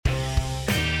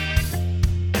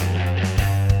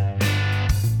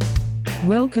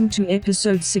Welcome to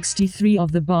episode 63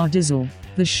 of the Bar Dizzle,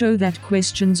 the show that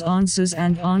questions answers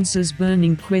and answers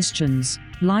burning questions,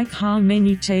 like how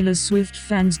many Taylor Swift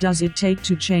fans does it take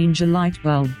to change a light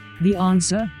bulb? The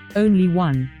answer? Only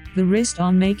one. The rest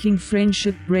are making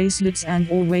friendship bracelets and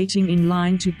or waiting in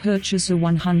line to purchase a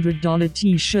 $100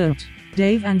 t-shirt.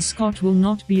 Dave and Scott will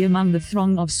not be among the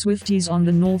throng of Swifties on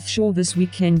the North Shore this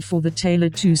weekend for the Taylor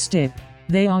two-step.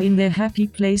 They are in their happy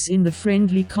place in the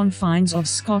friendly confines of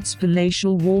Scott's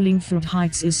palatial Wallingford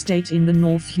Heights estate in the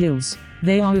North Hills.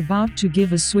 They are about to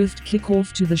give a swift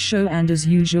kickoff to the show, and as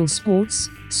usual, sports,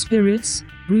 spirits,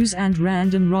 brews and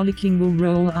random rollicking will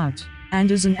roll out.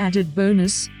 And as an added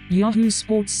bonus, Yahoo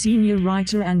Sports senior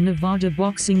writer and Nevada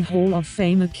Boxing Hall of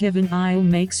Famer Kevin Iole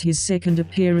makes his second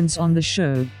appearance on the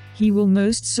show. He will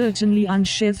most certainly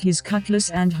unsheath his cutlass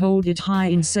and hold it high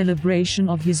in celebration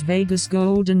of his Vegas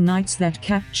Golden Knights that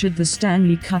captured the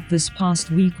Stanley Cup this past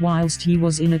week whilst he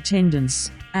was in attendance.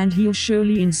 And he'll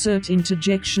surely insert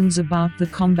interjections about the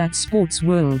combat sports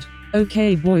world.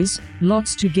 Okay boys,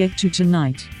 lots to get to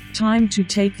tonight. Time to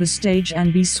take the stage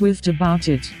and be swift about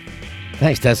it.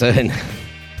 Thanks, Tessa. And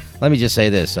let me just say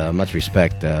this, much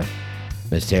respect,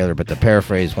 Miss Taylor, but to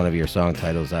paraphrase one of your song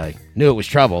titles, I knew it was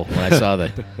trouble when I saw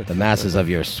the masses of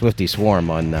your Swiftie swarm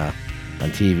on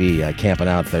TV camping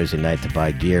out Thursday night to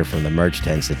buy gear from the merch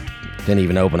tents that didn't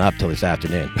even open up till this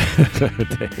afternoon.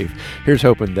 Dave, here's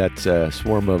hoping that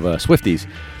swarm of Swifties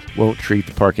won't treat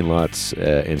the parking lots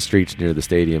and streets near the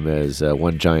stadium as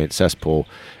one giant cesspool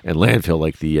and landfill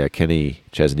like the Kenny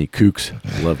Chesney Kooks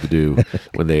love to do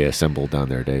when they assemble down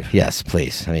there, Dave. Yes,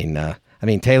 please. I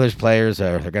mean, Taylor's players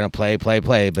they're going to play,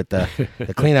 but the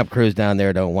cleanup crews down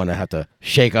there don't want to have to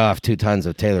shake off 2 tons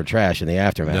of Taylor trash in the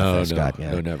aftermath. Scott.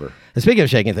 No, never. And speaking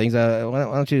of shaking things, why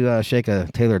don't you shake a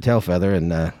Taylor tail feather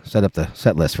and set up the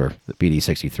set list for the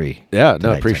BD63? Yeah,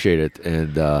 no, appreciate it.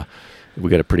 And we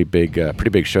got a pretty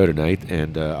big show tonight,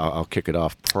 and I'll kick it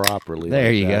off properly.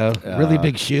 There you go. Really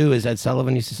big shoe, as Ed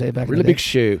Sullivan used to say back in the day. Really big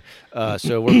shoe.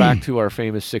 So we're back to our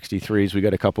famous 63s. We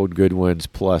got a couple of good ones,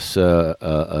 plus made it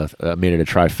a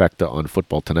trifecta on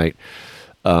football tonight.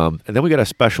 And then we got a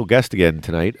special guest again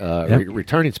tonight,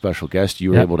 returning special guest.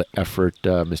 You were able to effort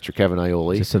Mr. Kevin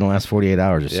Iole. Just in the last 48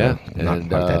 hours or so. And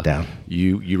knock that down.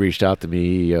 You reached out to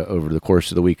me over the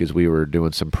course of the week as we were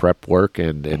doing some prep work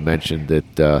and mentioned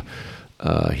that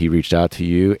he reached out to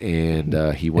you,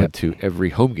 and he went to every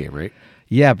home game, right?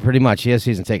 Yeah, pretty much. He has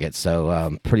season tickets,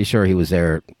 so pretty sure he was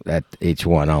there at each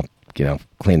one. I'll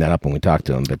clean that up when we talk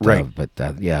to him. But right.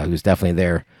 He was definitely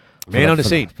there. Man on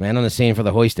the scene for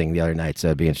the hoisting the other night. So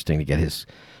it'd be interesting to get his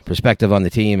perspective on the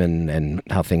team and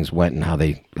how things went and how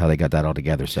they got that all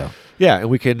together. So yeah, and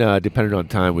we can, depending on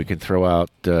time, we can throw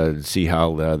out and see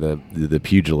how the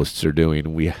pugilists are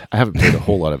doing. I haven't paid a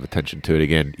whole lot of attention to it.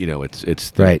 Again,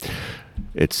 it's right.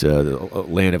 It's a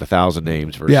land of 1,000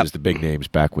 names versus the big names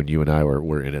back when you and I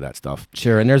were into that stuff.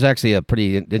 Sure, and there's actually a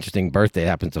pretty interesting birthday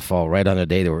happens to fall right on the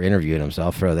day that we're interviewing him, so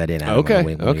I'll throw that in. When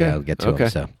we get to him.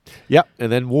 So. Yeah,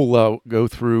 and then we'll go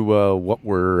through what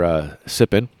we're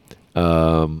sipping.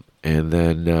 And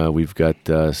then we've got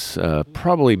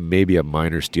probably maybe a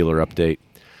minor Steeler update.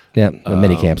 Yeah, the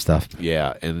minicamp stuff.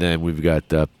 Yeah, and then we've got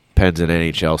Pens and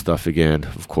NHL stuff again,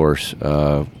 of course.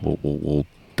 We'll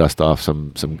dust off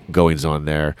some goings on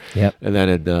there. Yep. And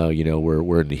then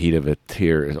we're in the heat of it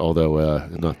here, although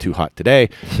not too hot today.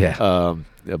 Yeah.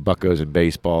 Buccos in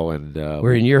baseball, and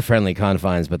we're in your friendly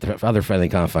confines, but the other friendly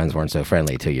confines weren't so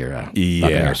friendly to your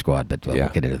Buccaneer squad. But we'll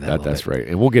get into that. That's right,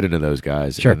 and we'll get into those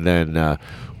guys. Sure. And then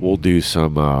we'll do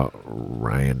some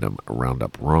random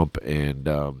roundup rump and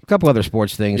a couple other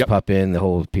sports things pop in, the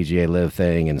whole PGA Live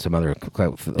thing, and some other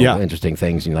interesting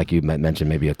things. And like you mentioned,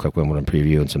 maybe a quick Wimbledon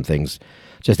preview and some things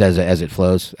just as it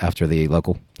flows after the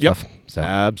local stuff. So.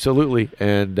 Absolutely,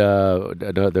 and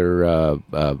another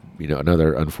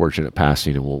unfortunate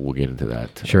passing, and we'll get into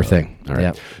that. Sure thing. All right.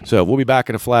 Yep. So we'll be back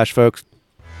in a flash, folks.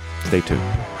 Stay tuned.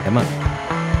 Come on.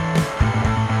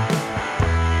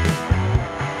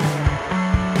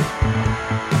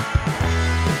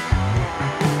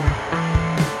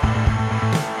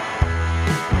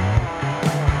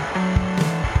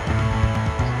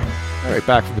 All right,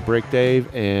 back from the break,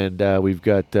 Dave, and we've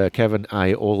got Kevin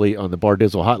Iole on the Bar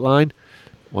Dizzle hotline.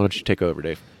 Why don't you take over,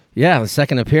 Dave? Yeah, the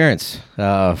second appearance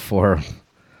for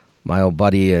my old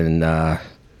buddy, and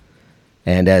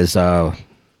as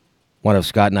one of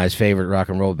Scott and I's favorite rock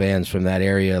and roll bands from that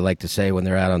area like to say when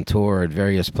they're out on tour at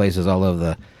various places all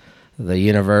over the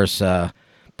universe,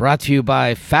 brought to you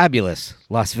by fabulous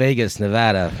Las Vegas,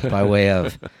 Nevada, by way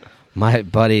of my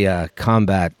buddy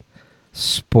Combat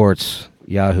Sports,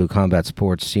 Yahoo Combat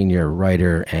Sports senior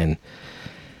writer and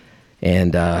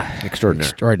and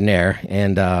extraordinaire,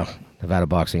 and Nevada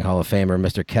Boxing Hall of Famer,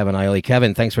 Mr. Kevin Iole.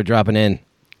 Kevin, thanks for dropping in.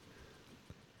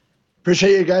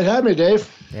 Appreciate you guys having me, Dave.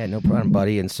 Yeah, no problem,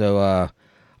 buddy. And so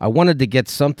I wanted to get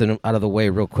something out of the way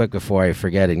real quick before I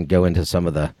forget and go into some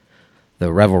of the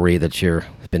revelry that you've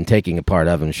been taking a part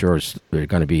of. I'm sure it's going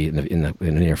to be in the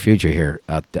near future here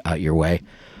out your way.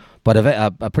 But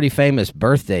a pretty famous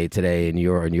birthday today in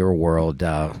your world.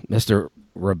 Mr.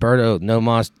 Roberto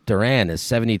Nomos Duran is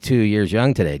 72 years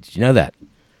young today. Did you know that?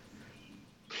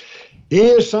 He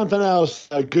is something else.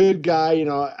 A good guy. You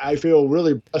know, I feel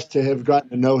really blessed to have gotten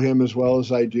to know him as well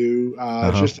as I do.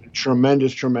 Just a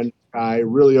tremendous guy.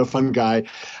 Really a fun guy.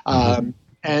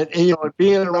 And you know,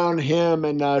 being around him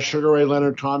and Sugar Ray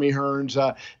Leonard, Tommy Hearns,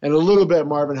 and a little bit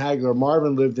Marvin Hagler.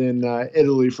 Marvin lived in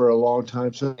Italy for a long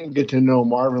time, so I didn't get to know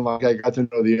Marvin like I got to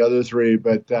know the other three.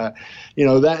 But you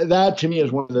know, that to me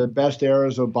is one of the best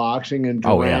eras of boxing. And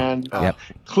Duran,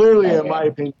 clearly, in my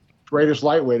opinion, greatest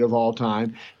lightweight of all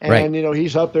time. And, you know,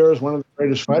 he's up there as one of the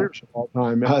greatest fighters of all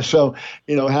time. So,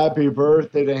 you know, happy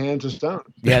birthday to Hands of Stone.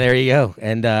 Yeah, there you go.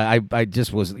 And I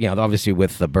just was, you know, obviously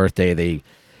with the birthday, they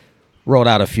rolled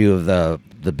out a few of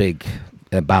the big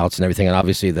bouts and everything. And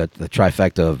obviously the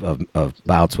trifecta of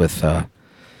bouts with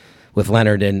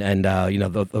Leonard. And you know,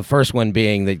 the first one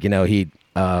being that, you know,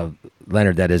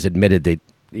 Leonard, that is, admitted that,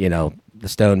 you know, the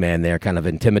Stone Man there kind of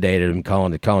intimidated him,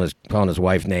 calling his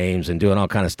wife names and doing all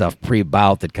kind of stuff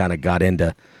pre-bout that kind of got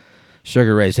into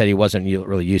Sugar Ray. Said he wasn't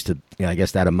really used to, you know, I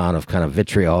guess, that amount of kind of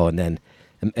vitriol, and then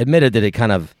admitted that it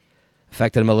kind of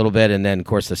affected him a little bit. And then, of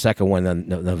course, the second one, on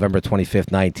November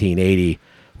 25th, 1980,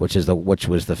 which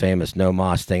was the famous No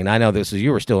Moss thing. And I know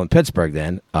you were still in Pittsburgh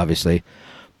then, obviously,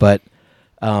 but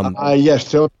yes,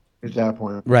 still at that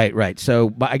point. Right.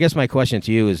 So, I guess my question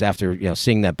to you is, after, you know,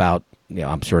 seeing that bout, you know,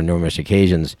 I'm sure on numerous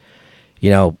occasions,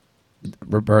 you know,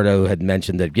 Roberto had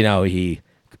mentioned that, you know, he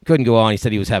couldn't go on. He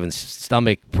said he was having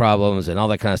stomach problems and all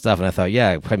that kind of stuff. And I thought,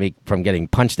 yeah, probably from getting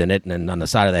punched in it and on the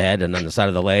side of the head and on the side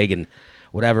of the leg and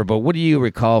whatever. But what do you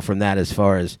recall from that as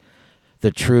far as the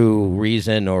true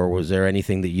reason, or was there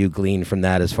anything that you gleaned from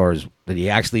that as far as, did he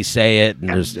actually say it and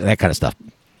there's that kind of stuff?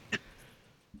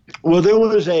 Well, there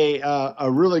was a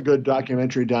really good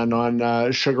documentary done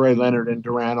on Sugar Ray Leonard and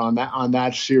Duran on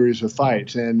that series of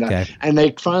fights, and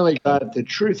they finally got the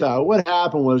truth out. What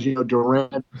happened was, you know,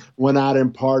 Duran went out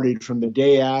and partied from the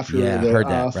day after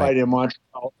the fight in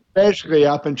Montreal, basically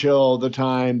up until the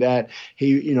time that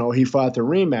he fought the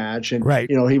rematch, and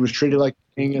you know, he was treated like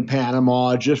a king in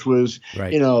Panama. Just was,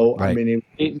 you know, I mean, he was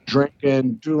eating,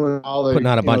 drinking, doing all the, putting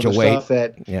on a bunch of weight.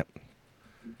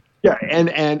 Yeah,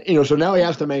 and you know, so now he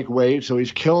has to make weight, so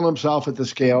he's killing himself at the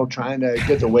scale, trying to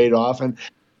get the weight off. And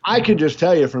I can just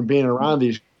tell you from being around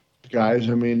these guys,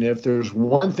 I mean, if there's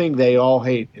one thing they all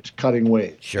hate, it's cutting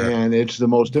weight. Sure. And it's the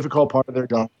most difficult part of their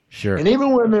job. Sure. And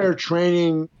even when their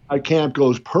training at camp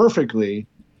goes perfectly,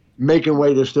 making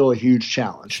weight is still a huge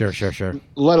challenge. Sure.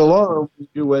 Let alone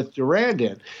what Duran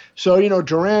did. So, you know,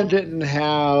 Duran didn't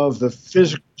have the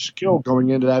physical skill going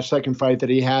into that second fight that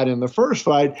he had in the first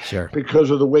fight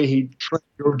because of the way he trained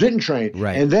or didn't train.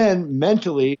 Right. And then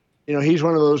mentally, you know, he's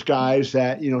one of those guys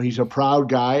that, you know, he's a proud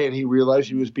guy, and he realized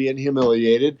he was being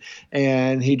humiliated,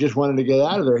 and he just wanted to get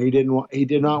out of there. He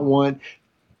did not want.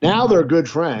 Now they're good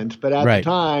friends, but at the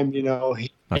time, you know,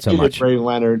 he hated Ray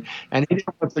Leonard, and he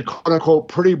didn't want the quote-unquote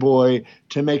pretty boy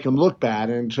to make him look bad,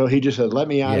 and so he just said, let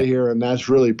me out of here, and that's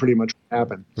really pretty much what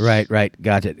happened. Right,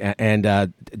 got it.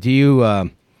 And do you, I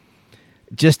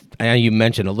know you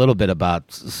mentioned a little bit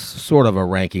about sort of a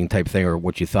ranking type thing, or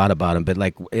what you thought about him, but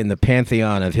like in the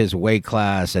pantheon of his weight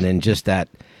class and in just that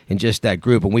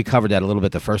group, and we covered that a little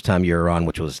bit the first time you were on,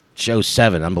 which was show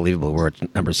 7, unbelievable, we're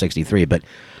at number 63, but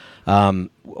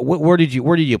where did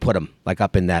you put him, like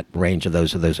up in that range of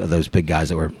those big guys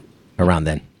that were around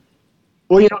then?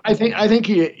 Well, you know, I think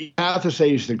you have to say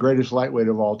he's the greatest lightweight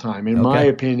of all time, in my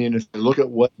opinion. If you look at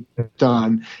what he's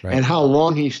done and how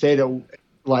long he stayed at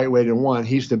lightweight and won,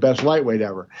 he's the best lightweight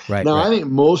ever. I think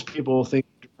most people think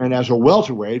and as a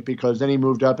welterweight, because then he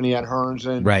moved up and he had Hearns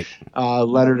and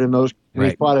Leonard and those. And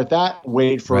he fought at that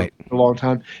weight for a long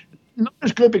time. Not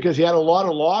as good because he had a lot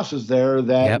of losses there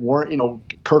that weren't, you know,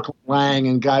 Kirkland Lang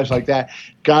and guys like that,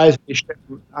 guys he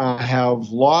shouldn't have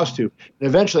lost to. And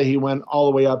eventually he went all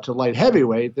the way up to light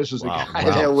heavyweight. This is a guy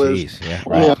that was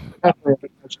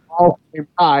a small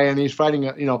guy, and he's fighting,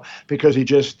 you know, because he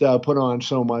just put on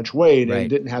so much weight and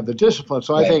didn't have the discipline.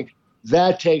 So I think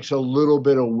that takes a little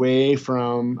bit away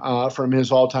from his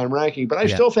all-time ranking. But I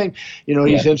still think, you know,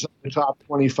 he's in the top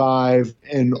 25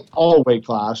 in all weight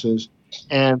classes.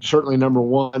 and certainly number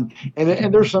one.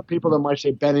 And there's some people that might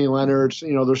say Benny Leonard's.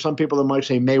 There's some people that might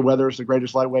say Mayweather is the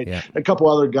greatest lightweight. Yeah. A couple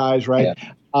other guys, right?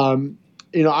 Yeah.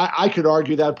 I could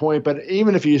argue that point, but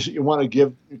even if you want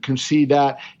to concede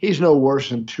that, he's no worse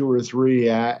than 2 or 3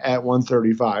 at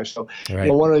 135. So,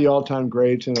 right. One of the all-time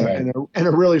greats and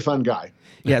a really fun guy.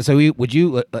 Yeah. So would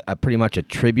you pretty much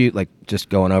attribute, like just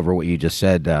going over what you just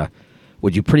said,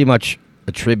 would you pretty much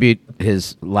attribute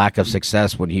his lack of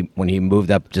success when he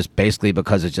moved up just basically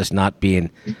because it's just not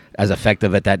being as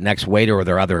effective at that next weight, or are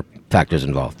there other factors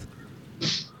involved?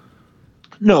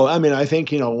 No, I mean, I think,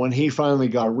 when he finally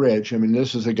got rich,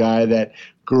 this is a guy that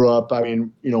grew up.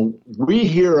 We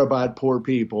hear about poor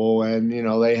people and,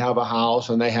 they have a house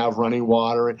and they have running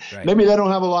water and maybe they don't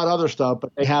have a lot of other stuff,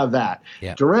 but they have that.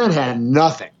 Yeah. Durant had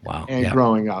nothing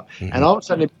growing up. Mm-hmm. And all of a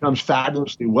sudden he becomes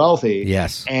fabulously wealthy.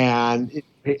 Yes. And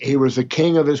he was the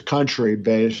king of his country,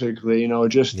 basically,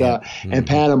 and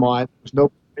Panama, there's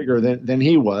no bigger than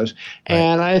he was. Right.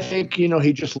 And I think,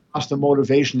 he just lost the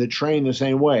motivation to train the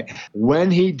same way. When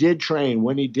he did train,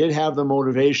 when he did have the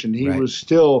motivation, he was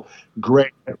still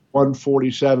great at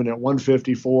 147, at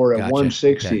 154, at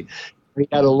 160. Okay. He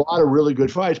had a lot of really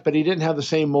good fights, but he didn't have the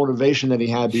same motivation that he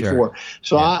had before.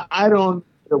 So I don't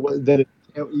that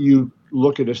you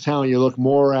look at his talent, you look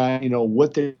more at,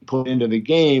 what they put into the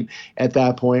game at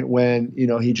that point when,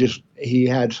 he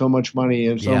had so much money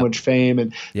and so much fame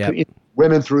and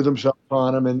women threw themselves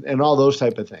on him and all those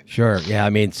type of things. Sure. Yeah.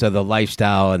 So the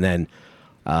lifestyle and then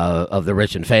of the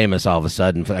rich and famous all of a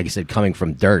sudden, like I said, coming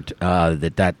from dirt,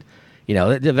 that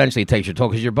it eventually takes your toll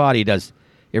because your body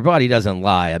doesn't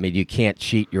lie. You can't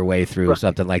cheat your way through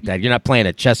something like that. You're not playing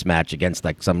a chess match against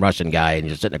like some Russian guy and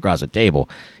you're sitting across a table.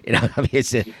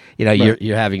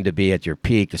 You're having to be at your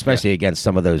peak, especially against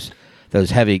some of those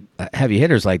heavy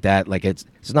hitters like that. Like it's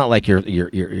not like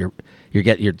you're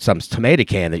some tomato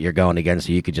can that you're going against,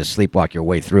 so you could just sleepwalk your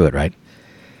way through it, right?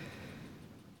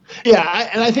 Yeah,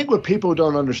 and I think what people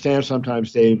don't understand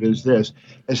sometimes, Dave, is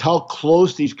how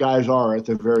close these guys are at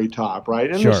the very top, right?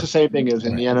 And it's the same thing as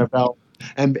in the NFL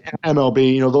and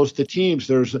MLB. The teams,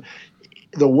 there's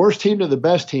the worst team to the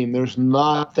best team. There's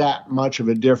not that much of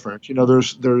a difference.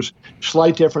 There's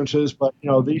slight differences, but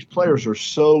these players are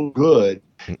so good.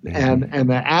 And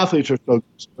the athletes are so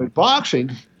good.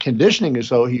 Boxing, conditioning is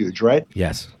so huge, right?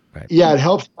 Yes. Right. Yeah, it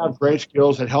helps to have great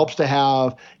skills. It helps to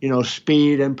have,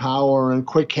 speed and power and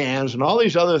quick hands and all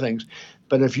these other things.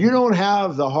 But if you don't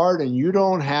have the heart and you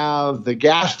don't have the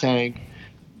gas tank,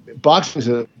 boxing is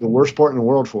the worst sport in the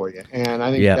world for you. And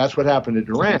I think that's what happened to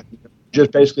Durant.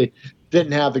 Just basically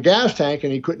didn't have the gas tank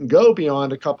and he couldn't go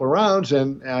beyond a couple of rounds.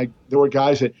 And there were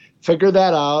guys that figured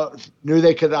that out, knew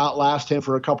they could outlast him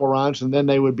for a couple of rounds, and then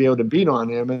they would be able to beat on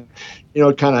him and,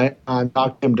 kind of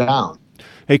knock him down.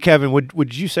 Hey, Kevin,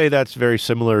 would you say that's very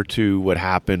similar to what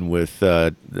happened with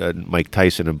Mike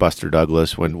Tyson and Buster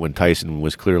Douglas when Tyson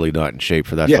was clearly not in shape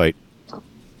for that fight?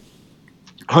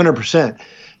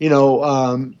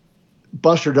 100%.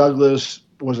 Buster Douglas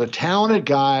was a talented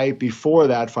guy before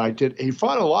that fight. He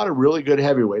fought a lot of really good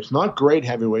heavyweights, not great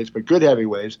heavyweights, but good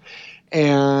heavyweights.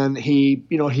 And he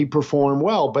performed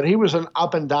well, but he was an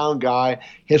up and down guy.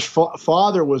 His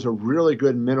father was a really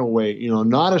good middleweight,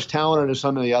 not as talented as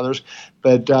some of the others,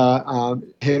 but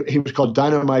he was called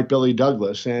Dynamite Billy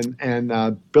Douglas. And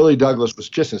Billy Douglas was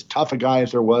just as tough a guy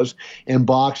as there was in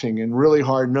boxing and really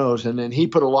hard nosed. And then he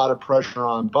put a lot of pressure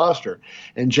on Buster.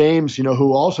 And James,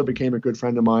 who also became a good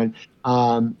friend of mine,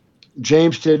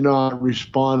 James did not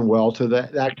respond well to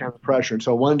that kind of pressure. And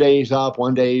so one day he's up,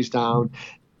 one day he's down.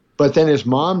 But then his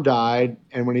mom died,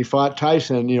 and when he fought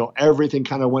Tyson, everything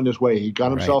kind of went his way. He got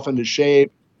himself into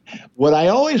shape. What I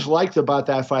always liked about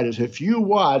that fight is if you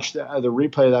watch the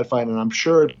replay of that fight, and I'm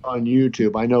sure it's on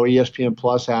YouTube, I know ESPN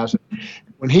Plus has it.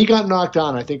 When he got knocked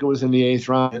down, I think it was in the 8th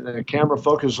round, and the camera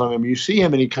focuses on him, you see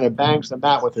him, and he kind of bangs the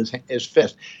mat with his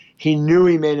fist. He knew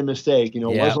he made a mistake. It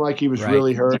wasn't like he was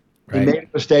really hurt. He made a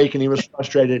mistake and he was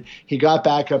frustrated. He got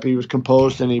back up, he was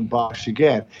composed, and he boxed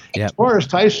again. Yep. As far as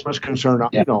Tyson was concerned,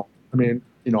 100%.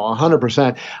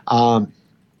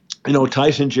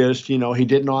 Tyson just, he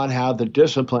did not have the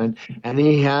discipline, and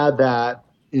he had that,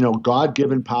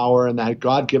 God-given power and that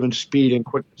God-given speed and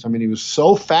quickness. He was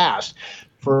so fast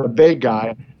for a big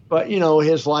guy, but,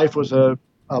 his life was a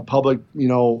public,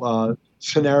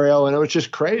 scenario, and it was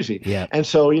just crazy. Yeah. And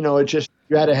so, you had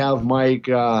to have Mike,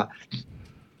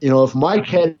 if Mike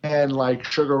had like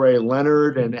Sugar Ray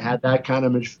Leonard and had that kind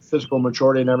of physical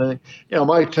maturity and everything,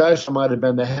 Mike Tyson might have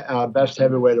been the best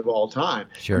heavyweight of all time.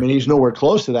 Sure. He's nowhere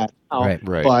close to that now.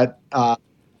 Right.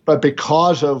 But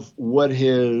because of what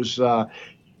his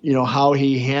how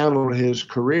he handled his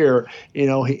career.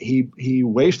 He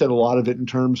wasted a lot of it in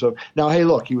terms of, now, hey,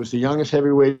 look, he was the youngest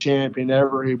heavyweight champion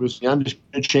ever. He was the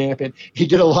undisputed champion. He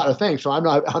did a lot of things. So I'm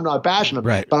not bashing him,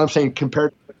 right. but I'm saying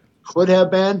compared to what he could have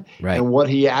been right. and what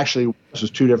he actually was is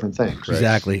two different things. Right?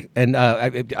 Exactly. And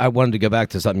I wanted to go back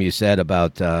to something you said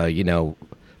about,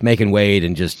 making weight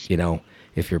and just,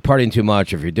 if you're partying too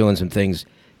much, if you're doing some things.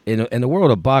 In the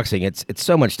world of boxing, it's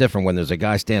so much different when there's a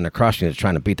guy standing across you that's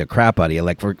trying to beat the crap out of you.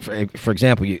 Like, for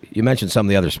example, you mentioned some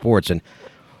of the other sports, and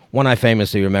one I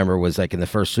famously remember was like in the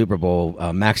first Super Bowl,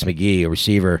 Max McGee, a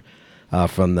receiver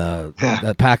from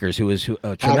the Packers, who was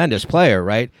a tremendous player,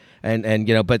 right? And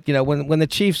but when the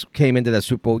Chiefs came into that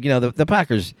Super Bowl, the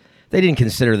Packers, they didn't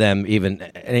consider them even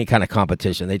any kind of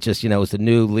competition. They just, it was the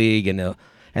new league, and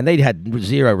they had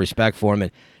zero respect for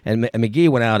him. And McGee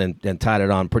went out and tied it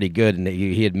on pretty good, and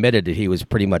he admitted that he was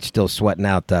pretty much still sweating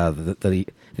out the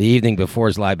evening before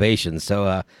his libations.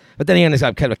 So, but then he ended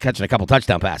up kind of catching a couple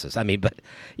touchdown passes. I mean,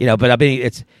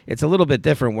 it's a little bit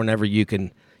different whenever you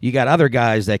got other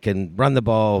guys that can run the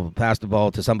ball, pass the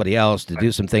ball to somebody else to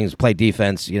do some things, play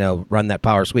defense, run that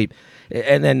power sweep,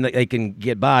 and then they can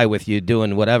get by with you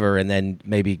doing whatever, and then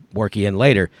maybe work you in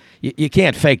later. You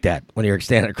can't fake that when you're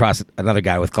standing across another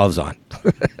guy with gloves on.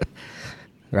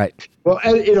 Right. Well,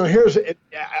 here's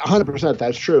 100%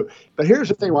 that's true. But here's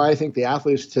the thing why I think the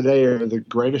athletes today are the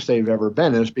greatest they've ever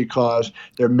been is because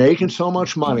they're making so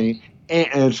much money.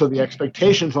 And so the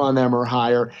expectations on them are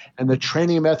higher, and the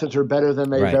training methods are better than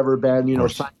they've ever been.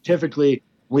 Scientifically,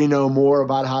 we know more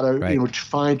about how to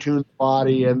fine tune the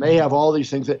body, and they have all these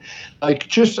things that, I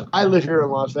live here in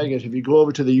Las Vegas. If you go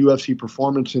over to the UFC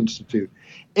Performance Institute,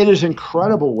 it is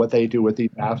incredible what they do with these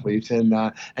athletes,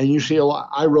 and you see a lot.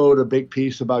 I wrote a big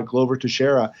piece about Glover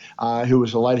Teixeira, who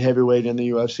was a light heavyweight in the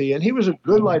UFC, and he was a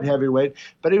good light heavyweight,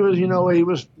 but he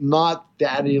was not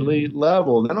that elite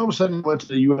level. Then all of a sudden he went to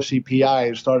the UFC PI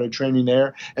and started training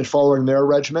there and following their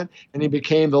regimen, and he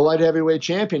became the light heavyweight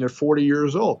champion at 40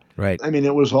 years old. Right. I mean,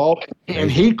 it was all, and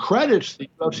he credits the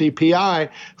UFC PI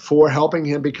for helping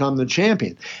him become the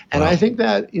champion. And I think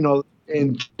that,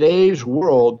 in today's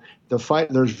world,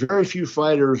 there's very few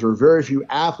fighters or very few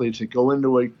athletes that go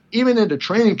even into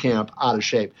training camp out of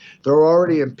shape. They're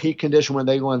already in peak condition when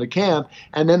they go into camp,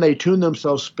 and then they tune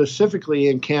themselves specifically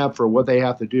in camp for what they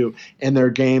have to do in their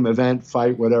game, event,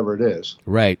 fight, whatever it is.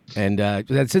 Right. And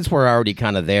since we're already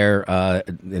kind of there,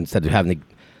 instead of having to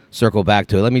circle back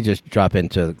to it, let me just drop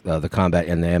into the combat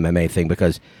and the MMA thing,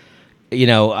 because,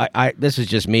 I this is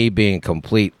just me being a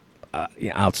complete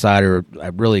outsider.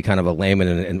 I'm really kind of a layman,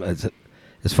 and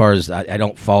as far as I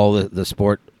don't follow the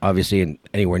sport, obviously,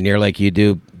 anywhere near like you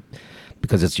do,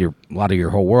 because it's a lot of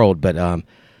your whole world. But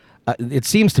it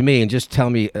seems to me, and just tell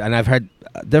me, and I've heard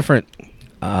different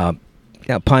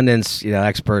pundits,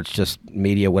 experts, just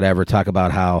media, whatever, talk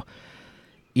about how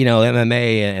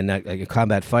MMA and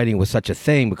combat fighting was such a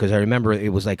thing, because I remember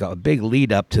it was like a big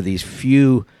lead up to these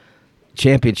few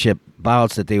championship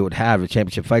bouts that they would have, the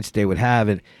championship fights they would have,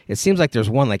 and it seems like there's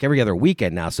one like every other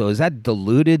weekend now. So is that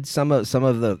diluted some of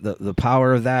the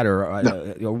power of that, or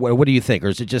what do you think, or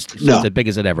is it just as big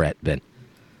as it ever had been?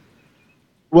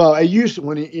 Well, it used to,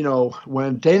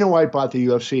 when Dana White bought the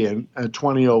UFC in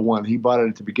 2001, he bought it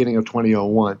at the beginning of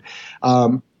 2001.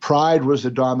 Pride was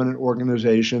the dominant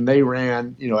organization. They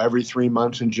ran, every 3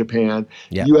 months in Japan.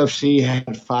 Yep. UFC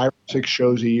had 5 or 6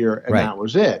 shows a year, and that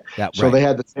was it. So they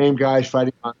had the same guys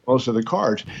fighting on most of the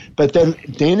cards. But then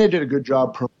Dana did a good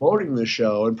job promoting the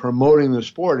show and promoting the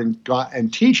sport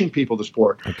and teaching people the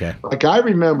sport. Okay. Like, I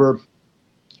remember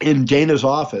in Dana's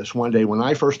office one day when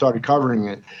I first started covering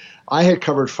it, I had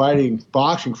covered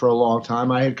boxing for a long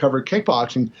time. I had covered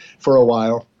kickboxing for a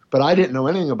while, but I didn't know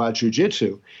anything about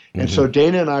jiu-jitsu. And so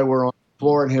Dana and I were on the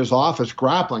floor in his office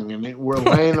grappling, and we're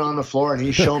laying on the floor, and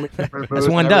he's showing me different moves.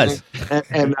 As one does.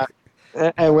 And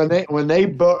when they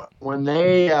built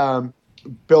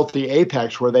the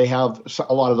Apex, where they have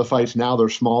a lot of the fights now, they're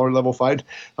smaller level fights.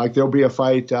 Like, there'll be a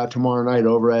fight tomorrow night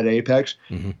over at Apex.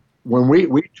 Mm-hmm. When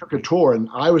we took a tour, and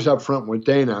I was up front with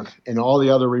Dana, and all the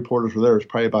other reporters were there. It was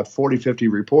probably about 40, 50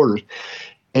 reporters.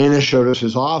 Dana showed us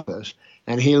his office.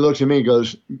 And he looks at me and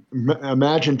goes,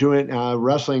 imagine doing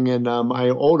wrestling in my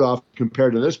old office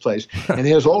compared to this place. And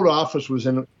his old office was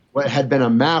in what had been a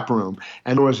map room.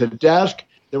 And there was a desk.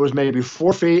 There was maybe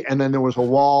 4 feet. And then there was a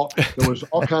wall. There was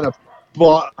all kind of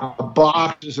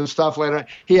boxes and stuff like that.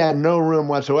 He had no room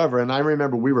whatsoever. And I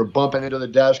remember we were bumping into the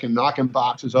desk and knocking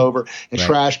boxes over and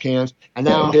trash cans. And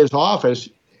now his office,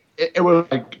 it was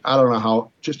like, I don't know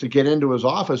how, just to get into his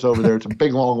office over there, it's a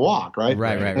big, long walk, right?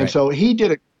 Right. And so he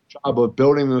did a job of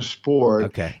building the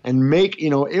sport and make,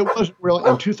 it wasn't really,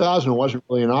 in 2000, it wasn't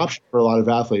really an option for a lot of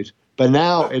athletes. But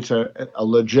now it's a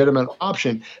legitimate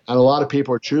option, and a lot of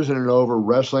people are choosing it over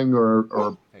wrestling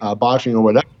or boxing or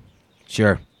whatever.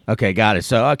 Sure. Okay, got it.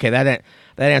 So, that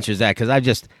answers that,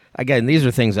 because again, these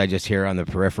are things I just hear on the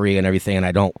periphery and everything, and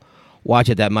I don't watch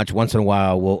it that much. Once in a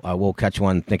while, I will catch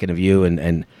one thinking of you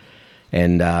and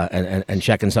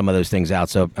checking some of those things out.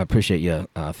 So I appreciate you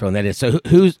throwing that in. So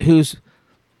who's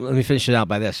let me finish it out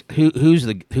by this. Who's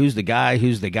the guy?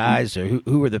 Who's the guys? Or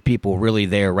who are the people really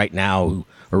there right now who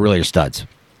are really your studs?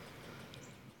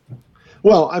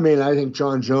 Well, I mean, I think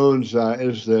John Jones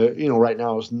is right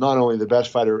now is not only the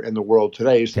best fighter in the world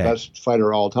today, he's the best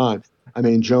fighter of all time. I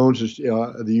mean, Jones is the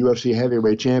UFC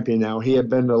heavyweight champion now. He had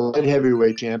been the light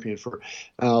heavyweight champion for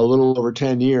a little over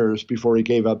 10 years before he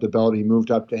gave up the belt. He moved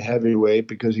up to heavyweight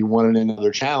because he wanted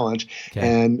another challenge,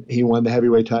 and he won the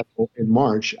heavyweight title in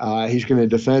March. He's going to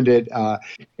defend it,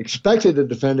 expected to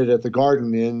defend it at the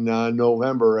Garden in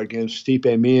November against Stipe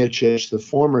Miocic, the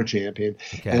former champion,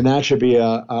 and that should be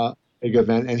a big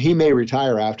event, and he may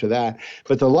retire after that.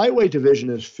 But the lightweight division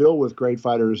is filled with great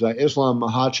fighters. Islam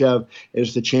Makhachev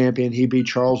is the champion. He beat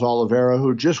Charles Oliveira,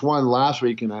 who just won last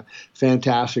week in a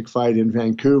fantastic fight in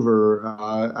Vancouver,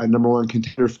 a #1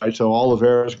 contender fight. So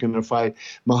Oliveira is going to fight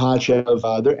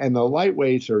Makhachev, and the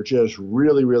lightweights are just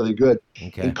really, really good.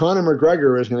 And Conor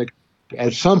McGregor is going to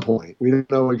at some point. We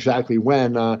don't know exactly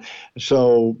when. And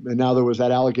now there was that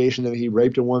allegation that he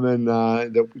raped a woman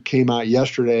that came out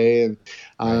yesterday, and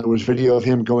there was video of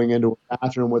him going into a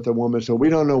bathroom with a woman. So we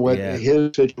don't know what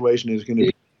his situation is going to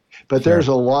be. But there's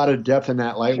a lot of depth in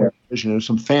that lightweight division and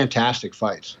some fantastic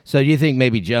fights. So do you think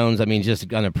maybe Jones, I mean,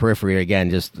 just on the periphery again,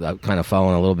 just kind of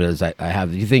following a little bit as I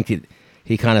have, do you think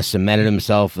he kind of cemented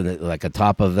himself like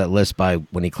atop of that list by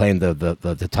when he claimed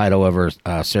the title over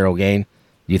Cyril Gane?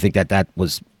 Do you think that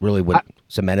was really what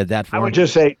cemented that for him? I would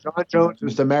just say John Jones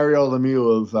is the Mario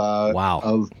Lemieux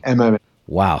of MMA.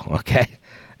 Wow. Okay.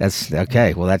 That's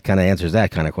okay. Well, that kind of answers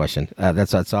that kind of question.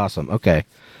 That's awesome. Okay.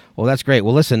 Well, that's great.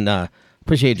 Well, listen,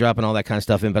 appreciate you dropping all that kind of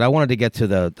stuff in, but I wanted to get to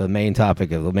the main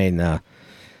topic of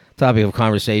topic of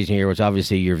conversation here, which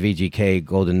obviously your VGK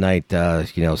Golden Knight,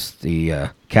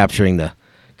 the capturing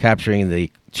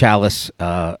the chalice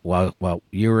while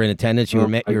you were in attendance. You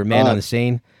were man on the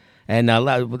scene. And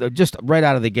just right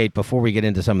out of the gate, before we get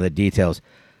into some of the details,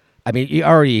 I mean, you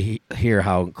already hear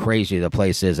how crazy the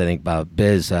place is. I think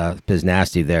Biz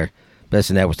Nasty there,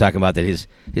 Bissonette was talking about that.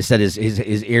 He said his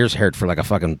ears hurt for like a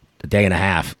fucking day and a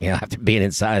half, after being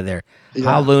inside there. Yeah.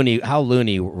 How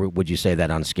loony would you say that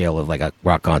on a scale of like a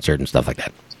rock concert and stuff like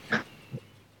that?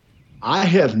 I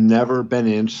have never been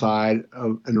inside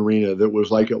of an arena that was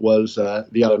like it was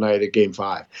the other night at Game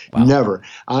 5. Wow. Never.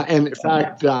 And in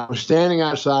fact, I was standing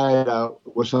outside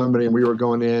with somebody, and we were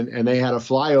going in, and they had a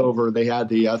flyover. They had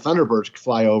the Thunderbirds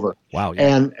fly over. Wow.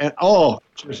 Yeah.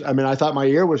 I thought my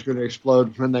ear was going to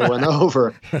explode when they went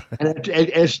over. And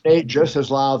it stayed just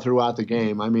as loud throughout the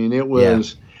game. I mean, it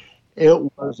was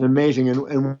amazing. And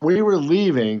when we were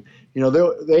leaving,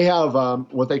 they have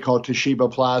what they call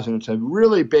Toshiba Plaza, and it's a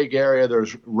really big area.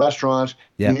 There's restaurants.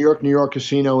 Yeah. New York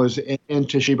Casino is in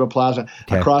Toshiba Plaza.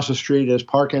 Okay. Across the street is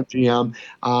Park MGM.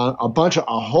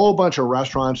 A whole bunch of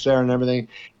restaurants there and everything.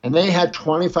 And they had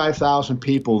 25,000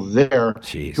 people there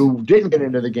who didn't get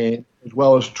into the game, as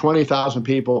well as 20,000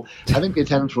 people. I think the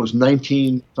attendance was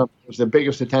 19. It was the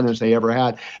biggest attendance they ever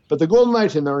had. But the Golden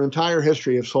Knights in their entire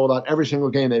history have sold out every single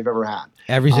game they've ever had.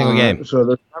 Every single game.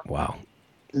 Wow.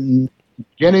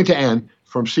 Beginning to end,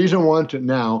 from season 1 to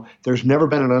now, there's never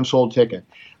been an unsold ticket.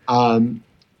 Wow.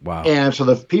 And so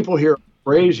the people here are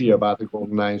crazy about the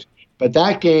Golden Knights. But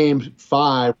that Game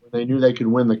 5, when they knew they could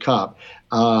win the Cup,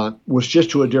 was just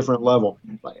to a different level.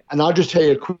 And I'll just tell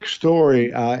you a quick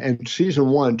story. In season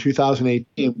 1,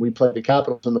 2018, we played the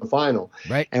Capitals in the final.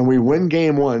 Right. And we win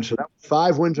Game 1. So that was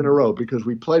 5 wins in a row because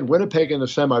we played Winnipeg in the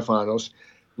semifinals,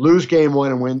 lose Game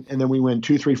 1 and then we win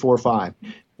 2, 3, 4, 5.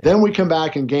 Then we come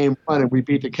back in Game 1 and we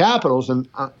beat the Capitals, and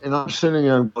I'm sitting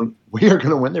there going, we are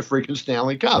going to win the freaking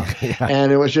Stanley Cup. Yeah.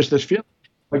 And it was just this feeling.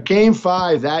 But Game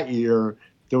 5 that year,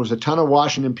 there was a ton of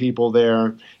Washington people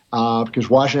there because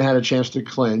Washington had a chance to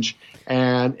clinch.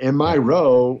 And in my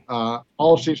row,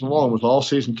 all season long with all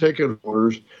season ticket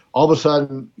holders, all of a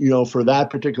sudden, for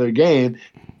that particular game,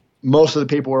 most of the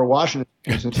people were Washington.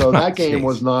 And so that game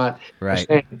was not right.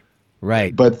 the same.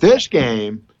 Right. But this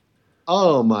game,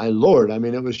 oh my Lord! I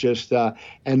mean, it was just,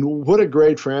 and what a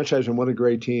great franchise and what a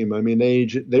great team. I mean,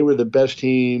 they were the best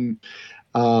team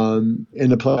in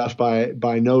the playoffs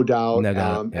by no doubt, No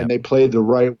doubt. and they played the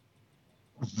right.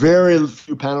 very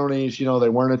few penalties. They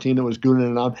weren't a team that was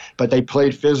gooning it up, but they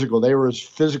played physical. They were as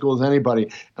physical as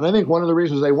anybody. And I think one of the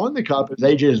reasons they won the Cup is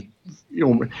they just,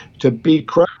 to be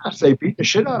crass, they beat the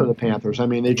shit out of the Panthers. I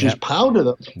mean, they just pounded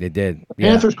them. They did. The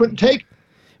Panthers couldn't take it.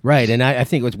 Right, and I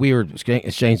think we were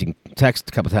exchanging texts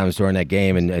a couple of times during that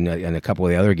game and a couple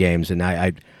of the other games, and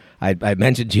I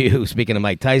mentioned to you, speaking of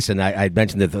Mike Tyson, I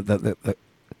mentioned that the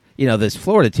this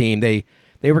Florida team, they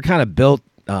were kind of built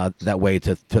that way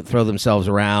to throw themselves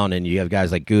around, and you have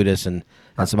guys like Gudis and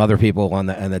some other people on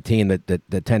the team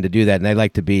that tend to do that, and they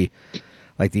like to be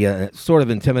like the sort of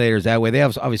intimidators that way. They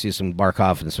have obviously some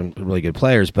Barkov and some really good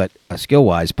players, but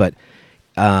skill-wise, but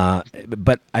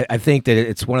I think that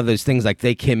it's one of those things, like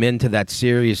they came into that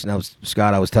series, and I was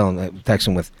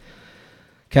texting with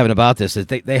Kevin about this, that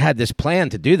they had this plan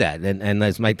to do that, and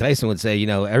as Mike Tyson would say,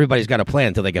 everybody's got a plan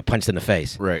until they get punched in the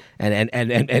face, right?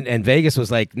 And Vegas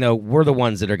was like, no, we're the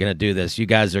ones that are going to do this. You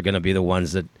guys are going to be the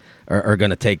ones that are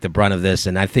going to take the brunt of this,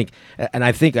 and I think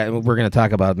we're going to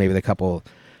talk about maybe the couple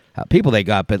people they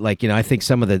got, but I think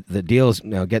some of the deals,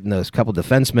 getting those couple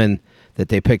defensemen that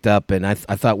they picked up, and I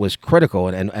thought was critical,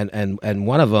 and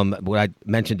one of them, what I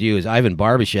mentioned to you, is Ivan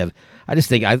Barbashev. I just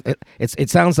think it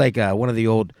sounds like one of the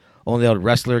old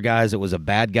wrestler guys that was a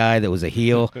bad guy, that was a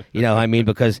heel,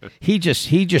 because he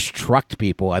just trucked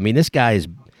people. I mean, this guy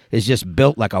is just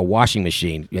built like a washing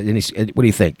machine. What do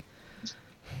you think?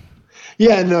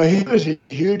 Yeah, no, he was a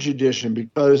huge addition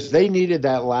because they needed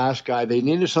that last guy. They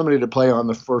needed somebody to play on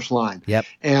the first line. Yep.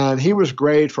 And he was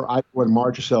great for Iole and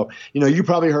Marchessault. You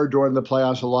probably heard during the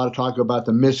playoffs a lot of talk about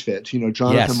the misfits.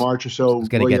 Jonathan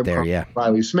Marchessault, William get there, yeah.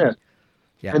 Riley Smith.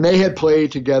 Yeah. And they had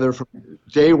played together from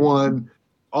day one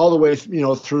all the way,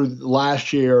 through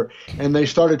last year. And they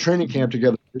started training camp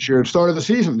together this year and started the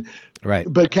season.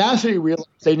 Right. But Cassidy realized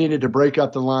they needed to break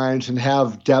up the lines and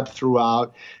have depth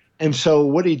throughout. And so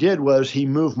what he did was he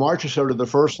moved Marchessault to the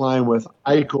first line with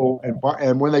Iole,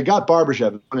 and when they got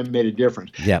Barbashev, it made a difference.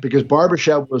 Yeah. Because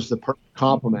Barbashev was the perfect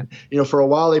complement. For a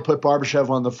while they put Barbashev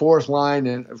on the fourth line,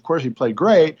 and of course he played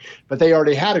great, but they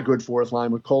already had a good fourth line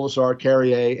with Colasar,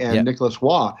 Carrier, and Nicholas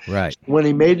Waugh. Right. When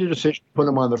he made the decision to put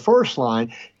him on the first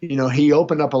line, he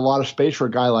opened up a lot of space for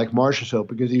a guy like Marchessault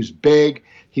because he was big.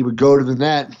 He would go to the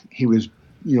net. He was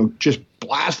just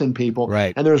blasting people.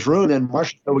 Right. And there's room, and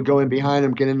Marchessault would go in behind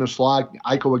him, get in the slot.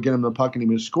 Iole would get him the puck, and he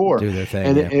would score. Do their thing,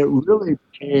 and it really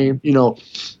became,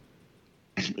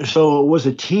 so it was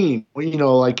a team.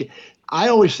 I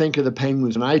always think of the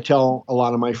Penguins, and I tell a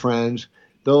lot of my friends,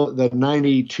 the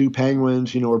 92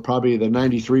 Penguins, were probably the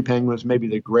 93 Penguins, maybe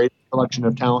the greatest collection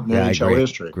of talent in NHL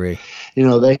history. Agree.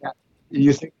 They had,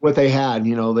 you think what they had,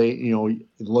 Lemieux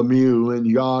and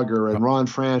Yager and Ron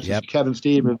Francis, Kevin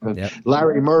Stevens and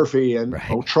Larry Murphy and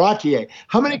Trottier.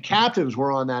 How many captains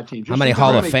were on that team? How many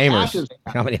Hall of Famers?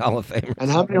 How many Hall of Famers? And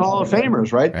how many Hall of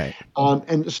Famers, right?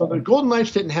 And so the Golden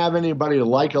Knights didn't have anybody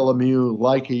like a Lemieux,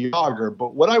 like a Yager.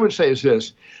 But what I would say is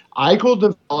this: Eichel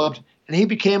developed, and he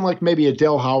became like maybe a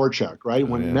Dale Hawerchuk, right?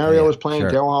 When Mario was playing,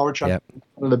 Dale Hawerchuk,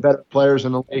 one of the better players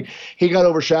in the league. He got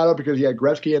overshadowed because you had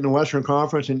Gretzky in the Western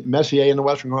Conference and Messier in the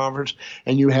Western Conference,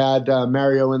 and you had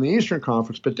Mario in the Eastern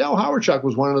Conference. But Dale Hawerchuk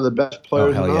was one of the best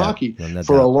players in hockey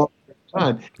for a long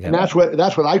time. And that's what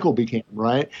Eichel became,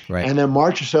 right? And then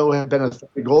Marchessault had been a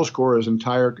 30 goal scorer his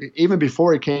entire, even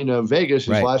before he came to Vegas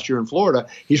his last year in Florida,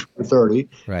 he scored 30.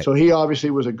 So he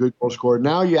obviously was a good goal scorer.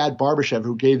 Now you add Barbashev,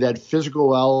 who gave that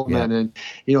physical element, and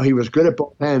he was good at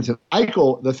both ends. And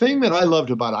Eichel, the thing that I loved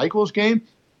about Eichel's game,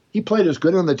 he played as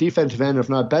good on the defensive end, if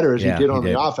not better, as he did on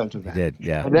the offensive end. He did,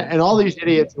 yeah. And all these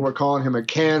idiots were calling him a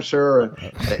cancer,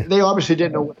 and they obviously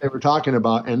didn't know what they were talking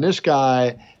about. And this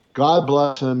guy, God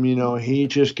bless him, he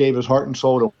just gave his heart and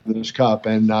soul to win this cup,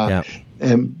 and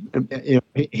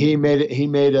he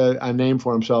made a name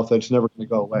for himself that's never going to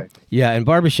go away. Yeah, and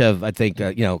Barbashev, I think,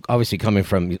 obviously coming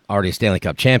from already a Stanley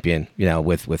Cup champion,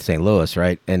 with St. Louis,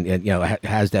 right, and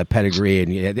has that pedigree,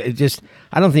 and it just,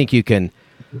 I don't think you can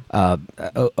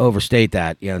overstate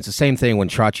that. It's the same thing when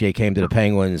Trottier came to the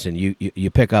Penguins, and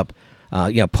you pick up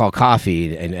Paul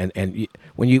Coffey, and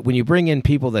when you bring in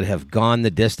people that have gone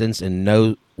the distance and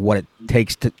know what it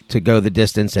takes to go the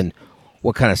distance and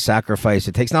what kind of sacrifice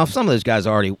it takes. Now, some of those guys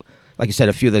already, like you said,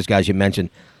 a few of those guys you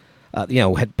mentioned,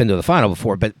 had been to the final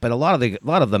before, but a lot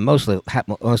of them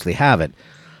mostly haven't.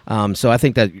 So I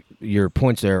think that your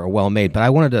points there are well made. But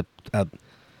I wanted to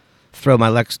throw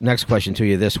my next question to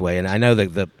you this way, and I know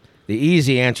that the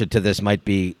easy answer to this might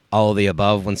be all of the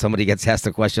above when somebody gets asked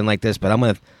a question like this, but I'm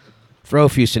going to throw a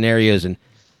few scenarios and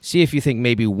see if you think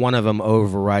maybe one of them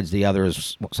overrides the other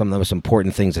as some of the most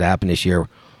important things that happened this year.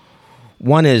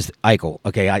 One is Eichel.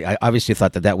 Okay, I obviously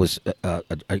thought that was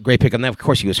a great pick. And of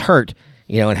course, he was hurt,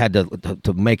 and had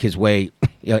to make his way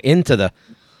into the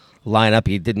lineup.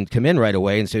 He didn't come in right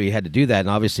away, and so he had to do that, and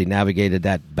obviously navigated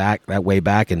that way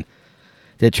back and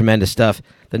did tremendous stuff.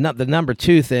 The number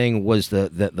two thing was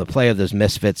the play of those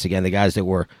misfits again, the guys that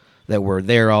were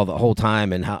there the whole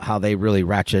time, and how they really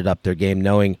ratcheted up their game,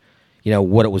 knowing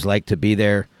what it was like to be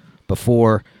there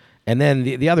before. And then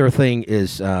the other thing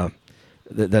is the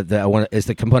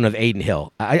component of Aiden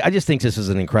Hill. I just think this is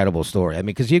an incredible story. I mean,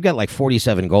 because you've got like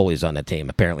 47 goalies on the team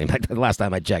apparently. The last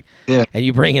time I checked, yeah. And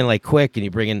you bring in like Quick, and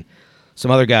you bring in some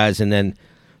other guys, and then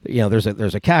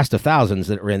there's a cast of thousands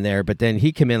that are in there. But then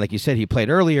he came in, like you said, he played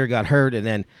earlier, got hurt, and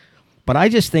then. But I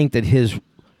just think that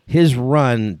his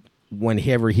run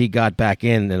whenever he got back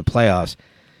in the playoffs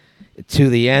to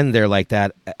the end there like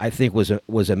that, I think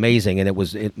was amazing,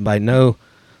 and by no.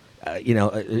 He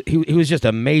was just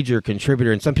a major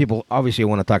contributor, and some people obviously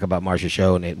want to talk about Marcia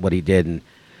Show and what he did,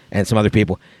 and some other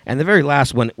people. And the very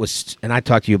last one was, and I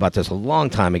talked to you about this a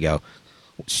long time ago,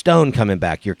 Stone coming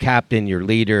back, your captain, your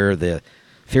leader, the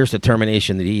fierce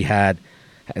determination that he had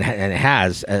and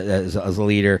has as a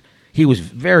leader. He was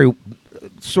very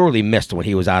sorely missed when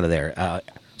he was out of there.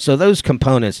 So those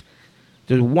components,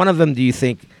 does one of them, do you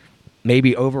think,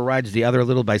 maybe overrides the other a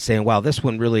little by saying, wow, this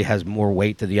one really has more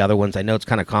weight than the other ones? I know it's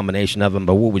kind of a combination of them,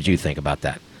 but what would you think about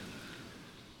that?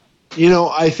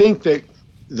 I think that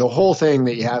the whole thing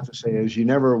that you have to say is you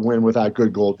never win without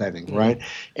good goaltending, right?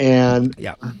 And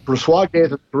Brossoit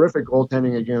gave a terrific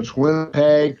goaltending against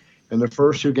Winnipeg in the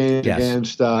first two games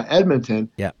against Edmonton.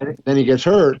 Yeah. And then he gets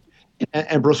hurt.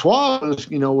 And Brossoit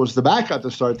was the backup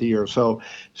to start the year. So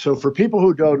for people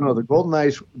who don't know, the Golden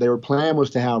Knights, their plan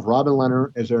was to have Robin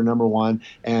Lehner as their number one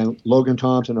and Logan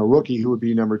Thompson, a rookie, who would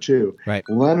be number two. Right.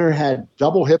 Lehner had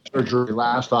double hip surgery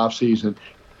last offseason.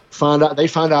 They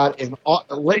found out in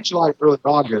late July, early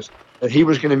August that he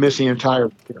was going to miss the entire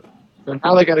year. So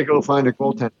now they got to go find a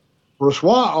goaltender.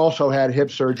 Brossoit also had hip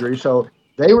surgery, so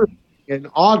they were. In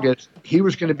August, he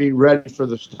was going to be ready for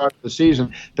the start of the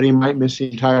season, but he might miss the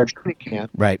entire training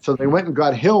camp. Right. So they went and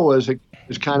got Hill as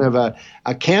kind of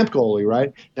a camp goalie,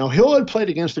 right? Now, Hill had played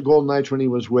against the Golden Knights when he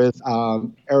was with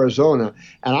Arizona,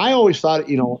 and I always thought,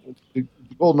 the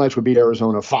Golden Knights would beat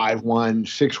Arizona 5-1,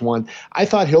 6-1. I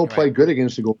thought Hill played good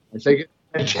against the Golden Knights. They get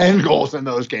 10 goals in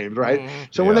those games, right?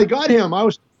 So when they got him,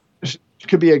 this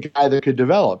could be a guy that could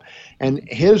develop. And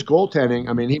his goaltending,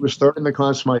 I mean, he was third in the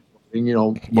Conn Smythe.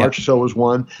 Marchessault was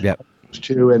one, was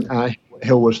two, and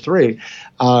Hill was three.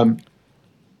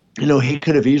 He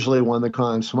could have easily won the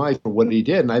Conn Smythe for what he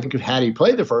did, and I think if had he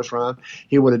played the first round,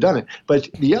 he would have done it. But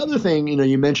the other thing,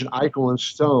 you mentioned Iole and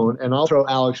Stone, and I'll throw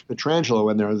Alex Pietrangelo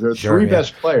in there. They're three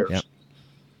best players. Yep.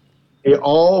 They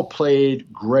all played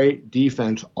great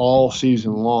defense all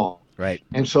season long. Right.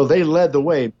 And so they led the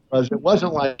way because it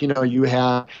wasn't like, you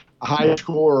had a high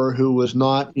scorer who was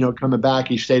not, coming back.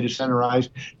 He stayed at center ice.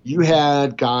 You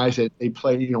had guys that they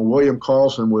played, William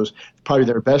Karlsson was probably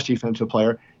their best defensive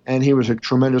player, and he was a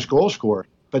tremendous goal scorer.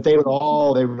 But they would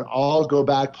all go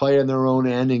back, play in their own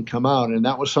end, and come out. And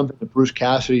that was something that Bruce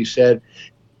Cassidy said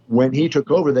when he took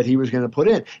over that he was going to put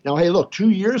in. Now, hey, look, 2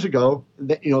 years ago,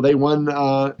 they won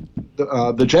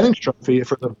the Jennings Trophy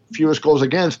for the fewest goals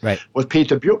against with Pete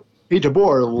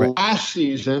DeBoer. Last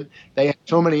season, they had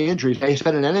so many injuries. They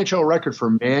set an NHL record for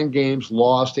man games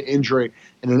lost to injury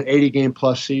in an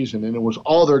 80-game-plus season, and it was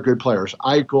all their good players.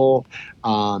 Eichel,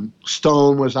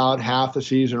 Stone was out half the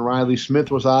season. Riley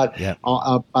Smith was out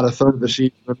about a third of the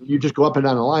season. You just go up and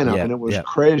down the lineup, and it was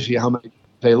crazy how many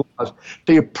they lost.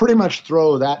 So you pretty much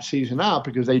throw that season out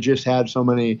because they just had so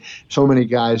many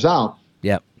guys out.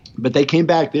 Yeah. But they came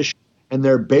back this year. And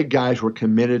their big guys were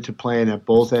committed to playing at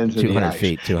both ends of the ice. 200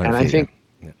 feet. And I think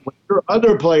when your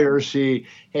other players see,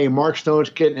 hey, Mark Stone's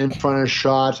getting in front of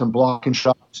shots and blocking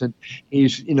shots, and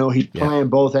he's playing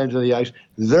both ends of the ice,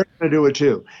 they're going to do it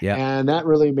too. Yeah. And that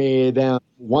really made them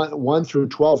 1 through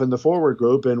 12 in the forward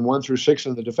group and 1 through 6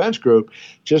 in the defense group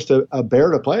just a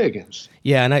bear to play against.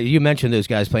 Yeah, and you mentioned those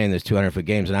guys playing those 200-foot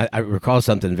games, and I recall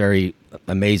something very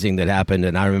amazing that happened,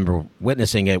 and I remember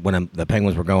witnessing it when the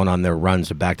Penguins were going on their runs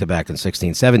of back-to-back in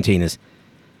 16-17, is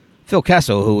Phil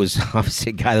Kessel, who was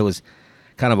obviously a guy that was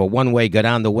kind of a one-way, go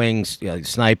down the wings,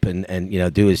 snipe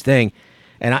and do his thing.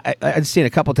 And I'd seen a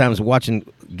couple times watching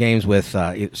games with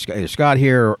either Scott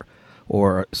here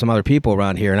or some other people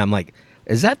around here, and I'm like,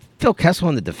 is that Phil Kessel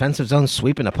in the defensive zone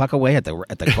sweeping the puck away at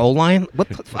the goal line? What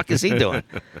the fuck is he doing?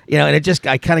 And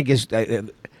it kind of gives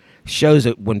shows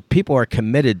that when people are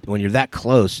committed, when you're that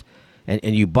close,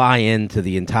 and you buy into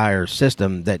the entire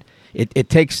system, that it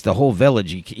takes the whole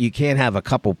village. You can't have a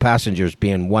couple passengers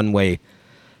being one way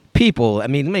people, I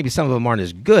mean, maybe some of them aren't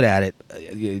as good at it,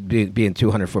 being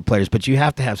 200-foot players, but you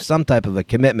have to have some type of a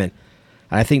commitment.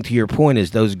 And I think to your point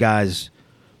is those guys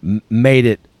made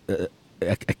it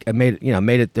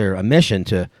their mission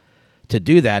to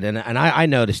do that, and I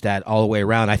noticed that all the way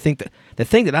around. I think that the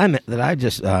thing that I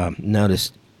just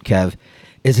noticed, Kev,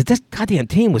 is that this goddamn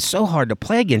team was so hard to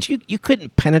play against. You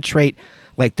couldn't penetrate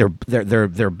like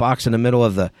their box in the middle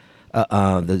of the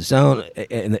zone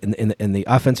in the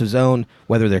offensive zone,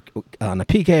 whether they're on a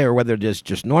PK or whether they're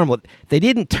just normal. They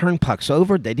didn't turn pucks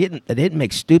over. They didn't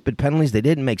make stupid penalties. They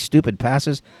didn't make stupid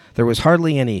passes. There was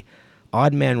hardly any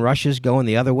odd man rushes going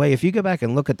the other way. If you go back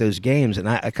and look at those games, and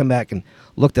I come back and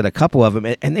looked at a couple of them,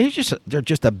 and they're just a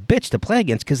bitch to play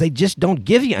against because they just don't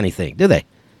give you anything, do they?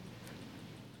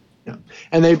 Yeah.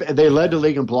 And they led the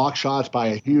league in block shots by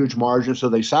a huge margin, so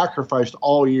they sacrificed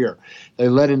all year. They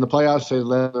led in the playoffs, they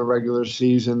led in the regular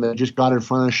season, they just got in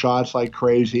front of shots like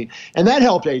crazy. And that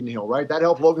helped Aiden Hill, right? That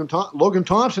helped Logan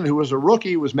Thompson, who was a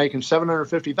rookie, was making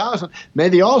 $750,000,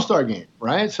 made the All-Star game,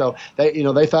 right? So they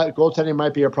thought goaltending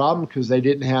might be a problem because they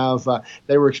didn't have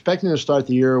they were expecting to start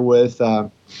the year with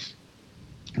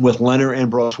Leonard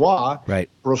and Brossoit. Right.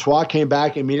 Brossoit came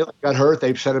back, immediately got hurt.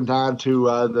 They've sent him down to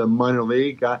the minor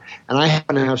league. And I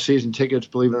happen to have season tickets,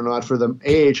 believe it or not, for the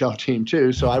AHL team,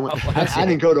 too. So I went. I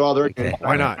didn't go to all their games.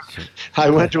 Why not? I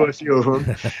went to a few of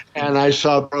them, and I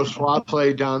saw Brossoit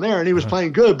play down there, and he was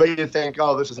playing good, but you think,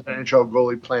 oh, this is an NHL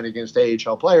goalie playing against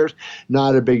AHL players.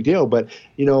 Not a big deal. But,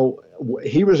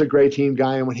 he was a great team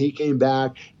guy, and when he came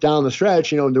back down the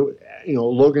stretch,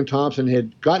 Logan Thompson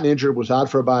had gotten injured, was out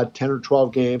for about 10 or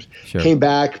 12 games, sure. Came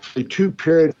back, played 2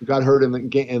 periods, got hurt in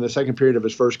the second period of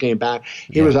his first game back.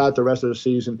 He was out the rest of the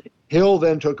season. Hill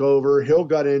then took over. Hill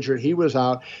got injured. He was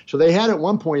out. So they had at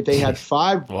one point, they had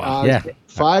 5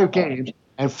 games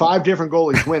and 5 different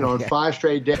goalies win on 5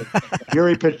 straight days.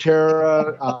 Yuri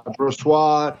Patera,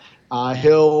 Brossoit,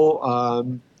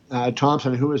 Hill,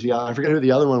 Thompson, who was the other? I forget who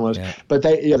the other one was. Yeah. But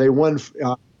they won.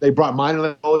 They brought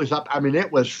minor goalies up. I mean,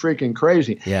 it was freaking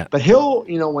crazy. Yeah. But Hill,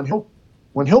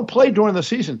 when Hill played during the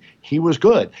season, he was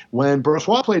good. When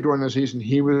Brossoit played during the season,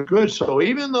 he was good. So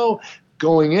even though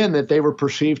going in that they were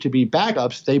perceived to be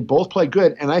backups, they both played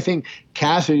good. And I think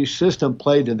Cassidy's system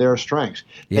played to their strengths.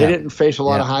 Yeah. They didn't face a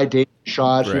lot of high danger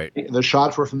shots. Right. The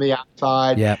shots were from the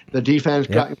outside. Yeah. The defense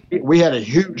we had a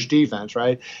huge defense,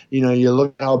 right? You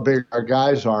look at how big our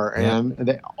guys are,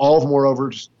 and all of them were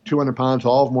over 200 pounds,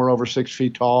 all of them were over 6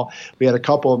 feet tall. We had a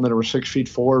couple of them that were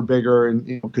 6'4" bigger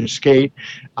and could skate.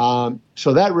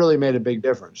 So that really made a big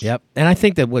difference. Yep. And I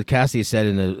think that what Cassidy said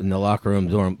in the locker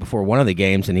room before one of the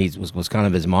games, and he was kind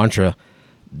of his mantra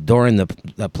during the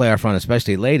playoff run,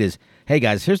 especially late, is, hey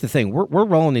guys, here's the thing: we're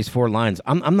rolling these 4 lines.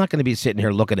 I'm not going to be sitting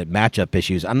here looking at matchup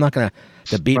issues. I'm not going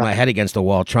to beat my head against the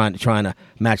wall trying to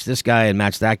match this guy and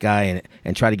match that guy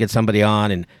and try to get somebody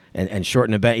on and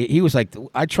shorten the bet. He was like,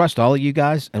 I trust all of you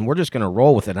guys, and we're just going to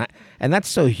roll with it. And that's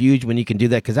so huge when you can do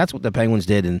that, because that's what the Penguins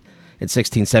did in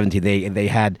 16-17. They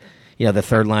had the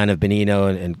third line of Benino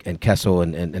and Kessel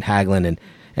and Hagelin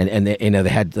and they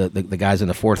had the guys in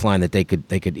the fourth line that they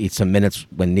could eat some minutes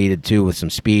when needed too, with some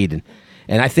speed,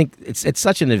 and I think it's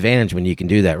such an advantage when you can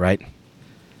do that, right?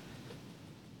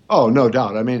 Oh, no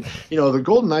doubt. I mean, the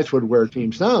Golden Knights would wear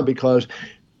teams down because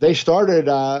they started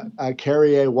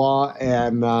Carrier-Roy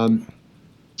and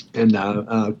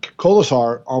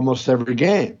Colasar almost every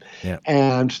game. Yeah.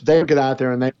 And they would get out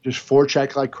there and they just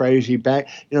forecheck like crazy. Back,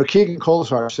 Keegan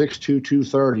Colasar, 6'2",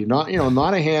 230.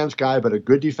 Not a hands guy, but a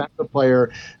good defensive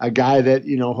player, a guy that,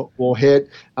 will hit,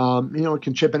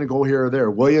 can chip in a goal here or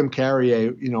there. William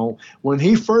Carrier, when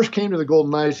he first came to the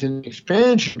Golden Knights in the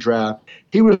expansion draft,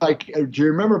 he was like, do you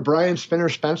remember Brian Spinner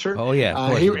Spencer? Oh, yeah.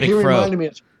 Of course, he reminded me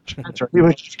of Spencer. He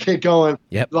would just get going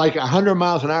like 100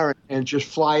 miles an hour and just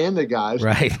fly into guys.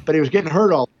 Right. But he was getting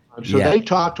hurt all the time. So they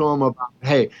talked to him about,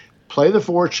 hey, play the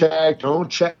forecheck,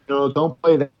 don't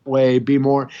play that way, be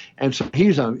more. And so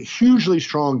he's a hugely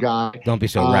strong guy. Don't be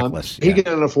so reckless. He get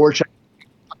in the forecheck.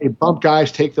 He bump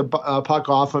guys, take the puck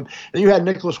off him. And you had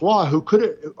Nicholas Waugh, who could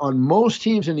have, on most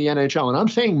teams in the NHL, and I'm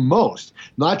saying most,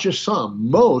 not just some,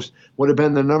 most would have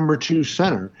been the number 2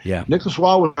 center. Yeah. Nicholas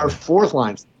Waugh was our fourth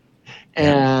line.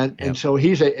 And so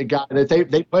he's a guy that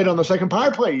they played on the second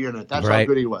power play unit. That's how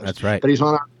good he was. That's right. But he's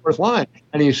on our fourth line,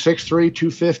 and he's 6'3",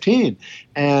 215.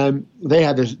 And they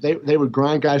had this. They would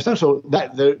grind guys down. So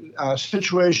that the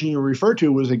situation you referred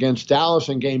to was against Dallas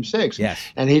in Game 6. Yes.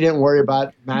 And he didn't worry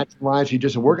about matching lines. He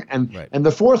just worked. And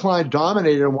the fourth line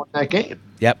dominated and won that game.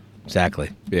 Yep. Exactly.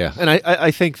 Yeah. And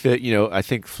I think that I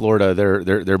think Florida,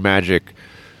 their magic.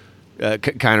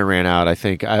 kind of ran out. I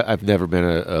think I've never been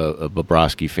a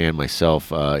Bobrovsky fan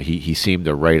myself. He seemed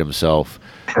to right himself,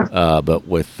 but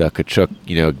with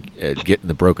Tkachuk, getting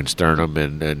the broken sternum,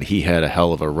 and he had a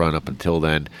hell of a run up until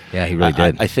then. Yeah, he really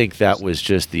did. I think that was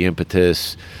just the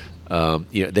impetus.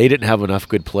 They didn't have enough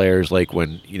good players. Like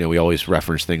when we always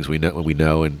reference things we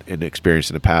know and experienced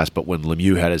in the past. But when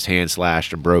Lemieux had his hand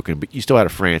slashed and broken, but you still had a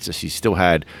Francis, you still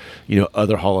had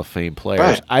other Hall of Fame players.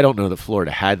 Right. I don't know that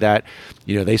Florida had that.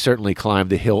 They certainly climbed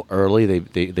the hill early.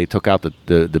 They took out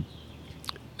the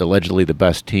allegedly the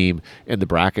best team in the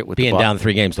bracket with being down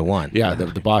 3-1. Yeah,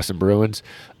 the Boston Bruins.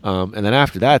 And then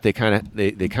after that, they kind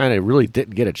of really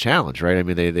didn't get a challenge, right? I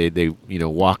mean, they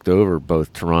walked over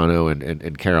both Toronto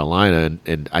and Carolina,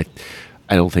 and I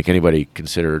don't think anybody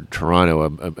considered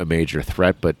Toronto a major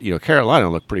threat, but Carolina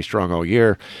looked pretty strong all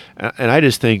year, and I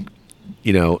just think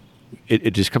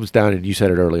it just comes down, and you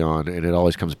said it early on, and it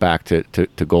always comes back to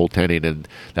goaltending, and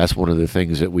that's one of the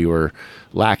things that we were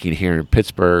lacking here in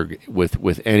Pittsburgh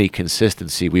with any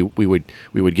consistency. We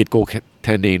would get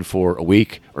goaltending for a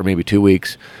week or maybe 2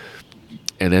 weeks,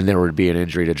 and then there would be an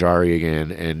injury to Jari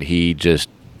again, and he just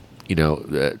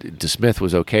DeSmith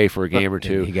was okay for a game or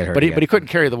two, he got hurt but again. he couldn't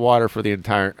carry the water for the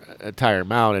entire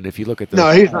amount. And if you look at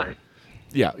he's not.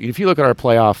 Yeah, if you look at our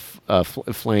playoff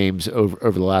flames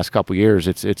over the last couple of years,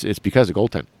 it's because of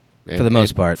goaltending. For the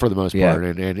most part. For the most Yeah. part.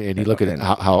 And you look at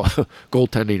how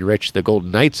goaltending rich the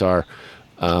Golden Knights are.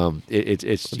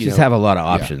 It's just have a lot of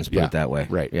options, put yeah, it that way.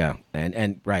 right. Yeah.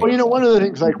 And right. Well, one of the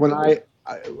things like when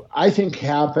I think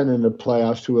happened in the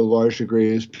playoffs to a large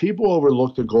degree is people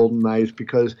overlooked the Golden Knights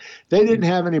because they didn't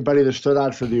have anybody that stood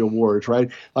out for the awards, right?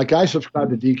 Like I subscribe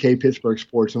to DK Pittsburgh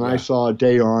Sports, and I saw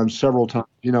Day on several times,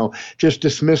 just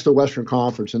dismiss the Western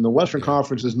Conference, and the Western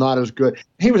Conference is not as good.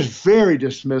 He was very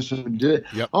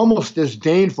dismissive, almost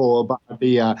disdainful about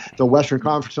the Western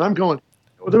Conference, and I'm going,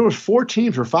 there was 4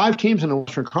 teams or 5 teams in the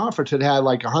Western Conference that had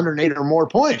like 108 or more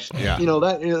points. Yeah.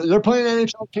 They're playing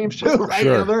NHL teams too, right?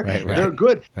 Sure. They're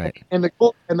good. Right. And the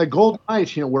Golden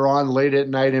Knights, we're on late at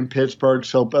night in Pittsburgh,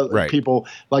 so people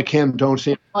like him don't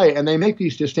see him play, and they make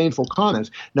these disdainful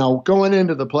comments. Now, going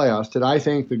into the playoffs, did I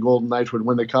think the Golden Knights would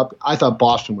win the Cup? I thought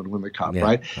Boston would win the Cup,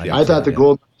 right? I thought the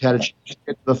Golden Knights had a chance to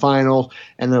get to the finals,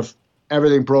 and if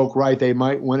everything broke right, they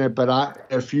might win it. But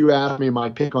if you asked me my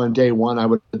pick on day one, I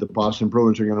would say the Boston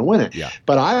Bruins are going to win it. Yeah.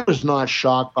 But I was not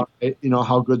shocked by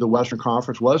how good the Western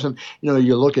Conference was. And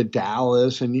you look at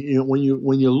Dallas, and when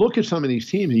you look at some of these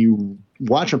teams, and you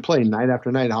watch them play night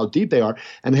after night, how deep they are.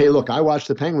 And hey, look, I watched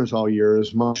the Penguins all year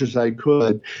as much as I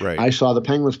could. Right. I saw the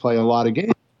Penguins play a lot of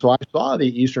games. So I saw the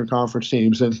Eastern Conference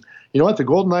teams, and you know what? The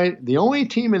Golden Knights, the only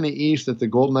team in the East that the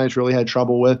Golden Knights really had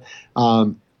trouble with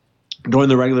during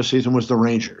the regular season was the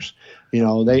Rangers.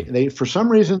 They for some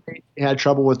reason they had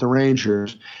trouble with the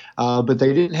Rangers, but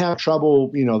they didn't have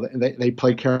trouble. They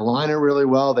played Carolina really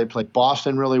well. They played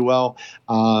Boston really well.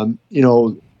 What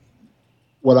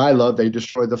I love, they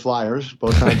destroyed the Flyers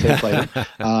both times they played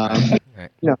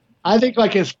them. I think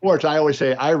like in sports, I always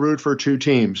say I root for 2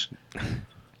 teams: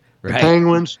 the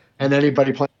Penguins and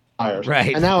anybody playing the Flyers.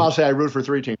 Right. And now I'll say I root for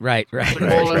 3 teams: Right. the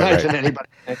Golden Knights and anybody.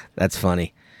 That's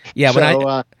funny.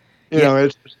 Yeah, So,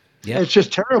 it's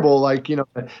just terrible. Like,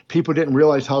 people didn't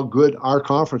realize how good our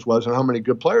conference was and how many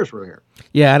good players were here.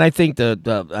 Yeah, and I think to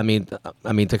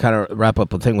kind of wrap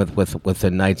up the thing with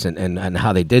the Knights and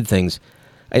how they did things,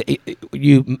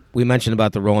 we mentioned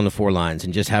about the rolling the 4 lines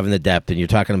and just having the depth, and you're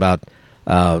talking about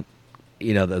the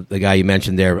guy you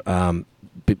mentioned there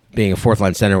being a 4th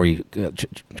line center where you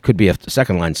could be a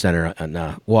 2nd line center, and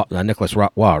Nicholas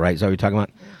Waugh, right? Is that what you're talking about?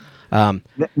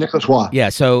 Nicholas Waugh. Yeah,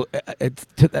 so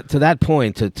to that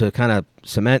point, to kind of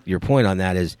cement your point on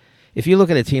that is, if you look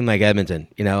at a team like Edmonton,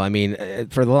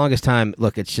 for the longest time,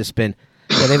 look, it's just been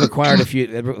they've acquired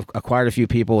a few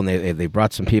people, and they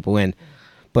brought some people in,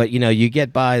 but you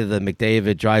get by the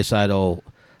McDavid, Draisaitl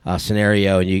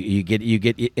scenario, and you get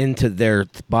into their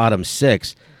bottom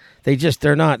 6.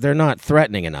 They're not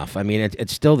threatening enough. I mean,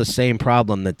 it's still the same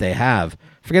problem that they have.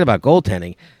 Forget about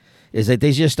goaltending, is that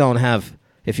they just don't have.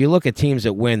 If you look at teams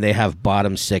that win, they have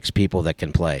bottom 6 people that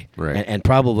can play, right. and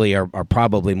probably are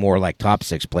probably more like top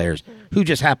 6 players who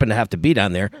just happen to have to be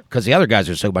down there because the other guys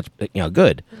are so much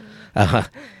good. You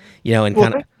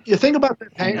think about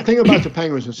the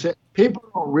Penguins, and people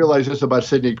don't realize this about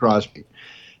Sidney Crosby.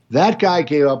 That guy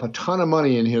gave up a ton of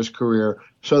money in his career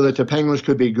so that the Penguins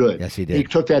could be good. Yes, he did. He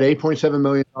took that $8.7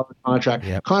 million contract.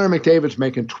 Yep. Connor McDavid's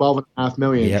making $12.5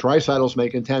 million. Yep. Draisaitl's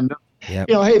making $10 million. Yep.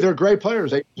 Hey, they're great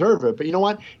players. They deserve it. But you know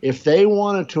what? If they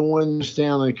wanted to win the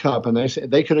Stanley Cup, and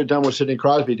they could have done what Sidney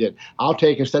Crosby did,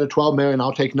 instead of $12 million,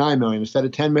 I'll take $9 million. Instead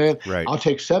of $10 million, Right. I'll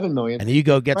take $7 million. And then you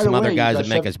go get right some away, other guys that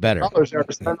make us better. There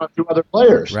to spend on 2 other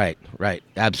players. Right.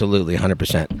 Absolutely,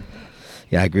 100%.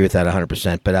 Yeah, I agree with that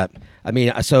 100%. But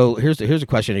so here's a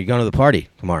question: are you going to the party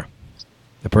tomorrow?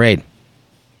 The parade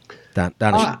down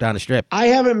the strip. I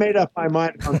haven't made up my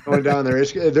mind on going down there.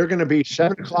 They're going to be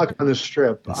 7:00 on the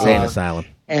strip. Insane Asylum.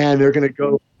 And they're going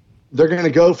to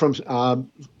go from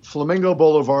Flamingo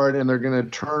Boulevard, and they're going to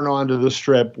turn onto the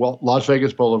strip, Las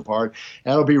Vegas Boulevard.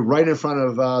 That'll be right in front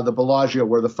of the Bellagio,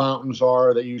 where the fountains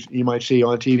are that you might see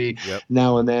on TV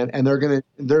now and then. And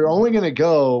they're only going to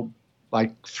go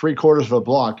like 3/4 of a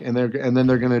block, and then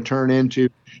they're going to turn into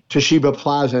Toshiba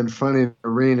Plaza in front of the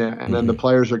arena, and then the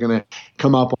players are going to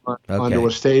come up onto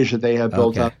a stage that they have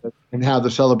built up and have the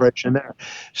celebration there.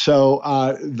 So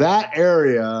that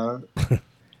area,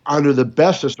 under the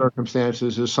best of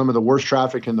circumstances, is some of the worst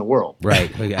traffic in the world.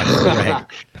 Right.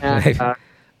 And,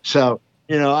 so,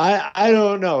 I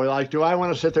don't know. Like, do I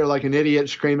want to sit there like an idiot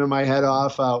screaming my head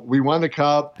off? We won the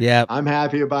cup. Yeah. I'm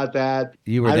happy about that.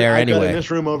 You were there anyway. I've got in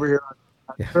this room over here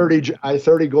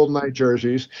 30 Golden Knight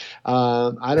jerseys.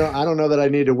 I don't know that I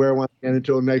need to wear one again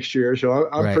until next year, so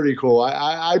I'm pretty cool.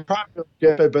 I probably don't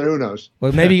get it, but who knows?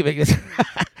 Well, maybe you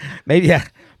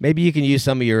can use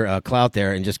some of your clout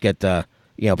there and just get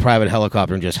private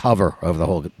helicopter and just hover over the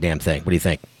whole damn thing. What do you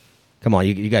think? Come on,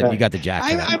 you got the jack.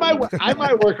 I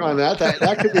might work on that.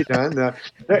 That could be done.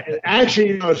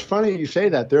 Actually, it's funny you say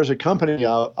that. There's a company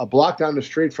a block down the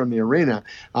street from the arena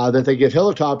that they give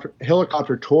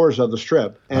helicopter tours of the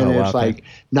strip, and it's like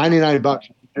 $99.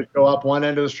 Just go up one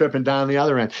end of the strip and down the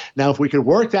other end. Now, if we could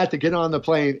work that to get on the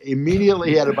plane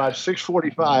immediately at about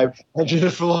 6:45 and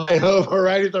just fly over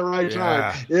right at the right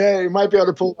time, you might be able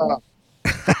to pull that off.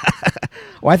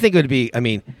 Well, I think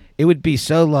it would be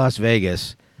so Las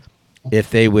Vegas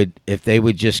if they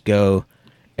would just go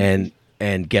and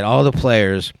get all the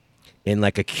players in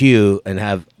like a queue and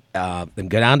have them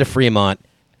go down to Fremont,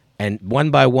 and one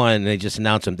by one they just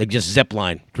announce them. They just zip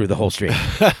line through the whole street.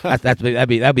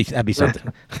 that'd be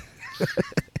something.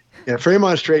 Yeah,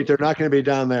 Fremont Street. They're not going to be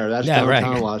down there. That's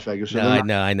downtown Las Vegas. So I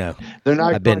know. They're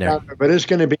not. I've been there. But it's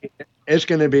going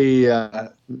to be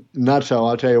nuts. So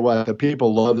I'll tell you what. The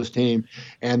people love this team,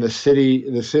 and the city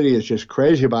is just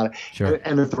crazy about it. Sure.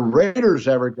 And if the Raiders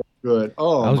ever get good,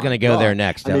 I was going to go there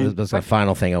next. That was the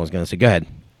final thing I was going to say. Go ahead.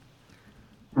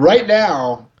 Right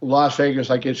now, Las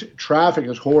Vegas, traffic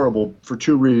is horrible for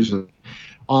two reasons.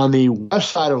 On the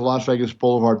west side of Las Vegas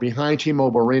Boulevard, behind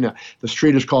T-Mobile Arena, the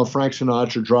street is called Frank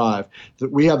Sinatra Drive.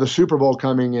 We have the Super Bowl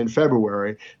coming in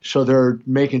February, so they're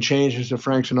making changes to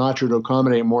Frank Sinatra to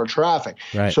accommodate more traffic.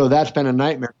 Right. So that's been a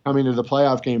nightmare coming to the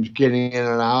playoff games, getting in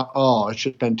and out. Oh, it's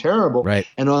just been terrible. Right.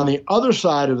 And on the other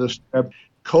side of the strip,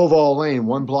 Koval Lane,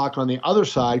 one block on the other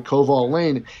side, Koval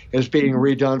Lane is being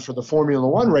redone for the Formula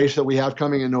One race that we have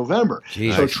coming in November.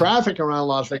 Jeez. So traffic around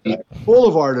Las Vegas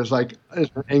Boulevard is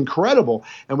incredible.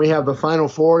 And we have the Final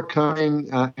Four coming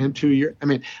in 2 years.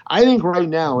 I think right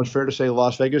now it's fair to say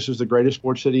Las Vegas is the greatest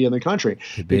sports city in the country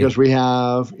because we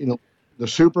have, the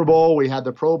Super Bowl, we had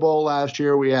the Pro Bowl last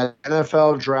year, we had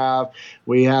NFL draft,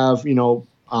 we have,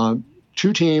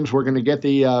 two teams. We're going to get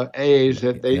the A's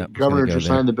that governor just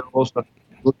signed the bills.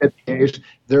 Look at the A's.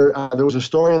 There was a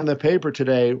story in the paper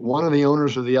today. One of the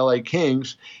owners of the LA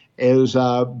Kings is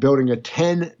building a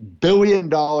 $10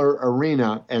 billion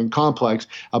arena and complex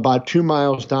about 2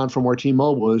 miles down from where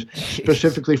T-Mobile is,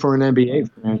 specifically for an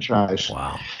NBA franchise.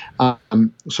 Wow.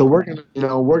 So we're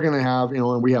gonna have,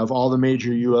 and we have all the major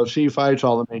UFC fights,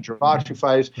 all the major boxing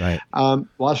fights. Right.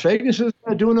 Las Vegas is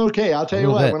doing okay. I'll tell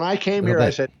you what. When I came here, I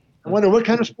said, I wonder what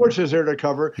kind of sports is there to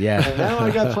cover. Yeah. And now I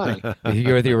got plenty.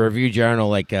 You're with your review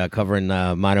journal, covering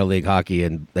minor league hockey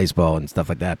and baseball and stuff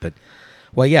like that. But,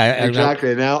 well, yeah.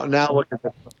 Exactly. Now look at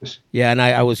that. Yeah, and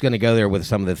I was going to go there with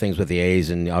some of the things with the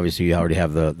A's, and obviously you already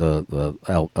have the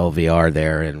LVR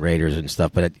there and Raiders and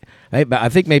stuff. But I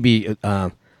think maybe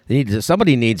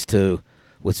somebody needs to,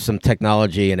 with some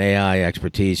technology and AI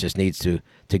expertise, just needs to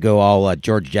go all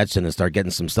George Jetson and start getting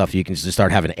some stuff. You can just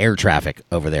start having air traffic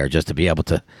over there just to be able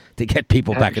to get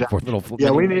people back and forth.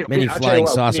 Mini flying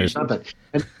saucers.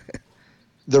 And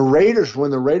the Raiders,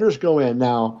 when the Raiders go in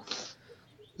now,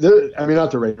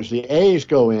 not the Raiders, the A's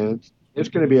go in, it's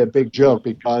going to be a big joke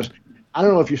because I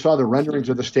don't know if you saw the renderings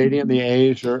of the stadium the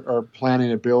A's are planning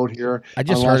to build here. I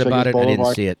just heard about it. I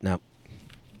didn't see it. No.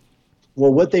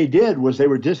 Well, what they did was they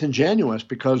were disingenuous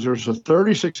because there's a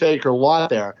 36-acre lot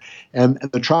there, and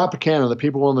the Tropicana, the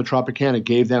people in the Tropicana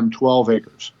gave them 12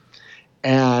 acres.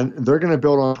 And they're going to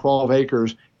build on 12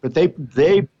 acres but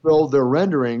they build their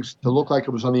renderings to look like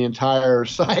it was on the entire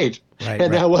site,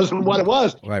 and that wasn't what it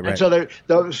was. And so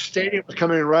the stadium was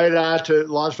coming right out to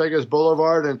Las Vegas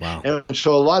Boulevard, and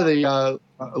so a lot of the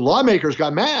lawmakers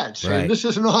got mad, saying this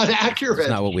is not accurate. It's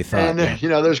not what we thought. And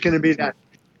there's going to be that.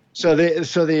 So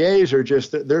the A's are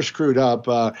they're screwed up,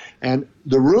 and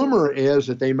the rumor is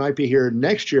that they might be here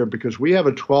next year because we have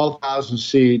a 12,000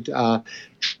 seat AAA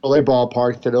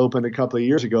ballpark that opened a couple of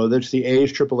years ago. That's the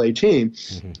A's AAA team,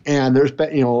 and there's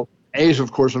A's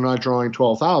of course are not drawing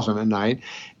 12,000 a night,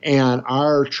 and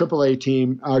our AAA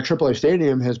team, our AAA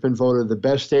stadium has been voted the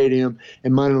best stadium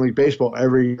in minor league baseball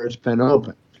every year it's been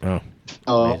open. Oh.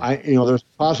 So there's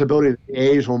a possibility that the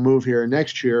A's will move here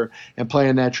next year and play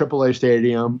in that AAA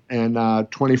stadium in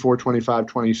 24, 25,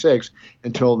 26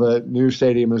 until the new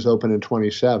stadium is open in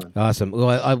 27. Awesome.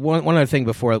 Well, one other thing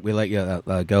before we let you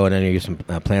go, and I know you have some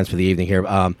plans for the evening here.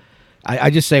 I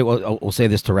just say, we'll say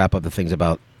this to wrap up the things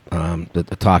about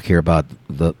the talk here about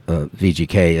the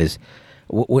VGK is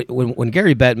when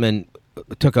Gary Bettman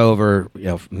took over,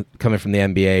 coming from the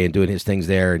NBA and doing his things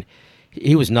there, and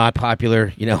he was not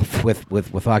popular,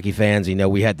 with hockey fans.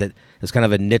 We had this kind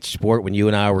of a niche sport when you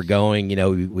and I were going.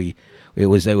 It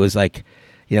was like,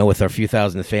 with our few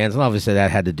thousand fans, and obviously that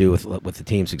had to do with the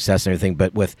team success and everything.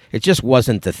 But it just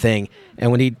wasn't the thing.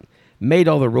 And when he made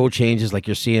all the rule changes, like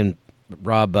you're seeing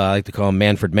Rob, I like to call him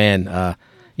Manfred Mann,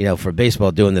 for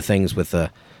baseball, doing the things with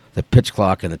the pitch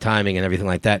clock and the timing and everything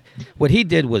like that. What he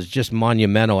did was just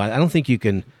monumental. I don't think you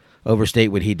can overstate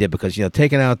what he did because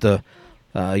taking out the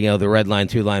red line,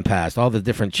 2-line pass, all the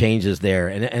different changes there,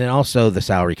 and also the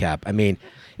salary cap. I mean,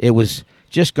 it was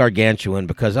just gargantuan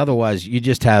because otherwise you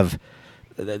just have,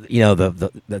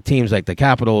 the teams like the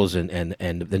Capitals and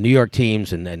the New York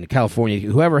teams and California,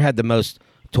 whoever had the most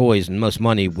toys and most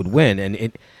money would win.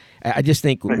 And I just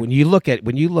think when you look at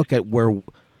where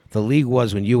the league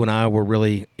was when you and I were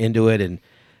really into it, and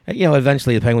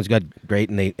eventually the Penguins got great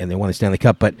and they won the Stanley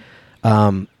Cup, but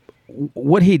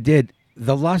what he did.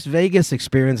 The Las Vegas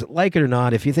experience, like it or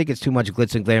not, if you think it's too much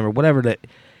glitz and glamour, whatever that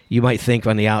you might think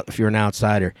if you're an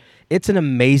outsider, it's an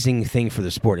amazing thing for the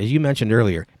sport. As you mentioned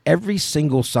earlier, every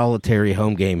single solitary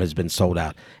home game has been sold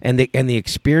out, and the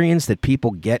experience that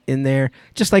people get in there,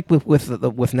 just like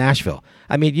with Nashville.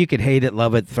 I mean, you could hate it,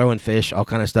 love it, throwing fish, all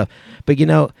kind of stuff, but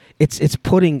it's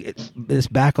putting this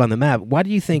back on the map. Why do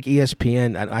you think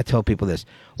ESPN? I tell people this.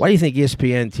 Why do you think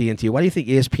ESPN, TNT? Why do you think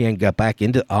ESPN got back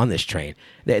on this train?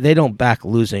 They don't back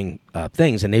losing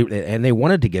things, and they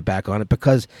wanted to get back on it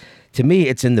because, to me,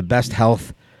 it's in the best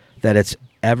health that it's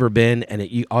ever been,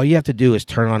 and all you have to do is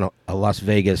turn on a Las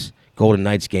Vegas Golden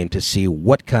Knights game to see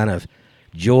what kind of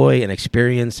joy and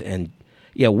experience and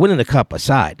winning the cup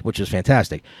aside, which is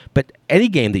fantastic. But any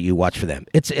game that you watch for them,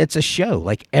 it's a show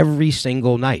like every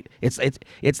single night.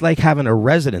 It's like having a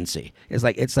residency. It's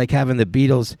like having the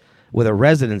Beatles with a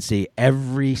residency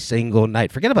every single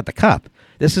night. Forget about the cup.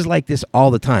 This is like this all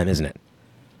the time, isn't it?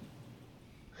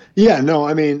 Yeah, no,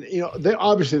 I mean,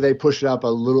 they pushed it up a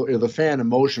little. The fan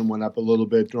emotion went up a little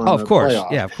bit during the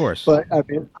playoffs. Yeah, of course. But I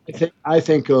mean, I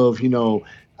think of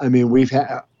we've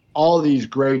had all these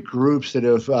great groups that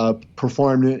have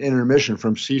performed in intermission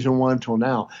from season 1 till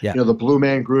now. Yeah. The Blue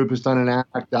Man Group has done an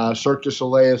act. Cirque du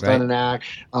Soleil has done an act.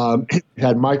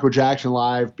 Had Michael Jackson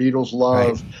live, Beatles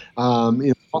Love.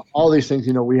 Right. All these things.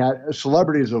 We had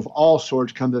celebrities of all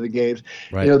sorts come to the games.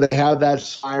 Right. They have that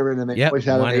siren, and they always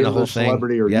have an A-list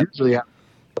celebrity, or usually have.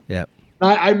 Yep.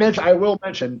 I will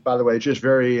mention, by the way, just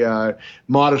very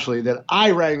modestly, that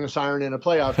I rang the siren in a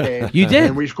playoff game. You did,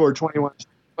 and we scored 21 seconds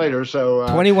later. So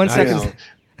 21 seconds.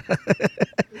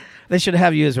 They should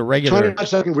have you as a regular. 21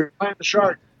 seconds. We were playing the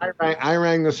Shark. I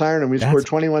rang the siren, and we scored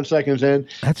 21 seconds in.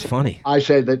 That's funny. I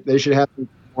say that they should have me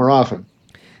more often.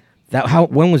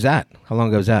 When was that? How long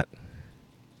ago was that?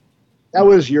 That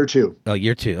was year 2. Oh,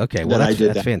 year 2. Okay, well that's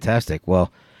fantastic.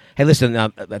 Well, hey,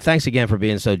 listen, thanks again for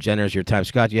being so generous with your time,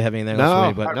 Scott. Do you have anything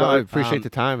else? No, I appreciate the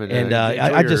time and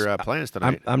I just plans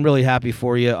tonight. I'm really happy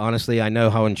for you. Honestly, I know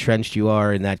how entrenched you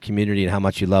are in that community and how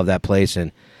much you love that place,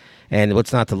 and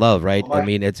what's not to love, right? I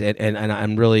mean, and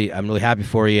I'm really happy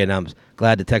for you, and I'm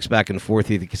glad to text back and forth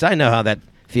with you because I know how that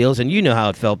feels, and you know how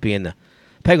it felt being the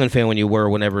Penguin fan when you were,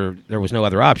 whenever there was no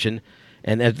other option,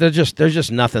 and there's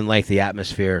just nothing like the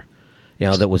atmosphere,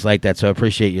 that was like that. So I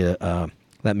appreciate you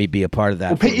let me be a part of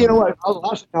that. Well, you know what?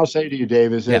 Last thing I'll say to you,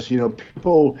 Dave, is this: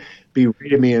 people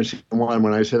berated me in season 1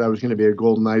 when I said I was going to be a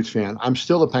Golden Knights fan. I'm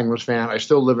still a Penguins fan. I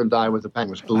still live and die with the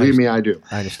Penguins. Believe me, I do.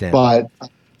 I understand. But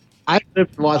I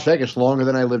lived in Las Vegas longer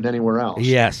than I lived anywhere else.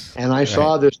 Yes. And I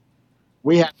saw this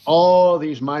we had all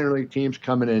these minor league teams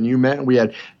coming in. We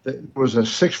had there was a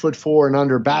 6'4" and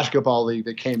under basketball league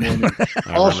that came in,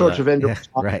 and all sorts of indoor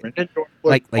soccer, right. and indoor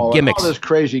like football, gimmicks. all this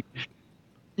crazy.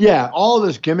 Yeah, all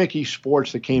this gimmicky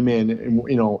sports that came in, and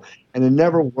and it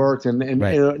never worked, and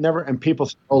right. it never. And people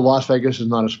say, "Oh, Las Vegas is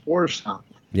not a sports town."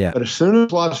 Yeah. But as soon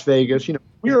as Las Vegas,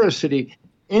 we are a city.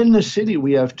 In the city,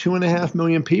 we have 2.5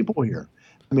 million people here.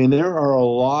 I mean, there are a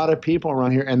lot of people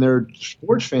around here, and they're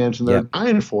sports fans, and they're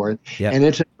dying for it. Yep. And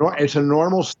it's a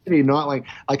normal city, not like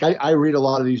I read a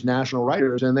lot of these national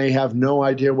writers, and they have no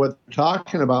idea what they're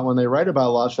talking about when they write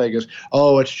about Las Vegas.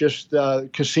 Oh, it's just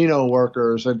casino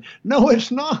workers, and no,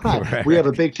 it's not. Right. We have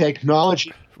a big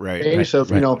technology base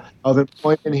of of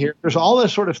employment here. There's all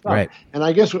this sort of stuff, right. And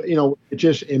I guess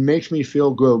it makes me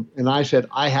feel good. And I said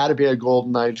I had to be a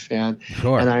Golden Knights fan,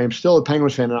 sure. And I am still a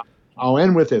Penguins fan. And I'll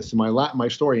end with this, my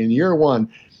story. In year one,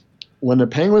 when the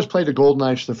Penguins played the Golden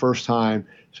Knights the first time,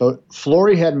 so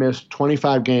Fleury had missed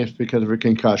 25 games because of a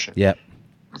concussion. Yep.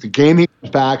 The game he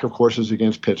was back, of course, is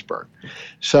against Pittsburgh.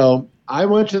 So I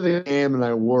went to the game and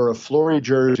I wore a Fleury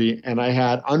jersey, and I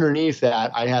had underneath that,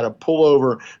 I had a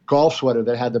pullover golf sweater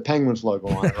that had the Penguins logo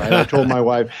on it, right? I told my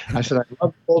wife, I said, I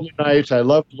love the Golden Knights, I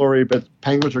love Fleury, but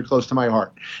Penguins are close to my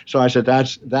heart. So I said,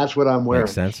 that's what I'm wearing.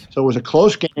 Makes sense. So it was a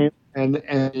close game. And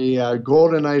the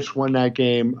Golden Knights won that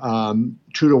game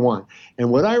 2-1.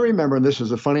 And what I remember, and this is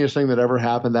the funniest thing that ever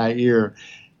happened that year,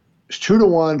 it's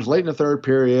 2-1, late in the third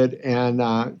period, and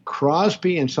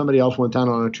Crosby and somebody else went down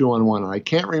on a 2-on-1. I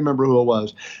can't remember who it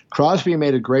was. Crosby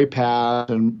made a great pass,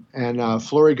 and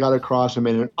Fleury got across and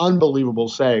made an unbelievable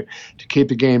save to keep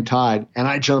the game tied. And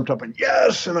I jumped up and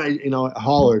yes, and I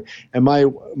hollered. And my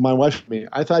wife said to me,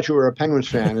 I thought you were a Penguins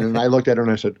fan, and I looked at her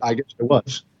and I said, I guess I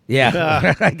was.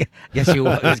 Yeah, I guess you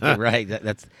was right.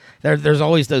 There's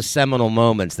always those seminal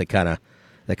moments that kind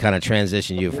of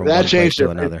transition you from one place to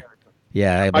another.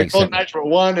 Yeah, it makes sense. Golden Knights were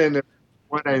one, and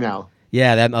one day now.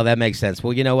 Yeah, that makes sense.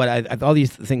 Well, you know what? All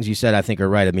these things you said, I think are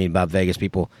right. I mean, about Vegas,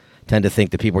 people tend to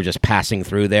think that people are just passing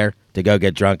through there to go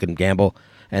get drunk and gamble,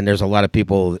 and there's a lot of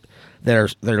people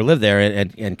that live there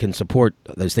and can support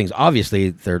those things.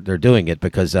 Obviously, they're doing it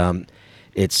because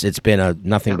it's been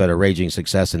nothing but a raging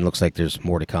success, and looks like there's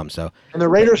more to come. So, and the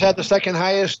Raiders had the second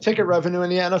highest ticket revenue in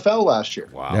the NFL last year.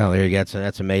 Wow! Yeah, there you go. So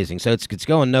that's amazing. So it's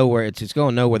going nowhere. It's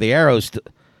going nowhere. The arrow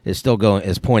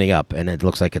is pointing up, and it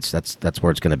looks like that's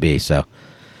where it's going to be. So,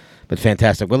 but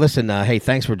fantastic. Well, listen, hey,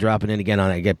 thanks for dropping in again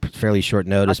on fairly short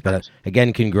notice. But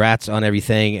again, congrats on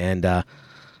everything, and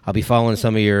I'll be following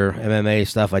some of your MMA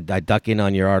stuff. I duck in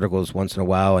on your articles once in a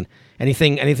while. And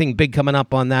anything big coming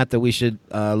up on that we should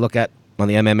look at on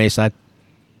the MMA side?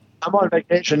 I'm on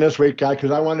vacation this week, guy,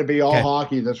 because I want to be all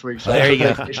hockey this week. So there you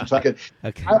go. So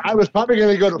I was probably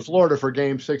going to go to Florida for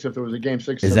Game 6 if there was a Game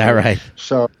 6. Is that right?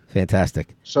 So fantastic.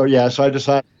 So yeah, so I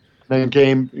decided. Then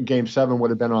Game 7 would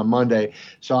have been on Monday,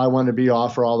 so I wanted to be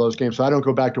off for all those games. So I don't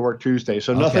go back to work Tuesday.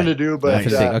 So nothing to do, but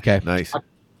okay, nice.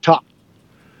 Top.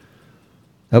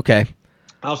 Okay.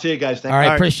 I'll see you guys. All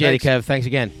right, appreciate it, Kev. Thanks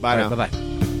again. Bye now. Bye-bye.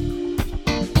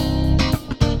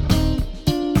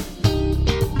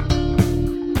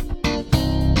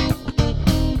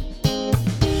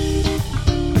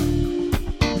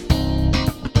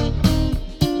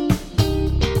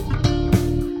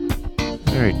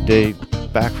 All right, Dave,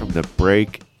 back from the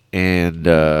break, and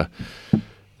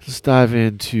let's dive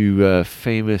into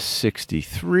famous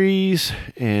 63s,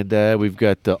 and we've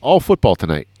got all football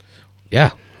tonight.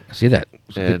 Yeah, I see that.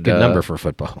 It's a good number for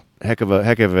football. Heck of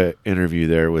a interview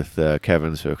there with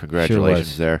Kevin. So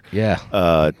congratulations there. Yeah.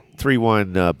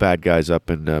 3-1 bad guys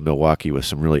up in Milwaukee with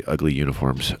some really ugly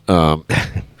uniforms.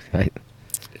 Right.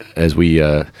 As we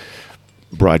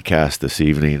broadcast this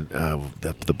evening,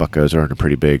 the Buccos are in a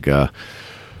pretty big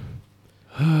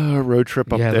road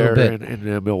trip up there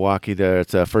in Milwaukee. There,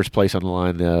 it's first place on the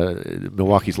line.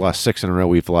 Milwaukee's lost 6 in a row.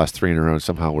 We've lost 3 in a row, and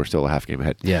somehow we're still a half game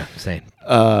ahead. Yeah, same.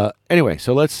 Anyway,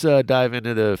 so let's dive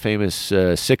into the famous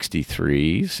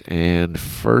 63s. And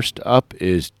first up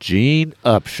is Gene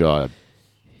Upshaw.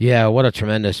 Yeah, what a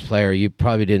tremendous player. You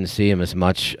probably didn't see him as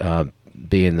much,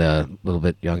 being a little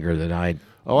bit younger than I.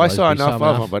 Oh, I saw enough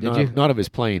of him, but not of his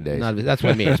playing days. That's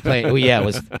what I mean. His playing. Well, yeah, it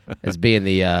was as being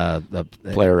the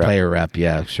player rep.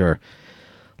 Yeah, sure.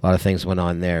 A lot of things went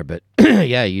on there, but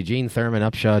yeah, Eugene Thurman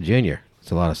Upshaw Jr.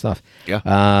 It's a lot of stuff.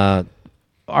 Yeah.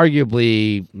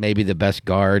 Arguably, maybe the best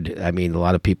guard. I mean, a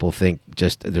lot of people think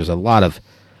there's a lot of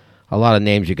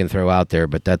names you can throw out there,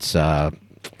 but that's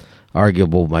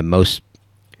arguable by most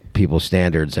people's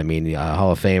standards. I mean,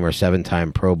 Hall of Famer,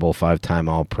 7-time Pro Bowl, 5-time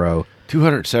All-Pro.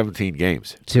 217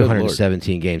 games.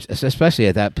 217 games, especially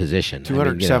at that position.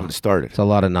 207 started. It's a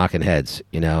lot of knocking heads,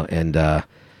 and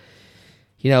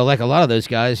like a lot of those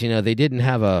guys, they didn't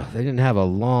have a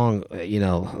long,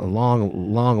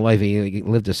 long life. He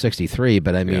lived to 63,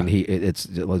 but I mean, it's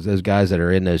those guys that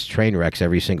are in those train wrecks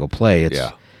every single play.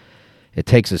 It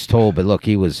takes its toll. But look,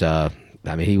 he was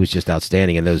he was just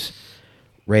outstanding. And those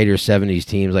Raiders 70s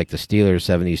teams, like the Steelers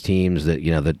 70s teams that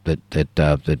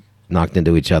that knocked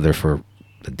into each other for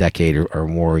a decade or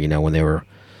more, when they were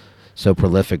so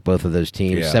prolific, both of those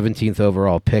teams. 17th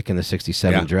overall pick in the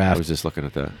 67 draft. I was just looking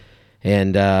at that.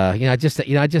 And I just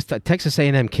Texas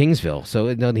A&M Kingsville. So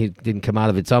he didn't come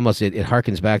out of it. It's almost it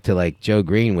harkens back to like Joe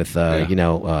Green with coming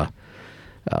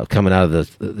out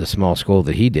of the small school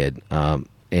that he did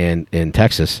and in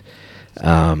Texas.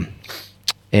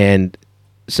 And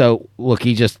so look,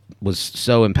 he just was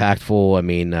so impactful. I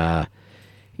mean, all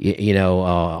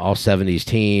 70s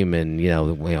team,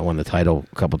 and won the title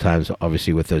a couple times,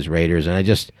 obviously with those Raiders. And I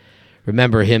just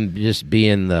remember him just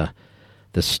being the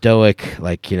stoic,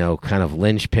 kind of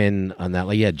linchpin on that.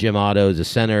 Like, Jim Otto's the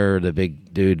center, the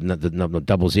big dude,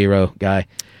 the 00 guy,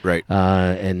 right?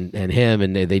 And him,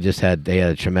 and they had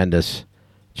a tremendous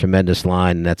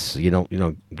line. And that's you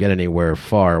don't get anywhere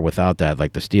far without that.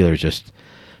 Like the Steelers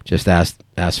just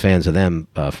asked fans of them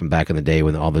from back in the day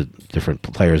when all the different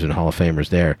players and Hall of Famers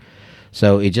there.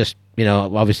 So it just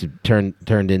obviously turned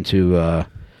into a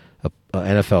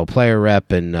NFL player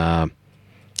rep and.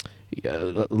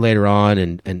 Later on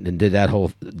and did that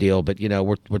whole deal. But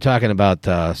we're talking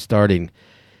about starting.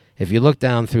 If you look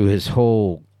down through his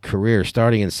whole career,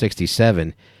 starting in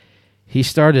 67, he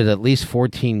started at least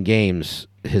 14 games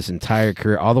his entire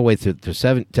career, all the way through to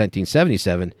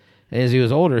 1977. And as he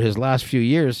was older, his last few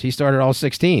years, he started all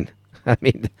 16. I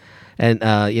mean, and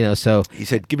so he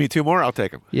said, "Give me 2 more, I'll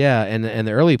take them." Yeah, and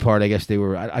the early part, I guess they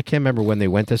were. I can't remember when they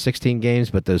went to 16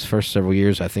 games, but those first several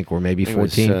years, I think, were maybe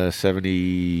 14. It was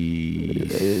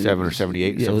 77 or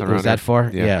 78, something around was that there.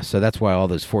 far? Yeah. So that's why all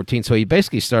those 14. So he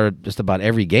basically started just about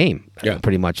every game,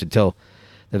 pretty much until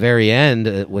the very end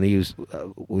when he was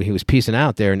piecing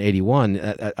out there in 81.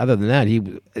 Other than that,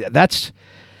 that's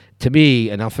to me,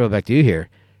 and I'll throw it back to you here.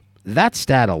 That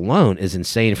stat alone is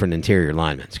insane for an interior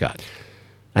lineman, Scott.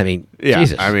 I mean,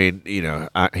 Jesus. I mean,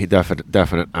 he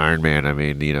definite Iron Man. I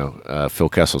mean, Phil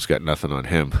Kessel's got nothing on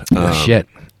him. Shit.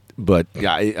 But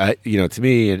I to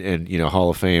me, and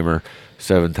Hall of Famer,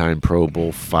 7-time Pro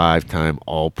Bowl, 5-time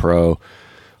All Pro,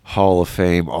 Hall of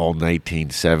Fame, all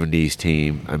 1970s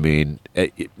team. I mean,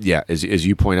 as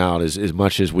you point out, as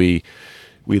much as we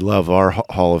love our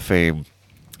Hall of Fame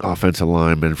offensive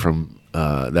linemen from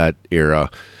that era,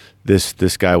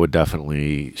 this guy would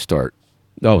definitely start.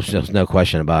 Oh, there's no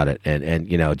question about it. And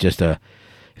just if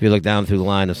you look down through the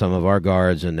line of some of our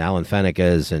guards and Alan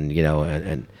Fenneca's and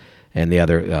the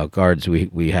other guards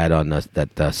we had on that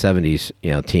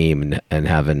 70s team and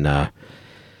having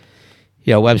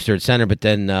Webster at center, but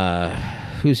then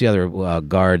who's the other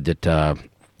guard that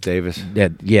Davis?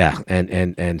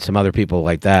 And some other people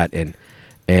like that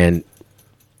and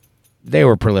they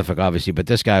were prolific, obviously, but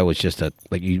this guy was just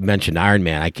like you mentioned, Iron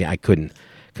Man. I couldn't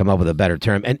come up with a better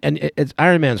term. And it's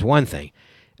Iron Man's one thing,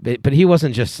 but he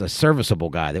wasn't just a serviceable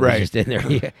guy that was just in there.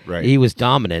 He was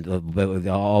dominant. But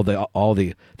all the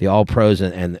All Pros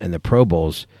and the Pro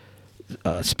Bowls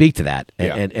speak to that.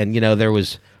 And there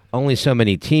was only so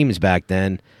many teams back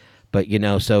then, but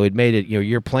so it made it.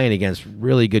 You're playing against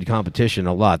really good competition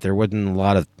a lot. There wasn't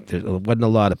a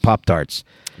lot of Pop-Tarts.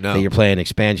 No. That you're playing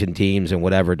expansion teams and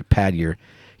whatever to pad your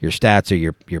stats or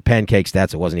your pancake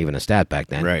stats. It wasn't even a stat back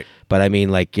then. Right. But I mean,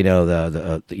 like now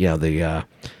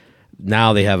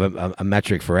they have a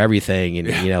metric for everything, and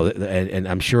and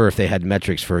I'm sure if they had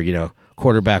metrics for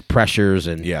quarterback pressures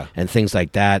and things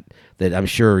like that, that I'm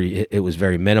sure it was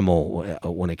very minimal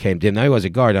when it came to him. Now he was a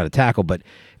guard, not a tackle, but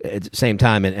at the same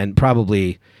time, and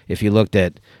probably if you looked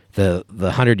at the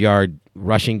 100-yard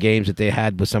rushing games that they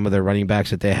had with some of their running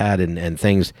backs that they had and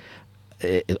things,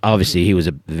 obviously he was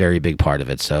a very big part of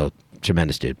it. So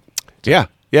tremendous dude. Yeah.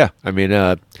 I mean,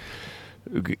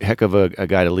 heck of a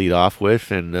guy to lead off with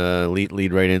and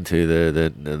lead right into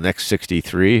the next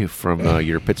 63 from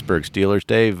your Pittsburgh Steelers,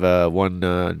 Dave. One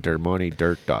Dermonti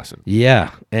Dirk Dawson.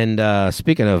 Yeah, and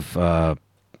speaking of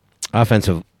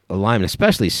offensive linemen,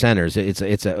 especially centers,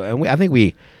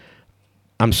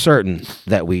 I'm certain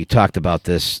that we talked about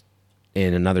this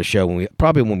in another show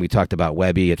when we talked about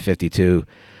Webby at 52,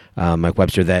 Mike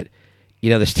Webster, that the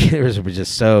Steelers were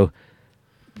just so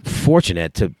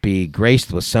fortunate to be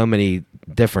graced with so many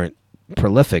different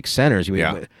prolific centers.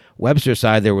 Webster's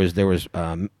side there was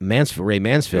Ray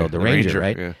Mansfield, the Ranger,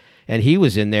 right? Yeah. And he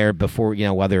was in there before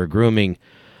while they were grooming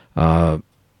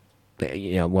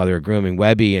while they were grooming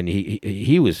Webby, and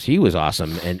he was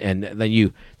awesome, and then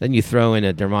you throw in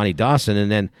a Dermontti Dawson,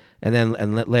 and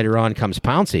later on comes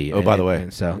Pouncey. Oh, by the way,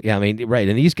 and so yeah, I mean, right,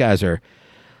 and these guys are.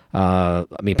 I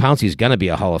mean, Pouncey's going to be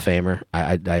a Hall of Famer,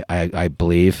 I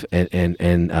believe, and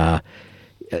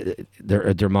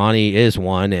Dermontti is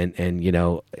one, and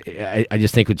I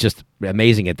just think it's just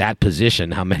amazing at that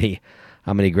position how many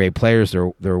great players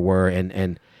there were,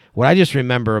 and what I just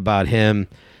remember about him,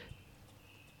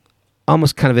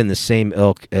 almost kind of in the same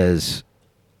ilk as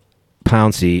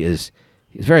Pouncey, is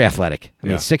he's very athletic. I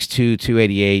mean, 6'2",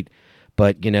 288.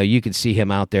 But, you could see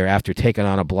him out there after taking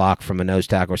on a block from a nose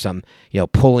tackle or something,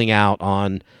 pulling out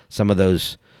on some of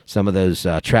those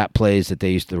trap plays that they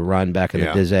used to run back in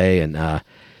the day. And,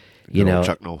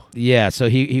 Chuck Noll. Yeah, so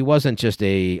he wasn't just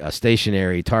a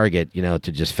stationary target, to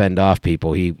just fend off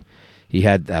people. He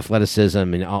had athleticism,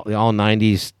 and all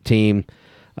 90s team.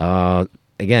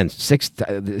 Again,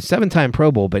 7-time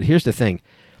Pro Bowl. But here's the thing.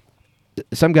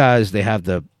 Some guys, they have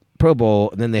the Pro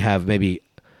Bowl, and then they have maybe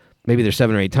they're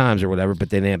 7 or 8 times or whatever,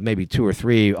 but then they have maybe 2 or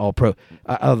 3 all-pro.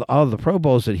 All the Pro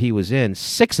Bowls that he was in,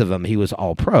 6 of them he was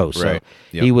all-pro. So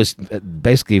he was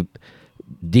basically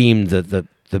deemed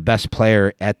the best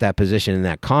player at that position in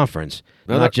that conference,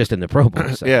 not just in the Pro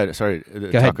Bowl. So. Yeah, sorry.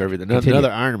 Go ahead. Another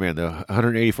Ironman, though.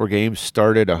 184 games,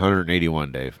 started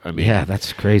 181, Dave. I mean, yeah,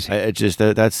 that's crazy. It's just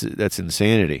that's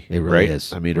insanity. It really right?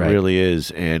 is. I mean, right. It really is.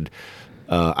 And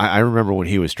I remember when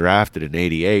he was drafted in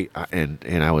 '88,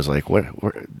 and I was like, "What?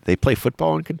 They play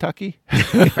football in Kentucky?"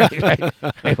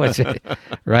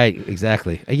 Right,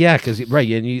 exactly. Yeah, because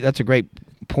and that's a great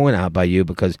point out by you,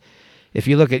 because if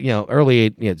you look at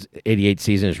early '88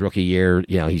 season, his rookie year,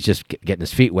 he's just getting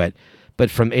his feet wet,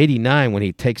 but from '89 when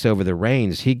he takes over the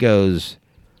reins, he goes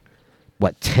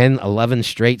 10, 11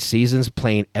 straight seasons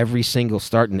playing every single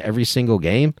start in every single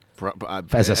game.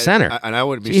 As a center, and I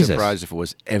wouldn't be surprised if it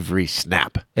was every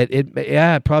snap.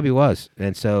 It probably was,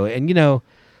 and so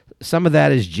some of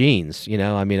that is genes.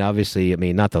 I mean, obviously,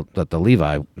 not the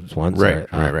Levi ones,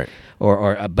 right.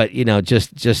 But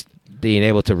just being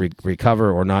able to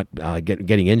recover or not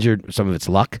getting injured. Some of it's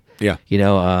luck. Yeah, you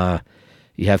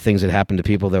have things that happen to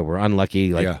people that were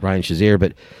unlucky, like Ryan Shazier,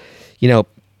 but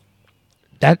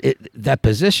that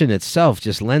position itself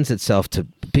just lends itself to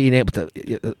being able to.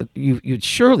 You'd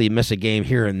surely miss a game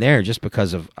here and there just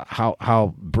because of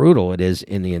how brutal it is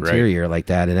in the interior like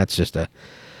that, and that's just a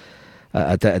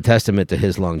testament to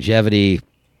his longevity.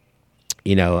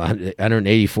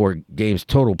 184 games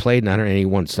total played and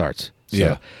 181 starts.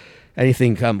 So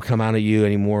anything come out of you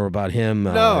anymore about him?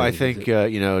 No, I think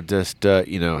you look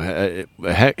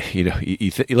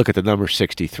at the number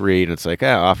 63 and it's like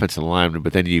offensive lineman,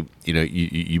 but then you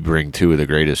bring 2 of the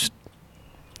greatest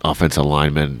offensive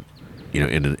linemen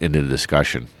into the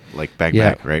discussion, like bang,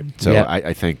 right? So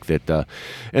I think that,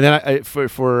 and then for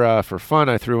fun,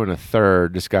 I threw in a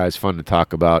third. This guy's fun to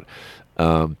talk about.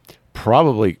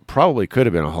 Probably could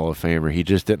have been a Hall of Famer. He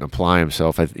just didn't apply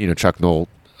himself. Chuck Noll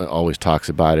always talks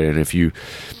about it, and if you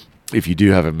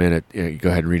do have a minute, go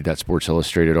ahead and read that Sports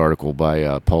Illustrated article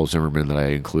by Paul Zimmerman that I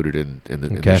included in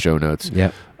the show notes.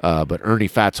 Yeah. But Ernie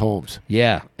Fats Holmes.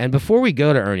 Yeah, and before we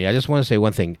go to Ernie, I just want to say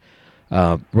one thing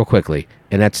real quickly,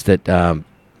 and that's that an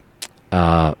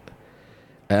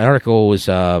article was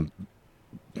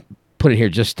put in here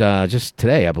just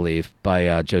today, I believe,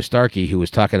 by Joe Starkey, who was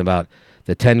talking about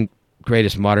the 10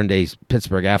 greatest modern-day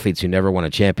Pittsburgh athletes who never won a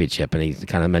championship, and he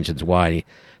kind of mentions why.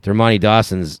 Dermontti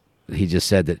Dawson's, he just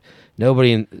said that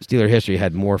nobody in Steeler history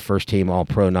had more first-team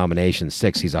All-Pro nominations,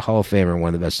 6. He's a Hall of Famer and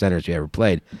one of the best centers you ever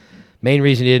played. Main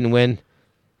reason he didn't win,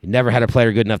 he never had a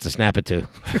player good enough to snap it to.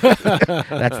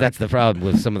 That's the problem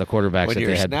with some of the quarterbacks when that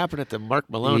you're they had. Snapping it to Mark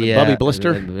Malone and Bubby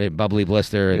Blister. Bubbly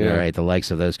Blister, and the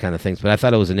likes of those kind of things. But I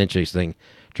thought it was an interesting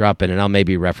drop in, and I'll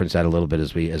maybe reference that a little bit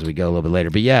as we go a little bit later.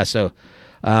 But yeah, so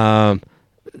the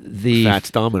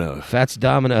Fats Domino,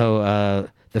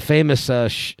 the famous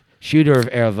shooter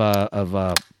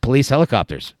of police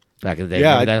helicopters back in the day.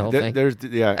 Yeah, that whole thing?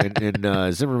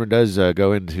 And Zimmerman does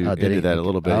go into that a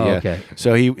little bit. Okay.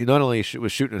 So he not only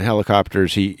was shooting in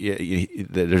helicopters, he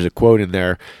there's a quote in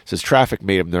there, it says traffic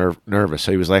made him nervous.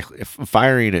 So he was like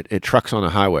firing at trucks on a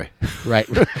highway. Right.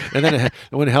 And then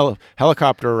when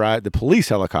helicopter arrived, the police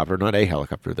helicopter, not a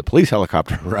helicopter, the police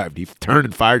helicopter arrived, he turned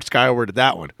and fired skyward at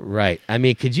that one. Right. I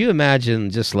mean, could you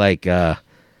imagine just like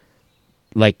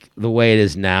the way it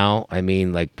is now? I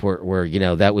mean, like where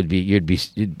that would be you'd be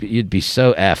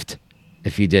so effed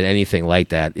if you did anything like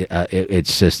that.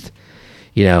 It's just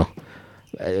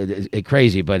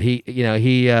crazy. But he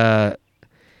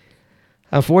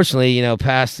unfortunately,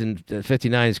 passed in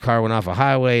 '59. His car went off a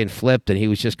highway and flipped, and he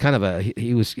was just kind of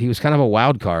he was kind of a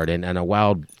wild card and a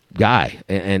wild guy,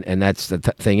 and that's the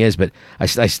thing is. But I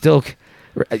still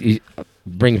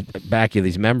bring back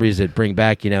these memories that bring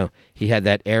back. He had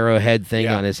that arrowhead thing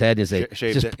on his head,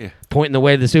 just pointing the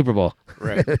way to the Super Bowl.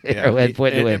 Right, arrowhead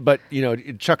pointing the way. But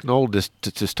Chuck Noll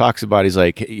just talks about. He's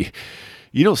like,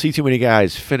 you don't see too many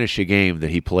guys finish a game that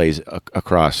he plays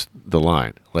across the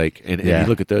line. Like, and you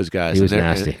look at those guys. He was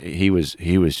nasty. He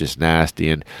was just nasty,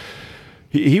 and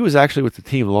he was actually with the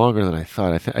team longer than I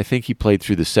thought. I think he played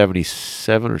through the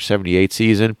 '77 or '78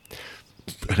 season,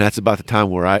 and that's about the time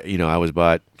where I was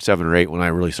about 7 or 8 when I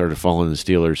really started following the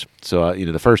Steelers. So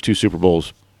the first 2 Super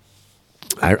Bowls,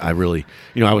 I really,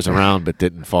 I was around but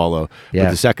didn't follow. Yeah.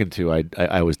 But the second 2,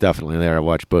 I was definitely there. I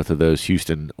watched both of those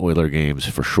Houston Oiler games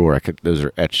for sure. Those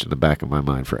are etched in the back of my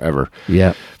mind forever.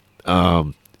 Yeah.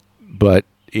 But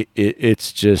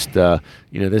it's just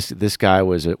this guy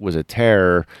was a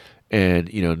terror,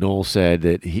 and Noel said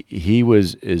that he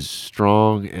was as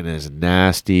strong and as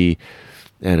nasty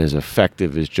and as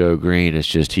effective as Joe Green. It's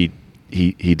just he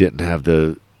didn't have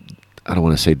the, I don't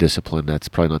want to say discipline. That's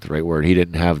probably not the right word. He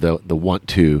didn't have the want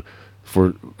to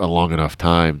for a long enough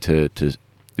time to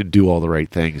do all the right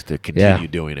things to continue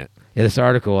doing it. Yeah, this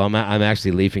article I'm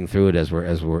actually leafing through it as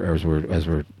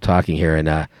we're talking here,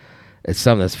 and it's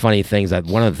some of those funny things.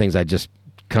 One of the things that just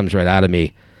comes right out of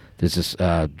me. There's this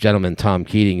gentleman, Tom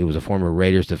Keating, who was a former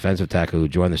Raiders defensive tackle who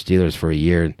joined the Steelers for a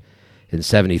year. In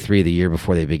 '73, the year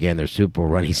before they began their Super Bowl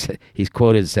run, he's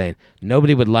quoted saying,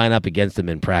 "Nobody would line up against him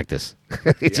in practice."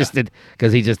 Just did,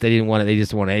 because they didn't want it. They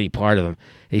just wanted any part of him.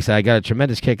 He said, "I got a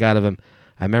tremendous kick out of him.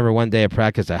 I remember one day at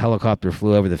practice, a helicopter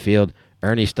flew over the field.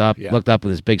 Ernie stopped, looked up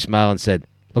with his big smile, and said,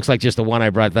 "Looks like just the one I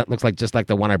brought. That looks like just like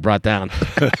the one I brought down."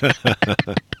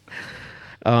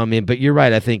 But you're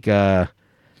right. I think.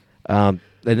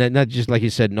 And then not just like you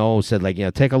said, Noel said,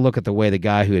 take a look at the way the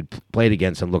guy who had played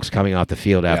against him looks coming off the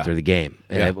field after the game,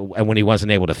 and when he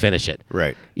wasn't able to finish it,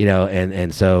 right?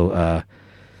 So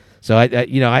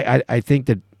I think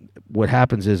that what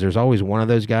happens is there's always one of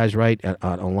those guys right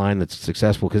on line that's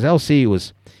successful, because LC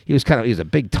was a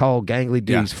big, tall, gangly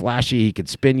dude. He's flashy. He could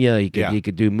spin you. He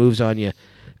could do moves on you. I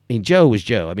mean, Joe was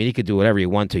Joe. I mean, he could do whatever he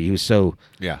wanted to. He was so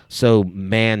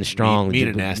man strong, mean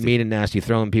and nasty,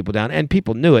 throwing people down, and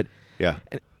people knew it. Yeah,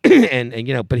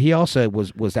 and but he also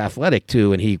was athletic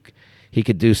too, and he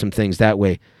could do some things that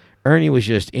way. Ernie was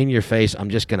just in your face. I'm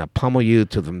just going to pummel you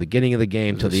to the beginning of the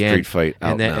game to the end. Street fight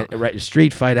out and out. Right,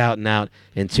 street fight out and out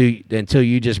until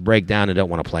you just break down and don't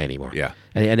want to play anymore. Yeah,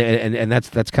 and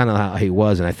that's kind of how he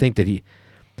was, and I think that he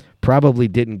probably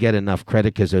didn't get enough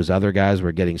credit because those other guys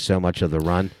were getting so much of the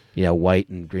run. White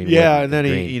and Green. Yeah, and then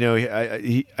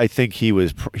I think he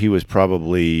was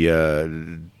probably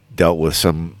dealt with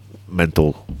some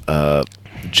mental I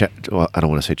don't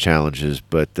want to say challenges,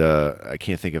 but I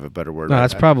can't think of a better word. No,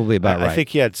 that's probably about right. I think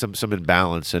he had some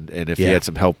imbalance, and if he had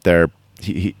some help there,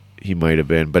 he might have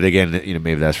been. But again,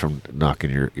 maybe that's from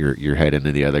knocking your head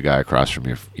into the other guy across from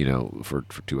you, for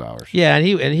 2 hours. Yeah,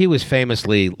 and he was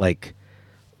famously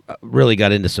really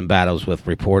got into some battles with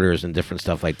reporters and different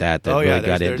stuff like that.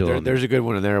 There's a good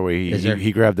one in there where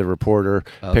he grabbed the reporter,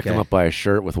 picked him up by his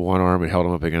shirt with one arm, and held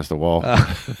him up against the wall.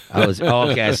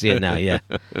 Okay, I see it now. Yeah.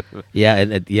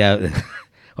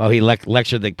 Well, he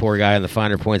lectured the poor guy on the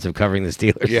finer points of covering the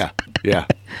Steelers. Yeah.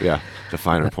 The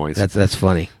finer points. That's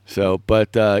funny. So,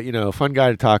 but fun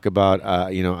guy to talk about.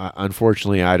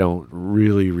 Unfortunately, I don't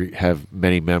really have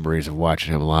many memories of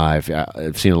watching him live.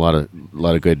 I've seen a lot of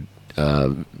good.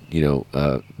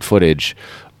 Footage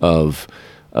of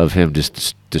him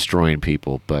just destroying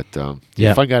people, but fun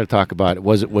guy to talk about. It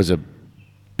was a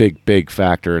big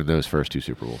factor in those first 2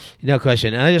 Super Bowls. No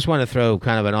question. And I just want to throw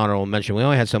kind of an honorable mention. We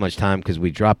only had so much time because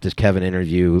we dropped this Kevin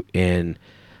interview in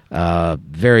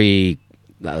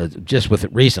just with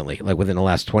it recently, like within the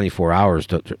last 24 hours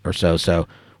or so. So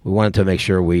we wanted to make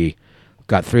sure we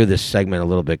got through this segment a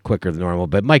little bit quicker than normal.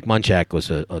 But Mike Munchak was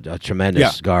a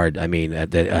tremendous guard. I mean,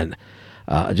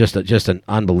 just an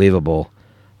unbelievable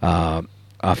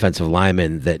offensive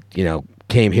lineman that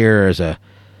came here as a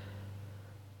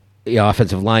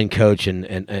offensive line coach and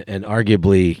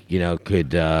arguably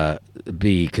could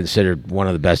be considered one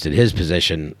of the best at his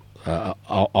position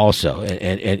also.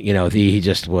 And he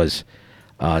just was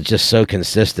just so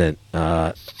consistent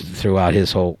throughout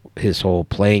his whole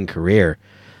playing career.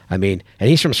 I mean, and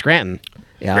he's from Scranton.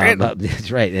 That's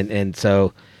right. And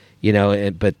so,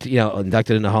 inducted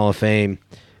in the Hall of Fame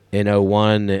in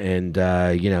 '01, and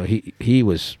he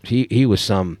was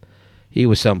some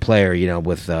player,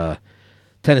 with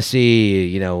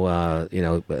Tennessee,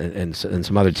 and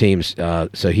some other teams.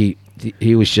 So he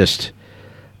he was just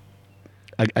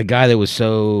a guy that was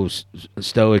so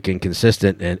stoic and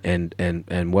consistent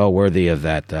and well worthy of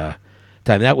that time.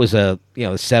 That was a the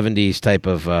 70s type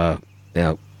of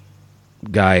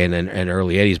guy and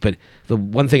early 80s. But the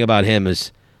one thing about him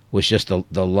was just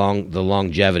the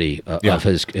longevity of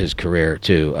his career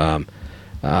too.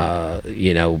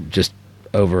 Just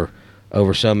over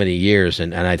so many years,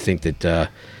 and I think that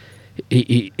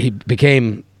he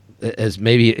became as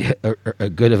maybe a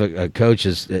good of a coach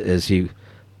as he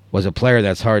was a player.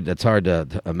 That's hard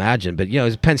to imagine. But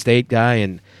he's a Penn State guy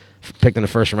and picked in the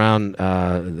first round,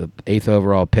 the 8th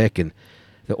overall pick, and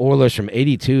the Oilers from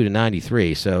 82 to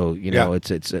 93. So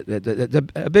it's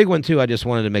a big one too. I just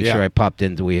wanted to make sure I popped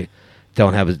into. We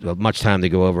don't have much time to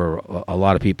go over a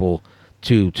lot of people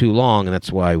too long, and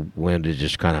that's why I wanted to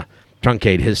just kind of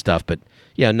truncate his stuff. But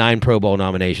 9 Pro Bowl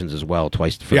nominations as well,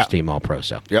 twice the first team All Pro.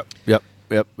 So Yep.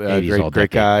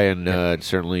 Great guy, and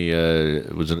certainly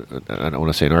was I don't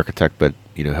want to say an architect, but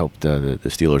helped the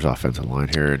Steelers' offensive line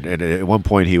here. And at one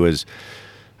point,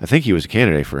 I think he was a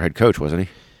candidate for head coach, wasn't he?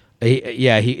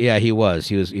 He was.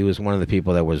 He was one of the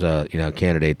people that was a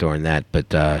candidate during that.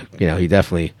 But he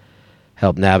definitely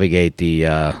helped navigate the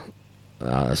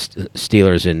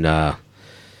Steelers in the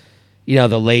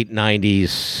late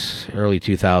 '90s, early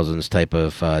 2000s type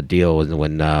of deal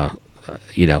when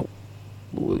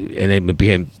and it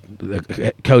became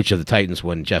the coach of the Titans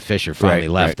when Jeff Fisher finally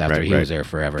left after he was there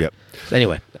forever. Yep. So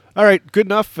anyway. All right, good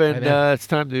enough, and it's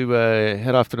time to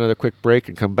head off to another quick break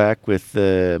and come back with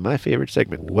my favorite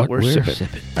segment, What We're Sipping.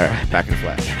 All right, back in a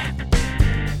flash.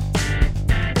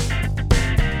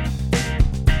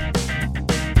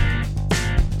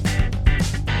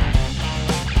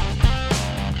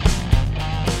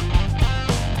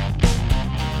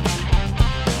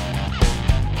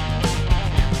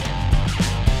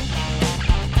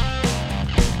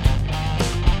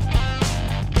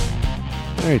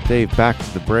 All right, Dave, back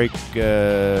to the break.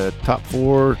 Top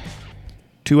 4,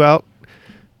 2 out,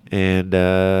 and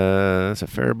that's a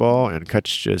fair ball, and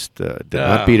Kutch just did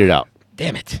not beat it out.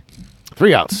 Damn it.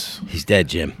 3 outs. He's dead,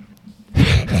 Jim.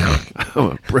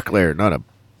 I'm a bricklayer, I'm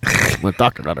a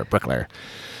doctor, not a bricklayer.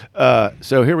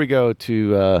 So here we go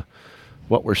to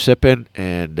what we're sipping,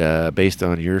 and based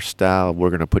on your style, we're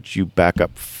going to put you back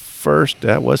up first.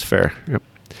 That was fair.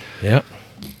 Yep.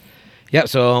 Yeah,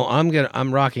 so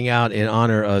I'm rocking out in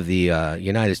honor of the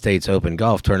United States Open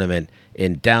Golf Tournament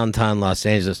in downtown Los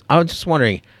Angeles. I was just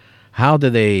wondering, how do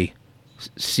they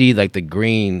see like the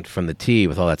green from the tee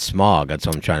with all that smog? That's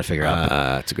what I'm trying to figure out.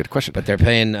 That's a good question. But they're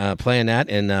playing that,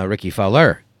 and Ricky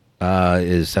Fowler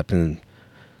is up in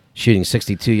shooting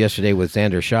 62 yesterday with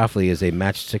Xander Schauffele as they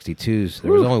matched 62s.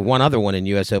 There was only one other one in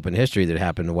U.S. Open history that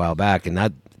happened a while back,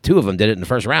 and 2 of them did it in the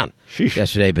first round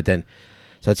yesterday. But then.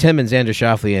 So it's him and Xander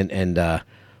Schauffele and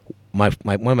one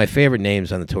of my favorite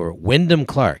names on the tour, Wyndham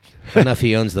Clark. I don't know if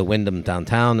he owns the Wyndham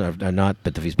downtown or not,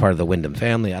 but if he's part of the Wyndham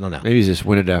family, I don't know. Maybe he's just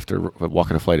winning after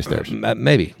walking a flight of stairs.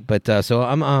 Maybe. But so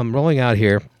I'm rolling out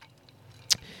here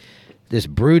this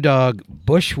Brewdog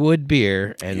Bushwood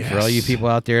beer, and for all you people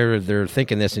out there that are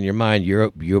thinking this in your mind,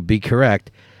 you'll be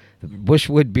correct.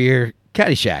 Bushwood beer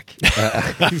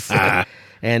Caddyshack.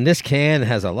 And this can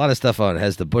has a lot of stuff on it. It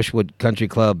has the Bushwood Country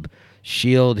Club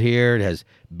shield here. It has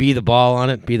Be the Ball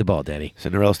on it. Be the Ball, Danny.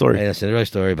 Cinderella story. Yeah, Cinderella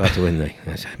story, about to win the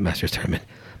Masters tournament.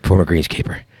 Former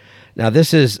greenskeeper. Now,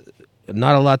 this is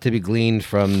not a lot to be gleaned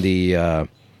from the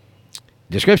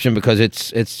description because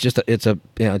it's just a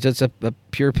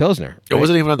pure Pilsner. Right? It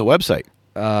wasn't even on the website.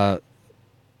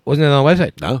 Wasn't it on the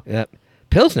website? No. Yeah.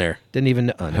 Pilsner. Didn't even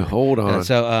know. No. Hold on.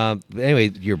 So anyway,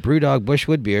 your Brewdog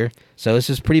Bushwood beer. So this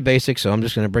is pretty basic, so I'm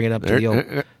just going to bring it up to the old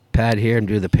pad here and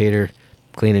do the Pater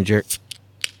clean and jerk.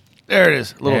 There it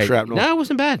is. Little shrapnel. No, it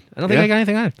wasn't bad. I don't think I got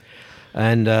anything on it.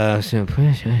 And so I'm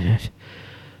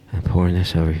pouring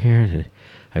this over here.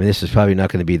 I mean, this is probably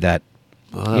not going to be that,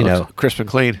 crisp and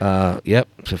clean. Yep,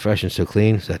 so fresh and so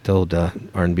clean. As that old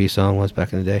R&B song was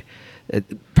back in the day.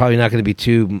 Probably not going to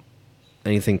be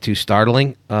anything too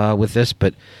startling with this,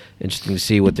 but interesting to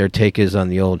see what their take is on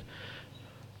the old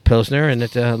Pilsner, and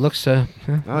it looks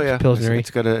Pilsner-y.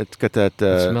 It's got that.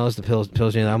 It smells the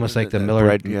Pilsner, almost like the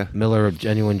Miller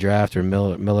Genuine Draft or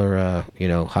Miller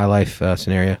High Life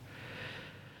scenario.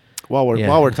 While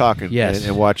we're talking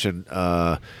and watching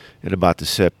and about to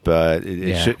sip,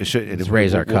 let's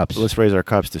raise our cups. Let's raise our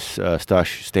cups to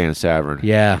Stan Savran.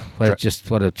 Yeah,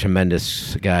 what a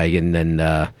tremendous guy, and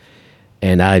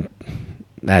I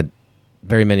had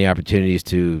very many opportunities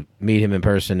to meet him in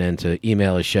person and to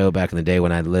email his show back in the day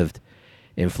when I lived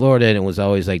in Florida, and it was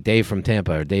always like Dave from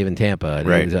Tampa or Dave in Tampa. And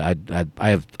right.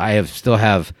 I still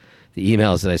have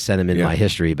emails that I sent him in my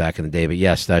history back in the day. But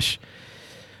yes, Stush,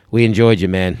 we enjoyed you,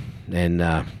 man. And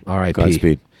R.I.P.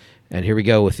 Godspeed. And here we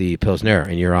go with the Pilsner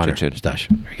in your honor, Chin-chin. Stush.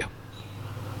 Here we go.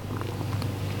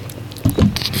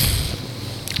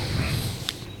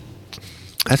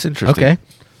 That's interesting. Okay.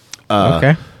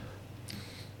 Okay.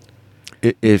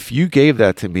 If you gave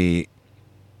that to me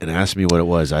and asked me what it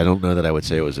was, I don't know that I would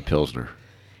say it was a Pilsner.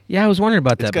 Yeah, I was wondering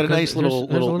about that. It's got a nice little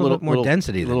bit more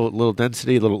density. Little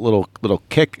density, little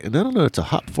kick, and I don't know. It's a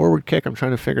hop forward kick. I'm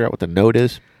trying to figure out what the note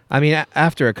is. I mean,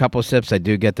 after a couple sips, I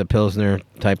do get the Pilsner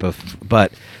type of,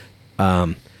 but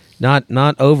not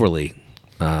overly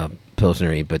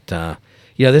Pilsnery. But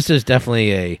this is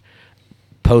definitely a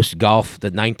post golf,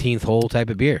 the 19th hole type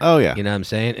of beer. Oh yeah, you know what I'm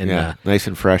saying? And nice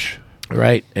and fresh.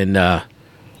 Right, and Judge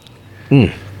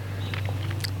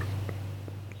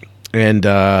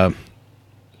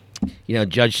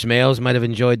Smales might have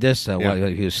enjoyed this.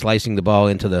 He was slicing the ball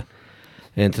into the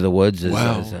woods.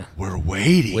 We're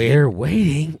waiting. We're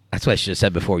waiting. That's what I should have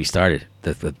said before we started.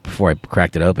 Before I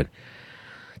cracked it open.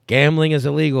 Gambling is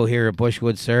illegal here at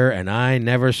Bushwood, sir, and I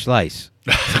never slice.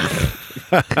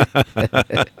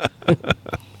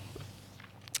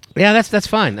 Yeah, that's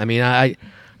fine. I mean, I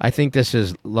think this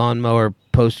is lawnmower,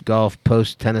 post golf,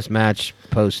 post tennis match,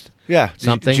 post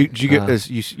something. Did you get this?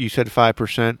 You said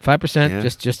 5%.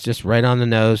 5%, just right on the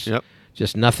nose. Yep.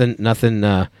 Just nothing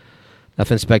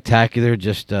spectacular.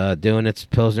 Just doing its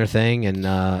Pilsner thing, and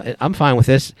I'm fine with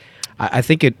this. I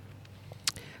think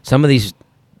some of these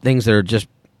things that are just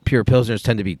pure Pilsners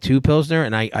tend to be too Pilsner,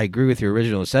 and I agree with your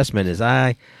original assessment. Is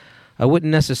I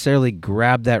wouldn't necessarily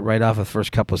grab that right off the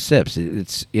first couple of sips.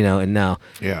 It's and now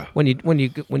when you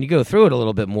go through it a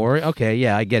little bit more, okay,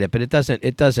 yeah, I get it, but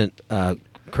it doesn't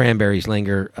cranberries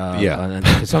linger.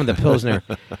 On some of the Pilsner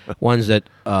ones that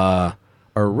are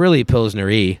really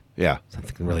Pilsner-y. Yeah,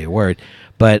 something really a word,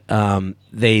 but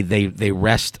they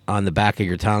rest on the back of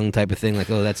your tongue type of thing. Like,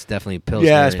 oh, that's definitely Pilsner.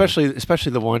 Yeah,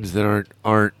 especially the ones that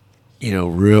aren't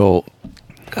real.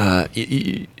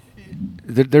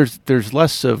 There's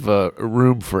less of a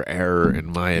room for error, in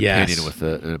my opinion, with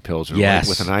a Pilsner. Yes.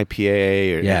 With an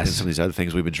IPA and some of these other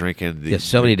things we've been drinking. There's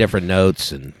so many different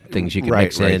notes and things you can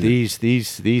mix in.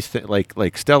 These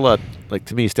like Stella, like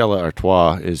to me, Stella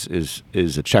Artois is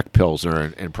a Czech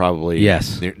Pilsner and probably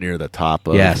near the top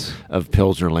of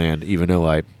Pilsner land, even though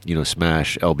I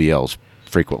smash LBLs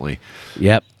frequently.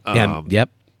 Yep. Yep.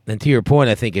 And to your point,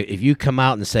 I think if you come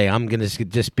out and say, I'm going to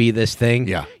just be this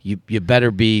thing, you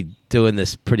better be doing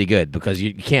this pretty good, because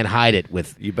you can't hide it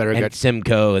with you better get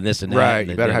Simcoe and this and that. Right,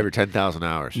 you better have your 10,000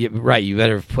 hours. Right, you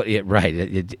better put it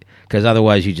right, because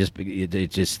otherwise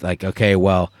it's just like, okay,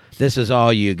 well, this is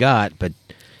all you got, but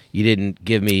you didn't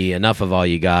give me enough of all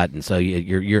you got, and so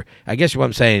you're I guess what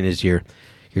I'm saying is you're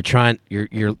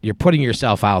putting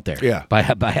yourself out there by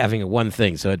having one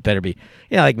thing, so it better be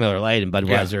like Miller Lite and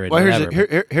Budweiser and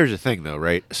whatever. Here's the thing though,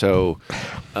 right? So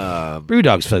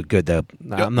Brewdog's so good though.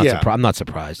 I'm not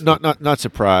surprised. Not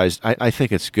surprised. I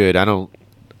think it's good. Does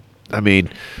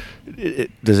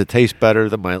it taste better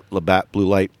than my Labatt Blue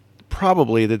Light?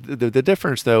 Probably. The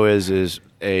difference though is the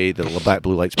Labatt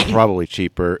Blue Light's probably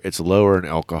cheaper. It's lower in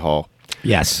alcohol.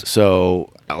 Yes.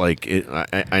 So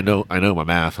I know my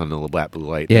math on the Labatt Blue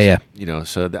Light. Yeah.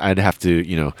 So I'd have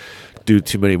to do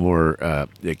too many more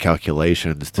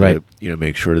calculations to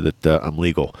make sure that I'm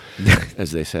legal,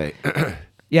 as they say.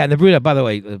 Yeah, and the Brewdog, by the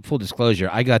way, full disclosure,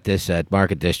 I got this at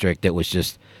Market District. It was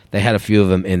just they had a few of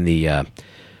them in the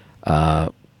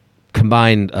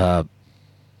combined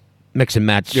mix and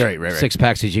match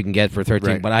 6-packs that you can get for $13.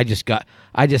 Right. But I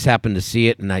just happened to see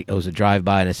it, and it was a drive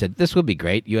by, and I said, "This would be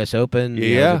great, U.S. Open."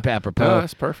 Apropos. Oh,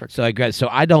 that's perfect. So I grabbed. So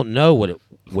I don't know what it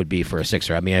would be for a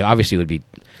sixer. I mean, obviously, it would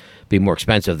be more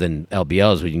expensive than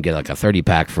LBLs. We can get like a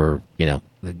 30-pack for a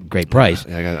great price.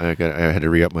 I had to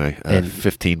re-up my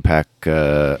 15-pack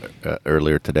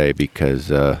earlier today because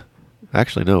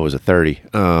actually no, it was a 30.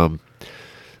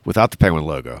 Without the Penguin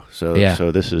logo.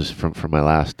 So this is from my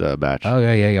last batch. Oh,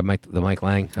 yeah. The Mike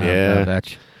Lang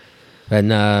batch. And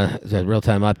the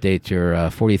real-time update, your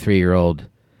 43-year-old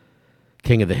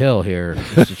king of the hill here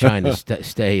is trying to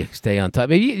stay on top.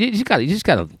 You just got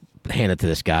to hand it to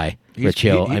this guy, Rich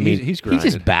Hill. He's he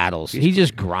just battles. He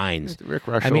just grinds. Rick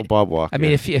Russell, Bob Walker.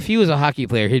 If he was a hockey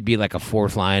player, he'd be like a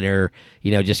fourth liner,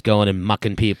 just going and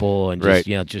mucking people and just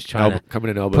just trying to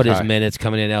coming in elbows put high. his minutes,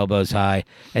 coming in elbows high.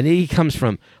 And he comes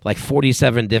from like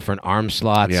 47 different arm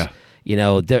slots. Yeah.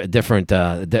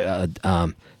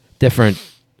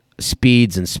 Different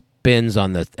speeds and spins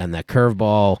on the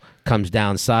curveball, comes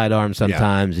down sidearm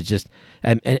sometimes. It just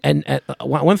and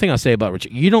one thing I'll say about Rich,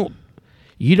 you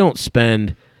don't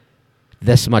spend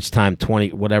this much time,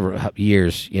 20 whatever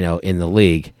years, in the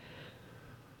league.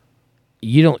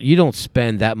 You don't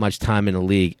spend that much time in the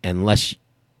league unless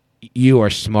you are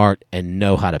smart and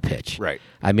know how to pitch. Right.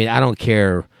 I mean, I don't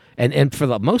care. And for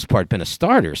the most part, been a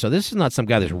starter. So this is not some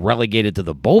guy that's relegated to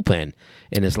the bullpen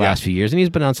in his last few years. And he's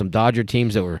been on some Dodger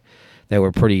teams that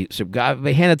were pretty. So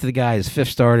they handed to the guy his fifth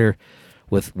starter,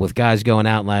 with guys going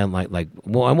out and like.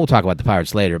 Well, and we'll talk about the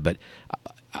Pirates later, but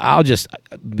I'll just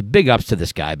big ups to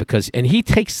this guy because he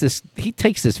takes this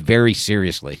very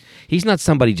seriously. He's not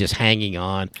somebody just hanging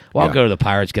on. Well, I'll go to the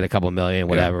Pirates, get a couple million,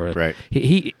 whatever. Yeah, right.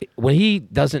 He when he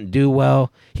doesn't do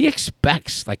well, he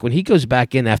expects, like when he goes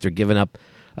back in after giving up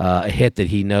a hit that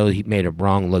he knows he made a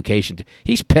wrong location to,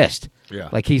 he's pissed. Yeah.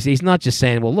 Like he's not just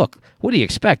saying, well, look, what do you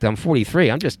expect? I'm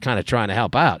 43. I'm just kind of trying to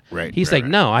help out. Right. He's right,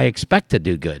 like, no, I expect to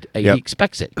do good. He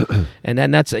expects it. And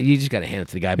then that's, you just got to hand it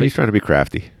to the guy. But he's trying to be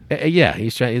crafty. Yeah,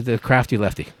 he's the crafty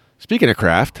lefty. Speaking of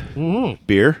craft,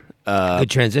 beer. Good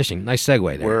transition. Nice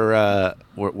segue there.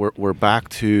 We're back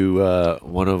to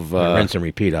one of rinse and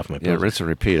repeat off my post. Yeah, rinse and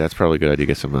repeat. That's probably a good idea.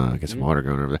 Get some water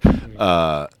going over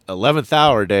there. 11th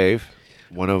Hour, Dave.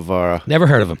 One of our never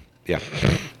heard of him. Yeah.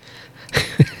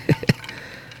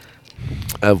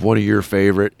 Of one of your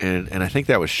favorite, and I think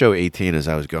that was show 18 as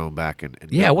I was going back and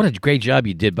what a great job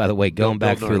you did, by the way, going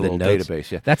back through the notes. Database.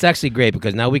 Yeah, that's actually great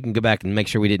because now we can go back and make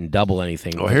sure we didn't double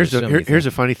anything. Well, here's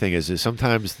the funny thing is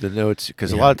sometimes the notes,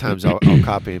 because a lot of times I'll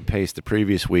copy and paste the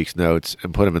previous week's notes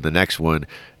and put them in the next one,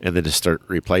 and then just start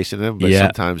replacing them. But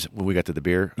sometimes when we got to the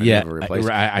beer, I never replaced.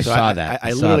 I saw that.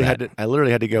 I literally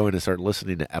had to go in and start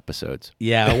listening to episodes.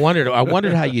 Yeah, I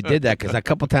wondered how you did that because a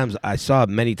couple times I saw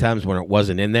many times when it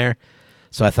wasn't in there.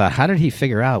 So I thought, how did he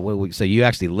figure out? So you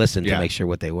actually listened to make sure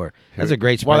what they were. That's a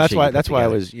great spreadsheet. Well, that's why I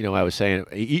was saying,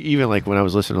 even like when I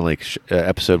was listening to like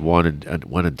episode 1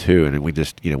 and 2, and we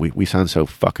just we sound so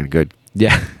fucking good.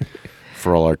 Yeah.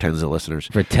 For all our tens of listeners.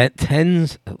 For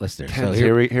tens of listeners. Tens.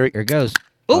 So here it goes.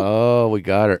 Ooh. Oh, we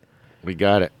got it.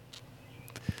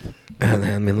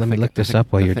 Let me look this up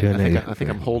while you're doing that. I think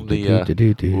I'm holding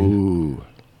the. Ooh.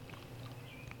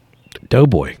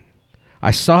 Doughboy.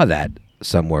 I saw that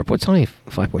somewhere. What's only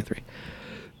 5.3?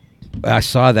 I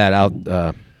saw that out.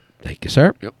 Thank you,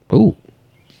 sir. Yep. Ooh.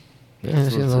 Yeah, a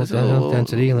little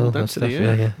density, a little density,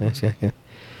 stuff. Yeah.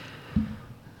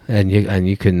 And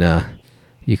you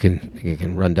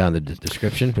can run down the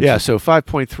description. Yeah. So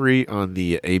 5.3 on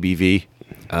the ABV,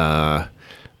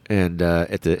 and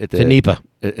it's a NEPA.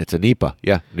 It's a NEPA.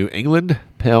 Yeah. New England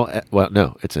Pale. Well,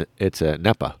 no, it's a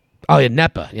NEPA. Oh, yeah,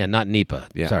 NEPA. Yeah, not NEPA.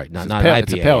 Yeah. Sorry, not IPA.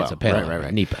 It's a pale. It's a pale.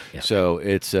 Right. NEPA. Yeah. So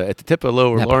it's at the tip of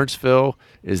Lower NEPA. Lawrenceville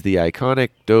is the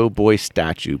iconic Doughboy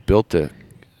statue built to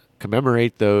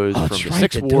commemorate those from the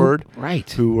 6th Ward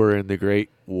who were in the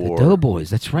Great War. The Doughboys.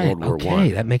 That's right. World War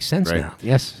Okay, I. that makes sense now.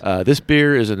 Yes. This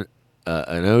beer is an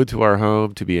ode to our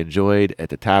home to be enjoyed at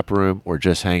the tap room or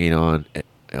just hanging on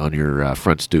your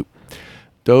front stoop.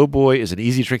 Doughboy is an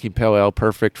easy drinking pale ale,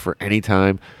 perfect for any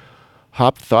time.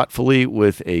 Hopped thoughtfully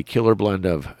with a killer blend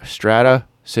of Strata,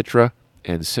 Citra,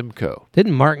 and Simcoe.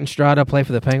 Didn't Martin Strata play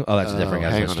for the Penguins? Oh, that's a different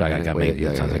guy.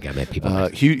 Sounds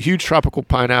like huge tropical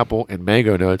pineapple and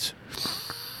mango notes.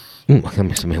 I'm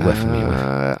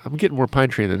getting more pine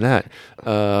tree than that. With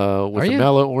a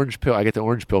mellow orange peel. I get the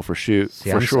orange peel for sure.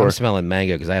 I'm smelling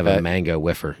mango because I have a mango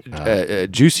whiffer.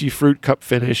 Juicy fruit cup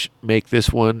finish. Make this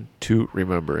one to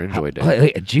remember. Enjoy,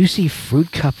 Dave. A juicy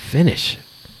fruit cup finish.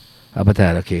 How about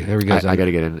that? Okay, there we go. I got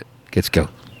to get in it. Let's go.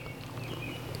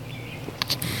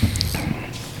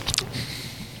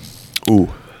 Ooh.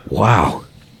 Wow.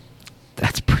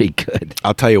 That's pretty good.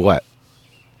 I'll tell you what.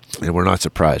 And we're not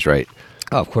surprised, right?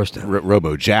 Oh, of course not.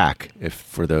 Robo Jack, if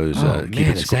for those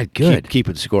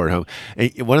keeping score at home.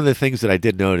 And one of the things that I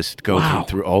did notice going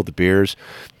through all the beers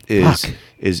is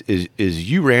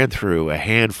you ran through a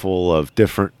handful of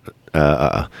different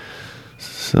some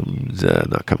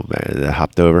not coming back. That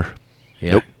hopped over.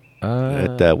 Yeah.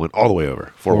 Nope. That went all the way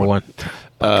over.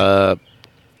 4-1.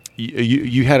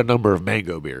 You had a number of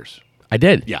mango beers. I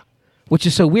did. Yeah. Which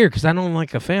is so weird because I don't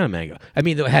like a fan of mango. I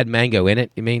mean, it had mango in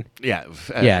it. You mean? Yeah.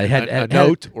 It had a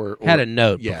note or had a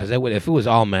note. Yeah. Because if it was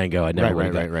all mango, I'd never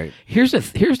would have. Right. Here's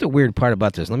the weird part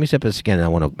about this. Let me sip this again, and I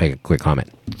want to make a quick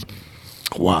comment.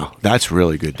 Wow, that's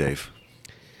really good, Dave.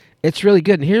 It's really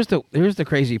good. And here's the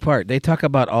crazy part. They talk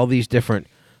about all these different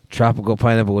tropical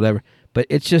pineapple, whatever. But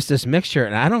it's just this mixture,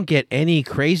 and I don't get any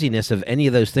craziness of any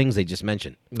of those things they just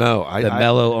mentioned. No, the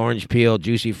mellow orange peel,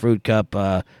 juicy fruit cup,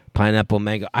 pineapple,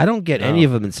 mango. I don't get any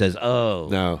of them that says, oh.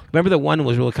 No. Remember the one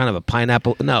was really kind of a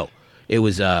pineapple? No, it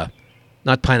was not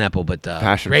pineapple, but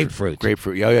grapefruit.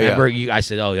 Grapefruit, yeah. Remember I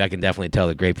said, oh, I can definitely tell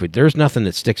the grapefruit. There's nothing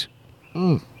that sticks.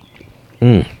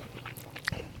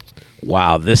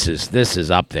 wow, this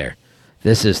is up there.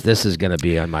 This is going to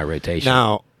be on my rotation.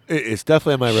 Now, it's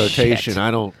definitely on my rotation. Shit.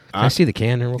 Can I see the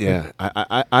can here real quick?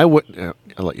 Yeah, I wouldn't.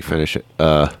 I'll let you finish it.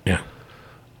 Yeah.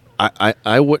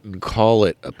 I wouldn't call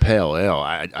it a pale ale.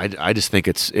 I just think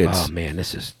it's. Oh man,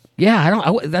 this is.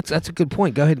 Yeah, that's a good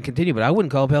point. Go ahead and continue, but I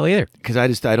wouldn't call it pale ale either. Because I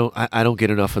don't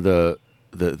get enough of the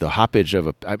hoppage of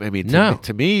a. I mean,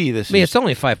 to me, this. I mean, is, it's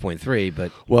only 5.3,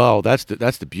 but well, that's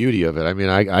the beauty of it. I mean,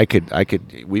 I could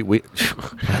we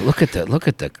look at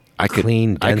the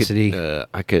clean density.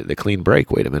 The clean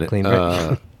break. Wait a minute. Clean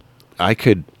break. I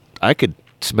could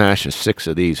smash a 6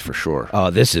 of these for sure. Oh,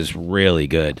 this is really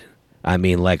good. I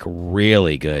mean, like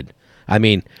really good. I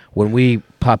mean, when we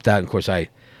popped out, of course, I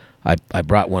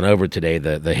brought one over today,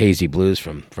 the hazy blues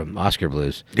from Oscar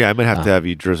Blues. Yeah, I might have to have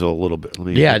you drizzle a little bit.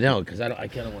 Yeah, no, because I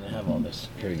kind of want to have all this.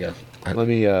 Here we go. Let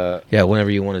me. Yeah,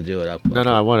 whenever you want to do it. No,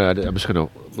 I want to. I'm just gonna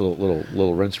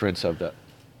little rinse of that.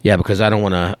 Yeah, because I don't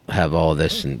want to have all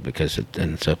this, and because it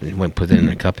ends up. You want to put it in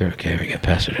a cup here. Okay, we got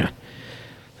pass it around.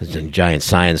 It's a giant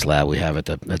science lab we have at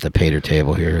the Pater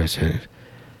table here. It's a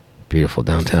beautiful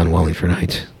downtown Wallingford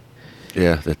Heights.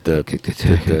 Yeah,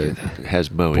 that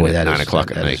has mowing at 9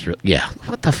 o'clock at night. Yeah,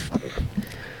 what the?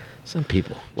 Some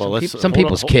people. Well, some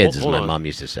people's kids, as my mom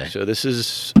used to say. So this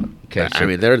is. Okay, I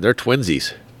mean, they're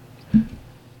twinsies.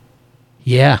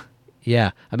 Yeah.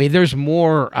 I mean, there's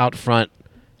more out front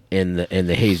in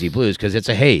the hazy blues because it's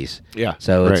a haze. Yeah.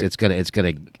 So right. it's gonna it's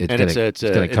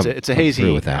a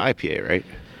hazy with that. IPA, right?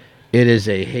 It is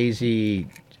a hazy,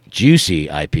 juicy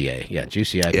IPA. Yeah,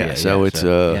 juicy IPA. Yeah. So it's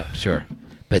yeah, sure.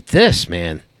 But this,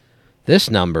 man, this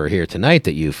number here tonight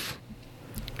that you've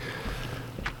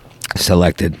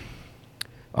selected.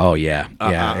 Oh yeah.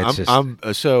 I'm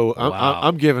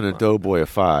giving a Doughboy a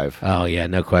 5. Oh yeah,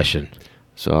 no question.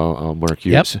 So I'll mark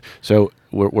you. Yep. So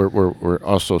we're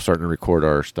also starting to record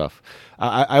our stuff.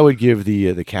 I would give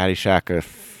the Caddyshack a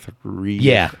 3.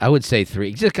 Yeah, I would say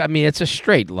 3. I mean, it's a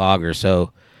straight lager,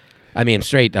 so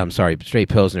straight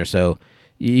Pilsner. So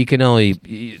you can only.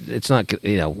 It's not.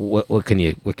 What can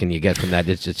you get from that?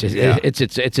 It's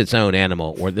its own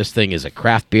animal. Where this thing is a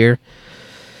craft beer,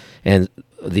 and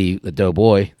the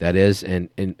Doughboy that is, and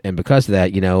because of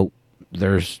that,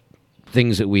 there's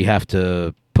things that we have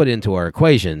to put into our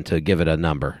equation to give it a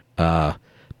number.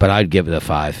 But I'd give it a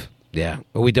 5. Yeah.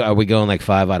 Are we going like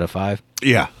 5 out of 5?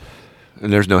 Yeah.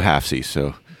 And there's no halfsies,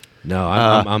 so. No,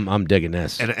 I'm digging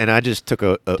this. And I just took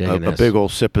a big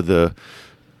old sip of the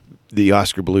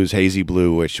Oscar Blues Hazy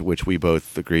Blue, which we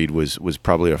both agreed was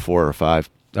probably a 4 or 5.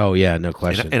 Oh yeah, no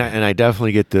question. And I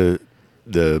definitely get the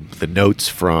notes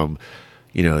from,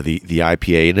 the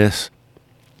IPA-ness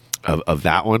of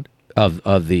that one.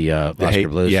 Of the Oscar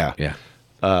Blues. Yeah.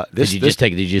 Did you just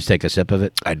take a sip of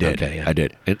it? I did. Okay, yeah. I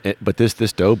did. But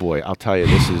this Doughboy, I'll tell you,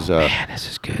 this is. Man, this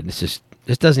is good.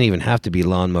 This doesn't even have to be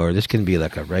lawnmower. This can be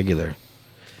like a regular.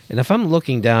 And if I'm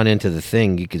looking down into the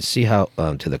thing, you can see how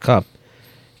to the cup.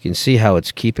 You can see how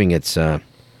it's keeping its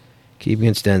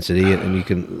density, and you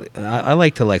can. I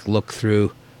like to look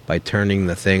through by turning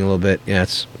the thing a little bit. Yeah,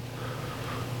 it's.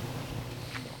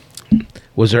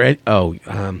 Was there any? Oh,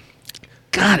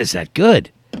 God, is that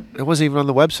good? It wasn't even on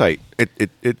the website.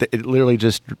 It literally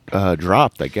just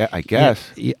dropped. I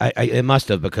guess. Yeah, it must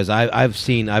have, because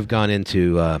I've gone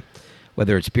into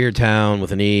whether it's Beer Town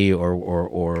with an E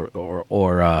or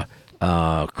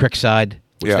Crickside,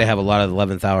 which they have a lot of the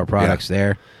 11th Hour products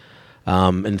there.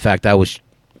 In fact,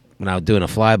 when I was doing a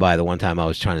flyby the one time, I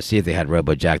was trying to see if they had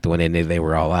RoboJack. The one they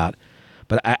were all out.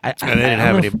 But I didn't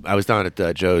have any. I was down at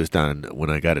Joe's when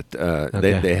I got it.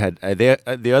 Okay. They had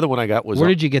the other one I got was. Where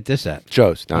did you get this at?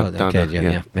 Joe's down. Okay,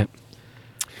 down yeah.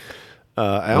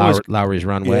 Lowry's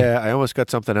Runway. Yeah, I almost got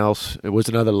something else. It was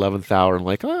another 11th Hour. I'm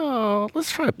like,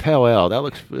 let's try a pale ale. That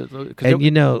looks. And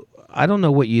I don't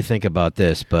know what you think about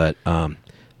this, but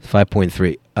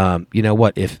 5.3. You know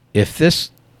what? If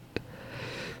this,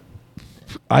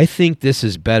 I think this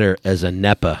is better as a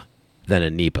NEPA than a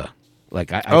NEPA.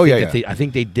 I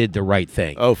think they did the right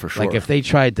thing. Oh, for sure. Like if they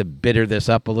tried to bitter this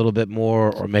up a little bit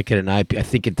more or make it an IP, I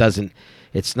think it doesn't.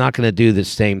 It's not going to do the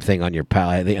same thing on your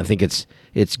palate. I think it's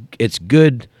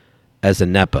good as a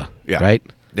NEPA. Yeah. Right.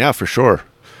 Yeah, for sure.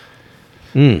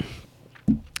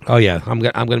 Oh yeah, I'm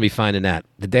gonna be finding that.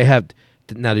 Did they have?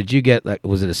 Now, did you get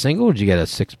was it a single or did you get a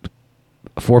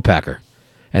 4-packer?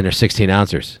 And they're 16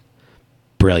 ounces.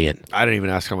 Brilliant. I didn't even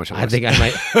ask how much it was. I think I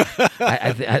might.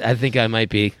 I think I might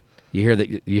be. You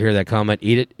hear that comment?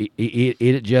 Eat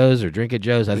it, Joe's, or drink it,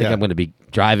 Joe's. I think I'm going to be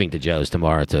driving to Joe's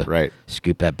tomorrow to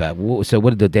scoop that back. So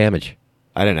what did the damage?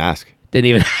 I didn't ask. Didn't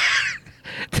even.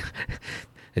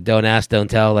 Don't ask, don't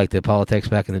tell, like the politics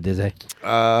back in the day.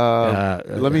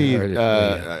 Let me.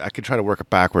 I could try to work it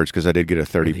backwards because I did get a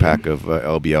 30-pack of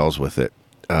LBLs with it,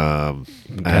 and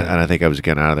I think I was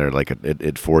getting out of there like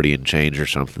at 40 and change or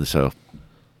something. So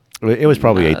it was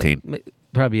probably 18.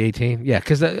 Probably 18. Yeah,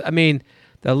 because the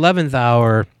 11th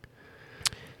hour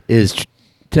is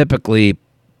typically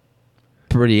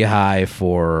pretty high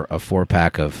for a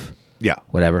 4-pack of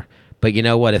whatever. But you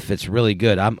know what? If it's really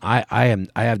good, I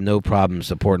have no problem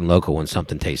supporting local when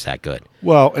something tastes that good.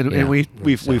 Well, and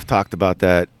we've talked about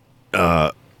that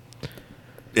ad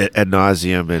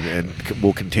nauseum, and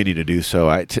we'll continue to do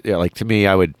so. To me,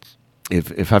 I would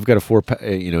if I've got a 4-pack, an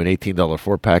 $18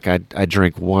 4-pack, I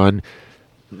drink one.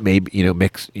 Maybe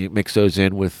mix those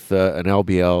in with an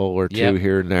LBL or two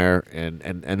here and there, and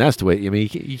that's the way. I mean,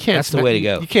 you can't. That's the way to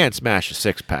go. You can't smash a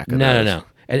 6-pack. No.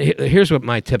 And here's what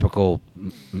my typical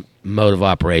mode of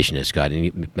operation is, Scott. And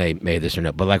you may this or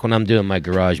not, but like when I'm doing my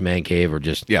garage man cave or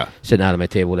just sitting out on my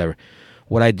table, whatever.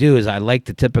 What I do is I like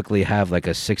to typically have like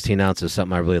a 16 ounce of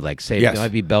something I really like. Say it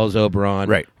might be Bell's Oberon,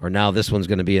 right? Or now this one's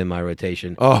going to be in my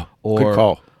rotation. Oh, good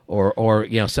call. Or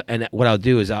so, and what I'll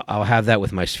do is I'll have that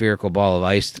with my spherical ball of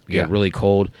ice get really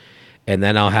cold, and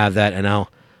then I'll have that, and I'll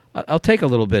take a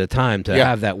little bit of time to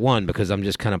have that one because I'm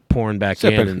just kind of pouring back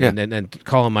in and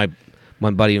calling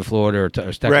my buddy in Florida or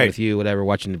texting with you, whatever,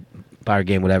 watching the Fire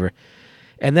game, whatever,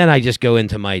 and then I just go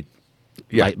into my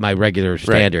regular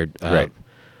standard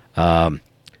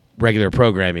regular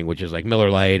programming, which is like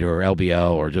Miller Lite or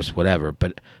LBL or just whatever.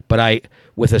 But I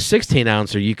with a 16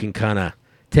 ouncer, you can kind of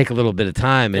take a little bit of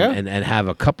time and have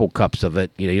a couple cups of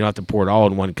it. You don't have to pour it all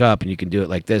in one cup, and you can do it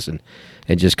like this and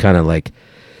just kind of like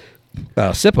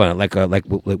sip on it like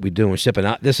we do when we're sipping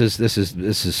out. This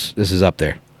is up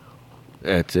there.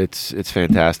 It's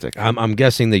fantastic. I'm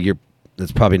guessing that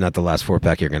that's probably not the last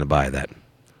 4-pack you're going to buy. That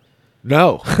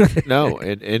no,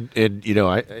 and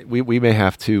we may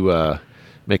have to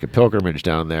make a pilgrimage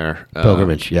down there.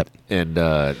 Yep. And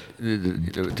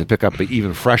to pick up an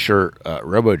even fresher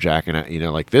RoboJack,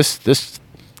 and like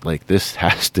this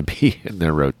has to be in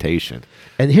their rotation.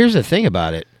 And here's the thing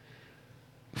about it: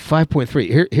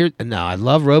 5.3. Here. Now I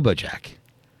love RoboJack,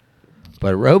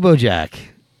 but RoboJack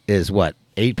is what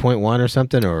 8.1 or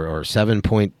something, or 7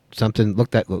 point something.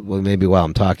 Look that maybe while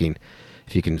I'm talking,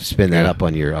 if you can spin that up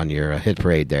on your hit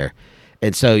parade there,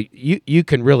 and so you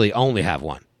can really only have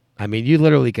one. I mean, you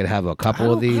literally could have a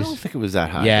couple of these. I don't think it was that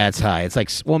high. Yeah, it's high. It's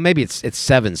like, well, maybe it's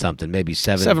 7 something, maybe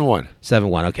 7. 7.1.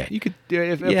 7.1. Okay. You could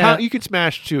you could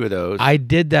smash 2 of those. I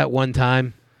did that one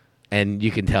time, and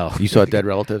you can tell. You saw Dead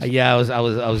Relatives? Yeah, I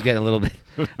was getting a little bit.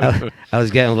 I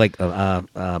was getting like,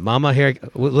 Mama here.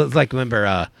 Like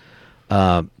remember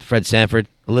Fred Sanford,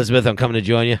 Elizabeth, I'm coming to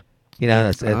join you. I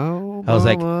was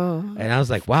like, and I was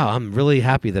like, wow, I'm really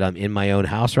happy that I'm in my own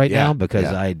house right now because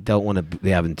I don't want to be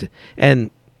having to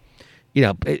and. You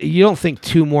don't think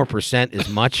 2% more is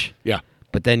much. Yeah.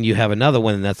 But then you have another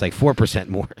one, and that's like 4%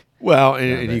 more. Well,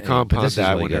 and you compound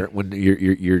that really when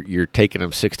you're taking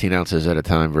them 16 ounces at a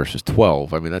time versus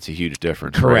 12. I mean, that's a huge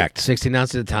difference. Correct. Right? 16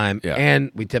 ounces at a time,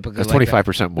 and we typically that's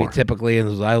 25% more.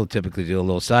 I will typically do a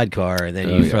little sidecar, and then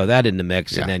you throw that in the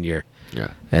mix, and then you're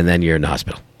in the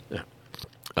hospital.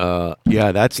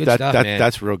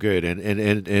 That's real good,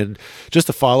 and just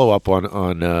to follow up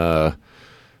on.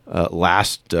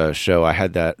 Last show, I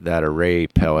had that Array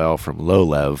Pale Ale from Low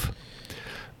Lev.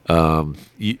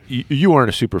 You weren't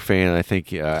a super fan. I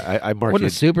think I marked. Wasn't a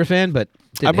super fan, but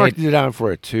I marked it down for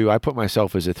a 2. I put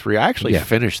myself as a 3. I actually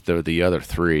finished the other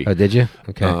 3. Oh, did you?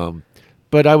 Okay.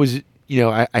 But I was,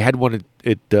 I had one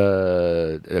at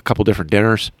a couple different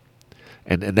dinners,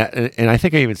 and I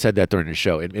think I even said that during the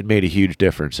show. It made a huge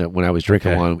difference when I was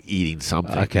drinking while I'm eating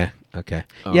something. Okay.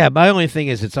 My only thing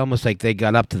is, it's almost like they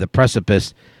got up to the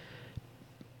precipice,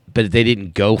 but they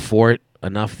didn't go for it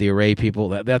enough. The Array people.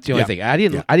 That's the only thing. I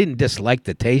didn't dislike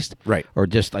the taste, right? Or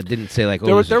just I didn't say like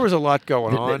there was a lot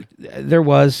going on. There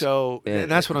was. So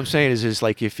and that's what I'm saying is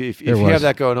like if you have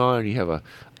that going on, and you have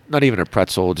not even a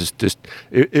pretzel, just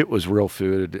it was real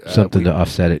food. Something to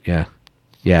offset it. Yeah.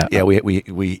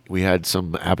 We had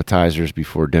some appetizers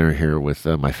before dinner here with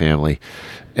my family,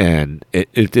 and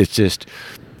it's just.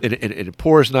 It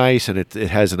pours nice, and it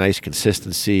has a nice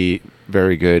consistency,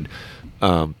 very good.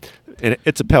 And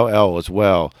it's a pale ale as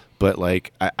well, but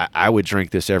like I would drink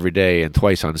this every day and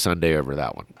twice on Sunday over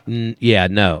that one.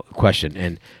 No question.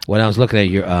 And when I was looking at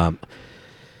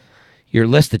your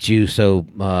list that you so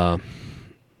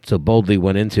boldly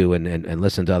went into and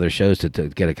listened to other shows to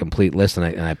get a complete list,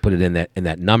 and I put it in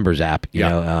that numbers app,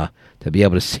 to be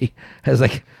able to see. I was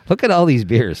like, look at all these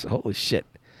beers, holy shit!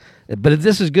 But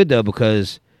this is good though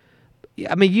because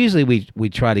I mean, usually we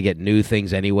try to get new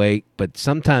things anyway, but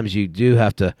sometimes you do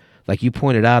have to, like you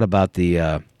pointed out about the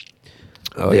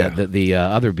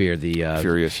other beer,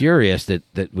 the Furious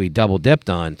that we double dipped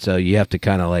on. So you have to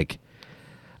kind of like,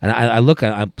 and I look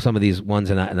at some of these ones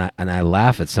and I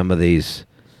laugh at some of these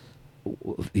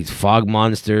fog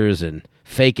monsters and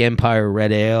fake Empire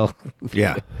Red Ale.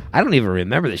 Yeah, I don't even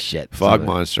remember the shit. Fog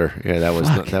Monster. Yeah,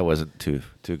 that wasn't too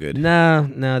good. No.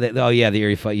 The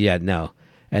Erie Fog. Yeah, no.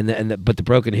 But the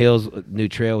Broken Hills New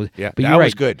Trail. Yeah, but that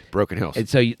was good. Broken Hills. And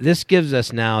so this gives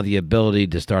us now the ability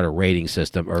to start a rating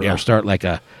system, or start like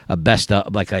a best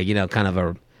of, like a kind of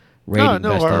a rating.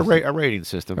 A rating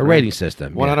system. A rating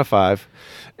system. 1 out of 5,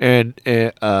 and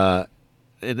the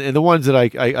ones that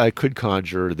I could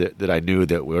conjure that I knew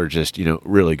that were just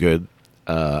really good.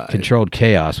 Controlled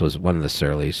Chaos was one of the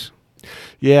Surleys.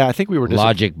 Yeah, I think we were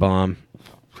Logic Bomb.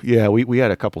 Yeah, we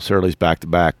had a couple Surleys back to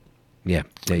back. Yeah.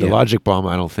 The Logic Bomb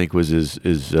I don't think was as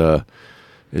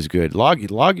good.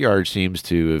 Log Yard seems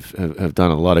to have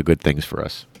done a lot of good things for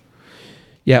us.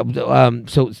 Yeah.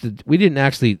 So we didn't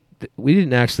actually.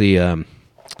 So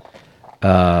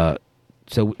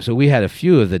we had a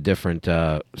few of the different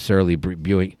Surly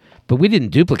brewing. But we didn't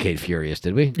duplicate Furious,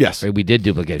 did we? Yes. Or we did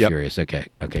duplicate Furious. Okay,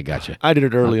 gotcha. I did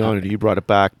it early on, and you brought it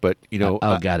back. But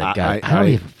got it. I don't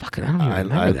even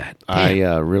remember that. I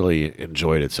really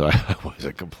enjoyed it, so I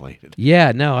wasn't complaining.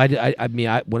 Yeah, no, I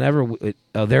mean, whenever.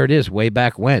 There it is. Way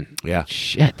back when. Yeah.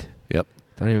 Shit. Yep.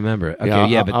 Don't even remember.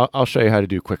 Okay, but I'll show you how to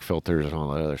do quick filters and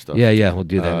all that other stuff. Yeah, we'll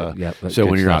do that. Yeah. So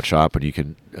when you're out shopping, you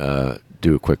can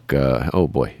do a quick. Oh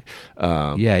boy.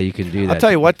 Yeah, you can do that. I'll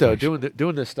tell you what, though,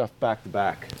 doing this stuff back to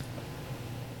back.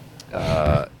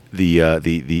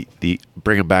 The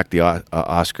bringing back the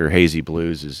Oscar Hazy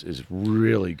Blues is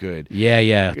really good.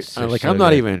 Yeah. I'm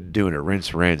not even doing a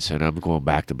rinse, and I'm going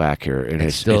back to back here, and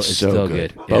it's still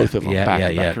good. Both of them back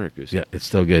to back. Yeah, it's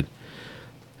still good.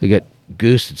 We got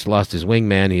Goose that's lost his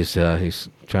wingman. He's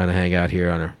trying to hang out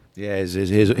here on her. Yeah, his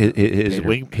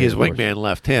wingman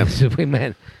left him. His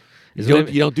wingman. You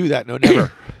don't do that. No,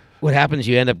 never. What happens?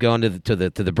 You end up going to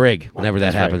the brig whenever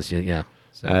that happens. Right. Yeah.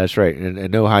 So. That's right, and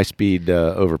no high speed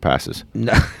overpasses.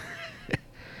 No.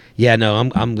 Yeah, no.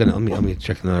 I'm gonna let me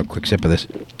check another quick sip of this.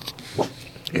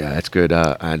 Yeah, that's good.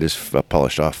 I just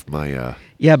polished off my.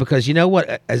 Yeah, because you know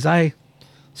what? As I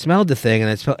smelled the thing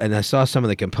and I saw some of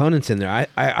the components in there,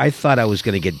 I thought I was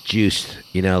gonna get juiced.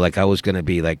 Like I was gonna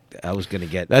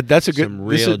get that's a good. Some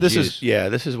real juice.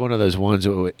 This is one of those ones.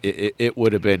 It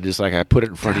would have been just like I put it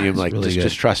in front of you, and like really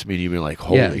just trust me, and you'd be like,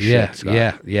 holy shit,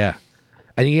 Scott. Yeah.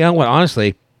 And you know what?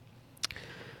 Honestly,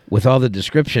 with all the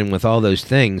description, with all those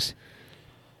things,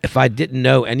 if I didn't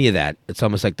know any of that, it's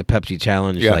almost like the Pepsi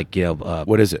challenge, like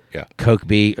what is it? Yeah, Coke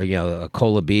B or a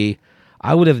Cola B.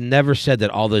 I would have never said that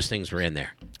all those things were in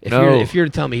there. If you're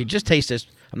to tell me, just taste this.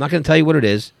 I'm not going to tell you what it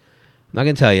is. I'm not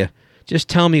going to tell you. Just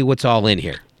tell me what's all in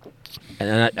here.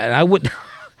 And I wouldn't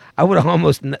have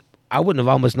almost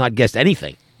not guessed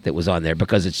anything that was on there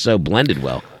because it's so blended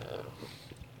well.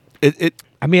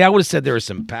 I mean, I would have said there was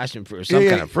some passion fruit or some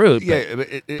kind of fruit,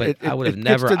 but I would have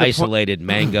never isolated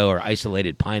mango or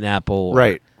isolated pineapple.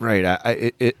 Right.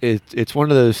 It's one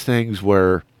of those things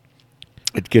where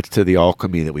it gets to the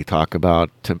alchemy that we talk about.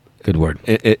 Good word.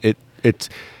 It's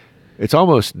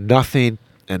almost nothing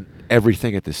and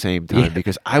everything at the same time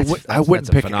because I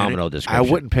wouldn't pick phenomenal description.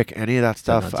 I wouldn't pick any of that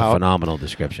stuff out. That's a phenomenal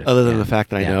description. Other than the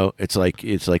fact that I know it's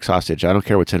like sausage. I don't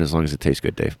care what's in as long as it tastes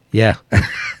good, Dave. Yeah,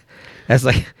 that's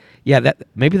like. Yeah,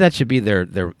 maybe that should be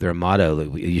their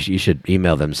motto. You should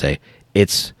email them and say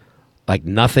it's like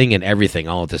nothing and everything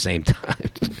all at the same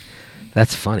time.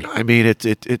 That's funny. I mean,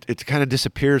 it kind of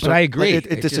disappears. But I agree.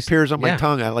 It disappears on my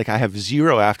tongue. I have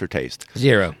zero aftertaste.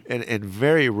 Zero. And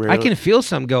very rarely. I can feel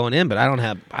some going in, but I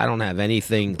don't have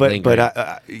anything. But I get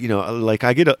I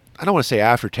don't want to say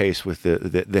aftertaste with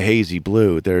the hazy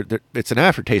blue. It's an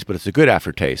aftertaste, but it's a good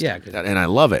aftertaste. Yeah, and I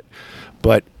love it.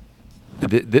 But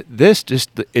it's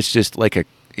just like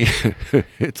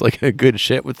it's like a good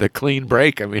shit with a clean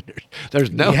break. I mean, there's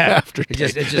no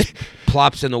aftertaste. It just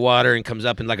plops in the water and comes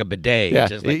up in like a bidet. Yeah, it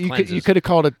just, like, you could have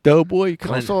called it Doughboy. You could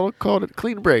also called it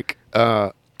clean break.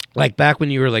 Like back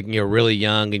when you were really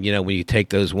young, and when you take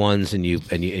those ones and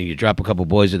you drop a couple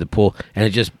boys at the pool, and it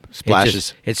just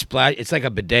splashes. It's like a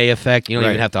bidet effect. You don't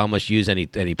even have to almost use any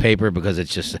paper because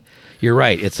it's just. You're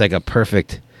right. It's like a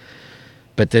perfect.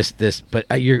 But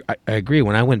I agree.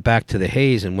 When I went back to the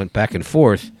haze and went back and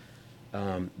forth,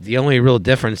 the only real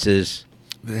difference is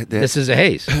this is a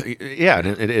haze. Yeah, and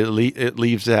it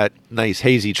leaves that nice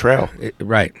hazy trail.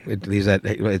 Right. It leaves that.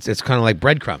 It's kind of like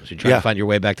breadcrumbs. You're trying to find your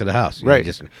way back to the house. Right.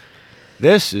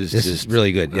 This is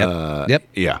really good. Yep.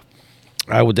 Yeah.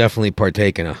 I will definitely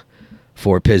partake in a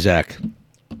 4 Pizzak.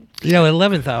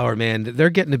 11th hour, man,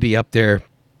 they're getting to be up there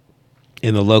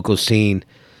in the local scene.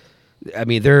 I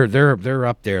mean, they're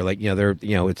up there, like they're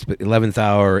it's 11th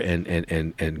hour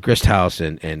and Grist House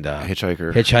and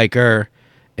Hitchhiker,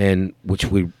 and which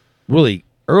we really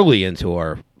early into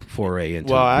our foray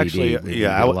into. Well, actually,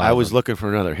 I was looking for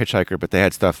another Hitchhiker, but they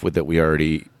had stuff with that we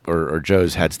already, or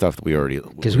Joe's had stuff that we already,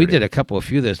 because we did a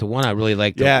few of this. The one I really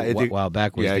liked a while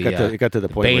back was it got to the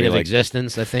point Bane where of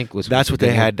Existence. I think that's what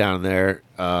they had down there.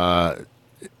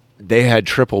 They had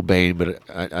triple Bane, but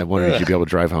I wanted you to be able to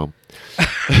drive home.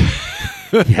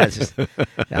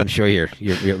 I'm sure your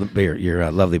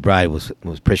lovely bride was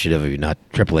appreciative of you not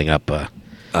tripling up.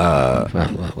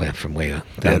 From way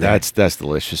down that's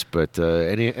delicious. But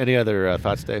any other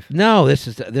thoughts, Dave? No, this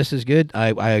is good.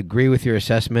 I agree with your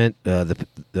assessment.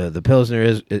 The Pilsner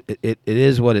is it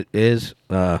is what it is.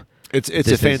 It's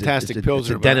a fantastic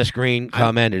Pilsner. It's a Dennis Green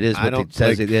comment. It is what it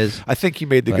says it is. I think you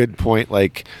made the good point.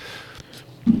 Like,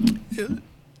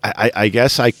 I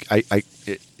guess I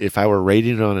if I were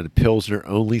rating it on a Pilsner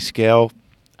only scale,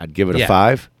 I'd give it a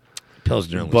 5.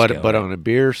 Pilsner only scale, but on a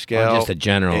beer scale, just a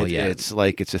general, it's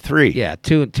like it's a 3. Yeah,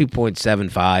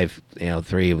 2.75,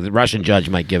 3. The Russian judge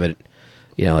might give it,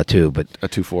 a 2, but a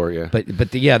 2.4, yeah. But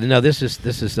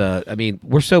this is. I mean,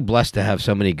 we're so blessed to have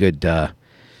so many good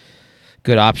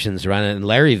options around it. In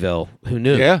Larryville, who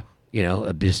knew? Yeah.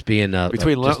 Just being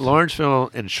between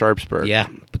Lawrenceville and Sharpsburg. Yeah,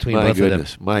 between both of them.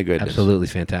 My goodness. Absolutely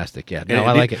fantastic. Yeah. No,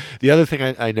 I like it. The other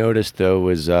thing I noticed, though,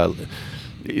 was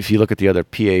if you look at the other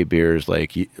PA beers,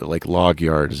 like Log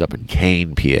Yard is up in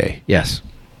Kane, PA. Yes.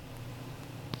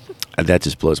 And that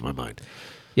just blows my mind.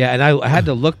 Yeah, and I had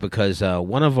to look because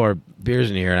one of our beers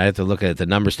in here, and I had to look at the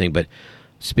numbers thing, but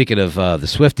speaking of the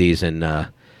Swifties and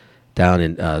down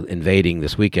in invading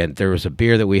this weekend, there was a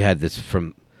beer that we had that's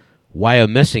from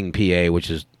Wyomissing, PA, which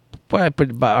is right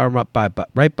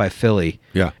by Philly.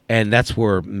 Yeah. And that's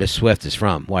where Miss Swift is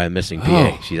from, Wyomissing,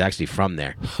 PA. She's actually from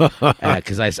there.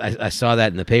 Because I saw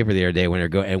that in the paper the other day when they're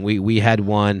going, and we had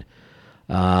one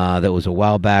that was a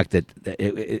while back that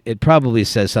it probably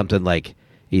says something like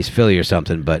East Philly or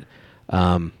something, but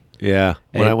yeah.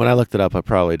 When I looked it up, I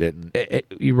probably didn't.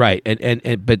 You're right,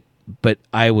 but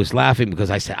I was laughing because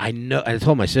I said, I know, and I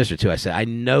told my sister too, I said, I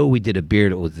know we did a beer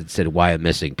that said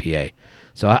Wyomissing, PA.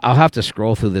 So I'll have to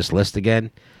scroll through this list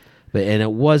again. And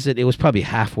it was probably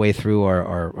halfway through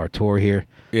our tour here.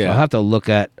 Yeah. So I'll have to look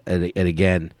at it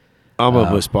again. I'm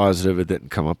almost positive it didn't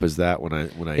come up as that when I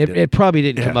did. It probably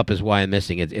didn't come up as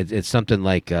Wyomissing. It's something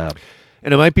like and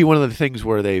it might be one of the things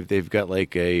where they've got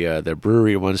like their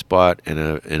brewery in one spot and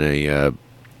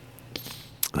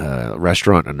a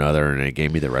restaurant in another, and they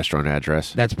gave me the restaurant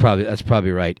address. That's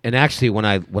probably right. And actually, when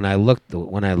I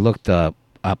looked up,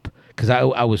 because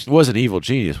I was, it wasn't Evil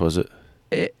Genius, was it?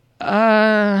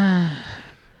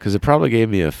 Because it probably gave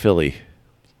me a Philly.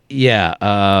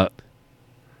 Yeah.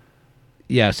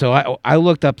 Yeah. So I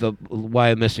looked up the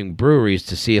Wyomissing breweries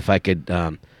to see if I could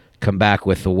come back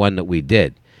with the one that we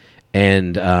did,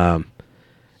 and I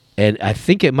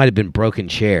think it might have been Broken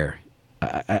Chair.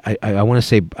 I want to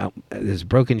say there's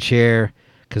Broken Chair,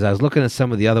 because I was looking at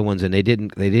some of the other ones and they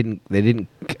didn't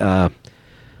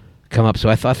come up. So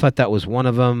I thought that was one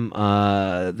of them.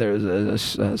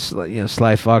 There's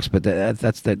Sly Fox, but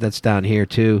that's down here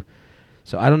too.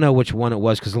 So I don't know which one it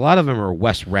was, because a lot of them are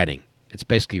West Reading. It's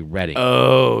basically Reading.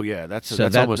 Oh yeah, that's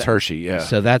almost Hershey. Yeah.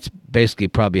 So that's basically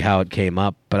probably how it came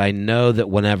up. But I know that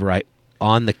whenever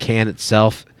on the can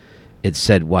itself, it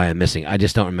said Wyomissing. I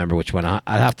just don't remember which one.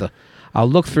 I'll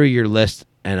look through your list,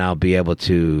 and I'll be able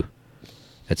to,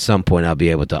 at some point, I'll be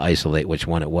able to isolate which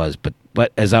one it was. But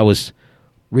as I was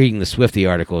reading the Swifty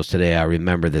articles today, I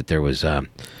remember that there was one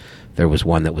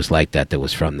that was like that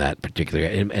was from that particular,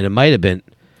 and it might have been,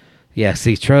 yeah.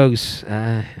 See, Trogs,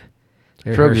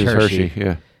 Trogs is Hershey,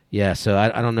 yeah, yeah. So I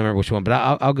don't remember which one, but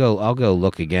I'll go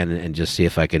look again and just see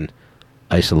if I can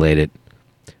isolate it.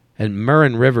 And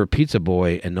Murrin River Pizza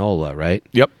Boy, Enola, right?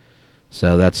 Yep.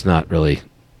 So that's not really.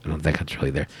 I don't think that's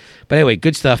really there. But anyway,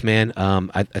 good stuff, man.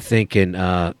 I think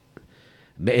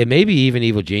it may be even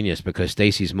Evil Genius, because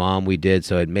Stacy's mom we did,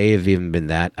 so it may have even been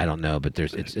that. I don't know, but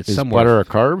it's is somewhere. Butter a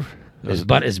carb? Is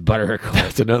butter a carb?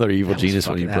 That's another Evil Genius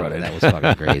one you brought in. That was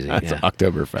fucking crazy. That's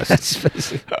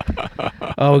Oktoberfest.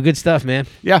 Oh, good stuff, man.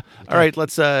 Yeah. All right,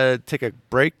 let's take a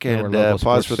break and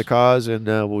pause for the cause, and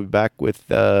we'll be back with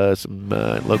some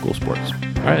local sports.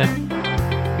 All right, man.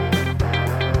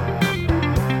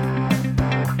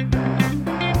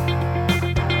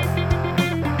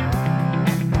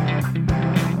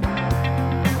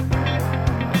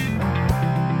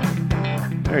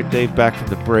 All right, Dave, back from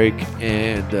the break,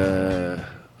 and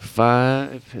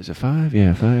 5. Is it 5?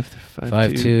 Yeah,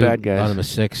 5'2". Bad guys. Bottom of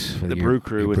 6. The Brew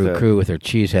Crew with their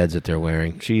cheese heads that they're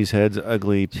wearing. Cheese heads,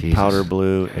 ugly, Jesus. powder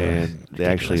blue, and they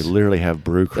actually literally have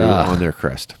Brew Crew on their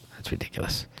crest. That's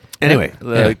ridiculous. Anyway,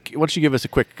 why don't you give us a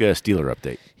quick Steeler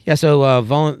update? Yeah, so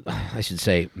I should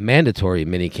say mandatory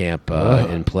minicamp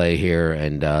in play here,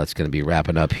 and it's going to be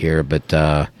wrapping up here. But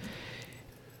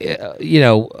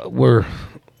we're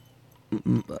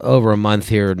over a month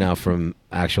here now from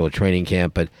actual training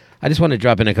camp. But I just want to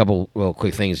drop in a couple real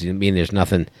quick things. I mean, there's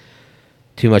nothing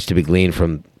too much to be gleaned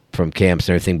from camps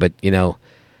and everything. But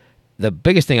the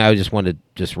biggest thing I just wanted to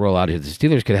just roll out here: the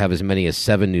Steelers could have as many as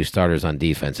 7 new starters on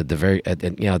defense. At the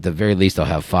very least, they'll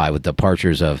have 5 with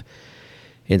departures of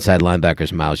inside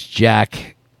linebackers Miles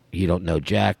Jack. You don't know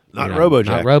Jack. Not Robo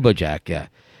Jack. Not Robo Jack, yeah.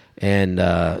 And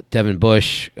Devin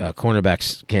Bush,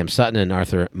 cornerbacks Cam Sutton and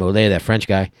Arthur Mollet, that French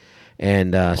guy,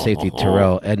 and safety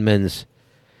Terrell Edmonds.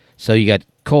 So you got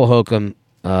Cole Holcomb,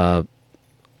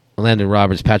 Landon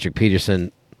Roberts, Patrick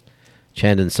Peterson,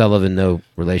 Chandon Sullivan, no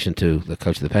relation to the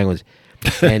coach of the Penguins,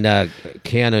 and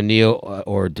Keanu Neal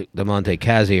or DeMonte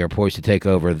Casey are poised to take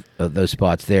over those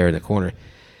spots there in the corner.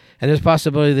 And there's a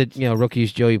possibility that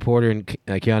rookies Joey Porter and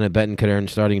Keanu Benton could earn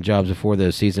starting jobs before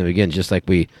the season begins, just like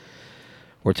we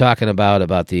were talking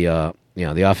about the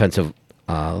the offensive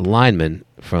lineman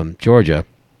from Georgia,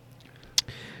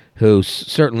 who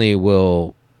certainly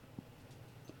will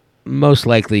most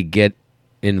likely get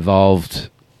involved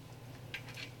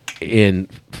in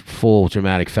full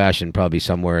dramatic fashion probably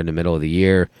somewhere in the middle of the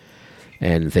year,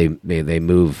 and they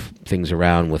move things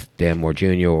around with Dan Moore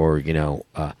Jr. or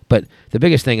but the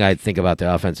biggest thing I think about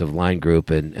the offensive line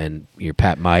group and your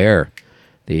Pat Meyer,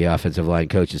 the offensive line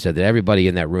coach, has said that everybody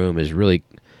in that room is really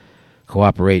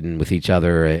cooperating with each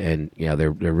other, and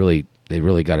they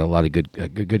really got a lot of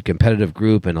good competitive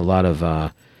group and a lot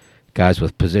of guys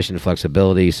with position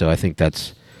flexibility. So I think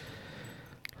that's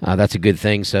a good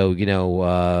thing. So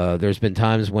there's been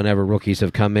times whenever rookies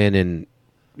have come in and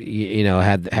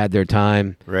had their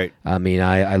time. Right. I mean,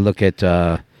 I look at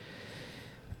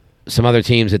some other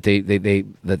teams that the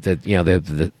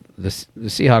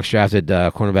Seahawks drafted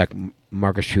cornerback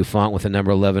Marcus Trufant with a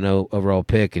number 11 overall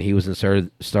pick, and he was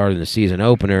started in the season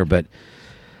opener. But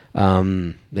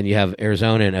then you have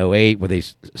Arizona in 2008 where they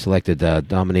selected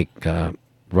Dominic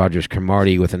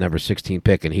Rodgers-Cromartie with a number 16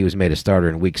 pick, and he was made a starter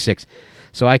in week 6.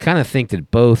 So I kind of think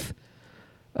that both,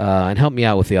 and help me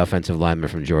out with the offensive lineman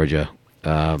from Georgia,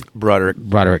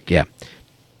 Broderick, yeah,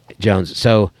 Jones.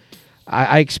 So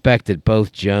I expect that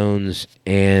both Jones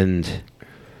and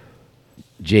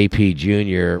JP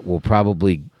Jr. will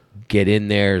probably get in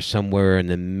there somewhere in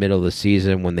the middle of the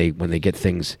season when they get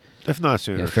things, if not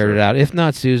sooner, figured out. If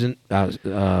not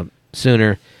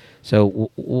sooner.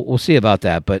 So we'll see about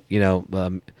that. But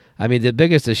I mean, the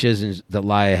biggest decisions that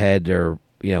lie ahead are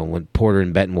when Porter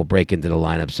and Benton will break into the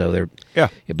lineup. So they're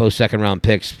both second-round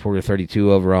picks, Porter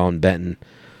 32 overall and Benton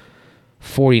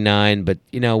 49. But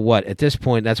you know what? At this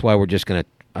point, that's why I'm just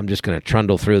gonna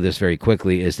trundle through this very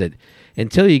quickly, is that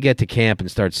until you get to camp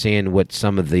and start seeing what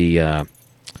some of the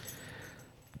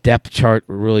depth chart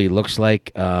really looks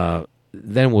like,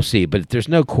 then we'll see. But there's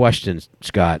no question,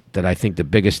 Scott, that I think the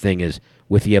biggest thing is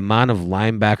with the amount of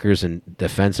linebackers and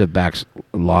defensive backs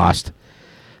lost,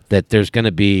 that there's going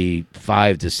to be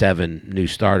 5 to 7 new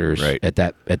starters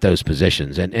at those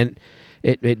positions, and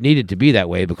it needed to be that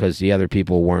way because the other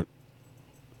people weren't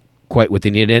quite what they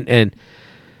needed, and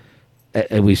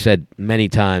we said many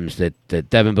times that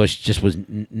Devin Bush just was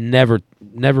never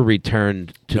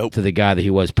returned to the guy that he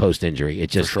was post injury. It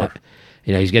just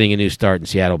he's getting a new start in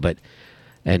Seattle,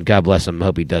 and God bless him,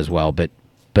 hope he does well, but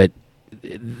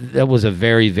that was a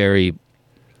very, very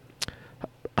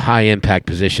high impact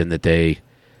position that they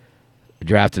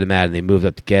drafted him at, and they moved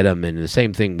up to get him. And the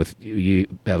same thing with you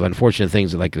have unfortunate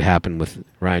things that could happen with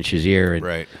Ryan Shazier. And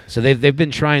right. So they've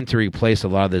been trying to replace a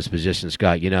lot of those positions,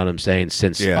 Scott. You know what I'm saying?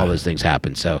 Since all those things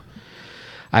happened. So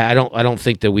I don't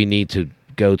think that we need to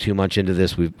go too much into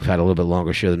this. We've had a little bit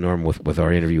longer show than normal with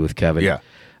our interview with Kevin. Yeah.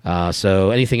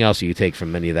 So anything else you take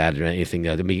from any of that or anything?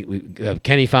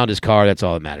 Kenny found his car. That's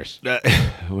all that matters.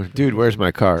 Dude, where's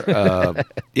my car?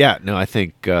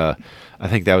 I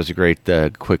think that was a great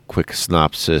quick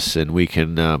synopsis, and we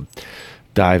can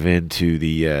dive into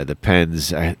the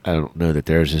Pens. I don't know that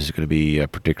theirs is going to be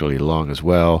particularly long as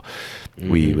well. Mm-hmm.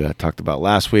 We talked about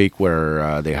last week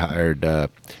where they hired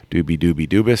Doobie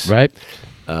Dubis. Right.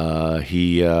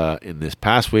 He in this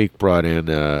past week brought in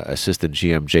assistant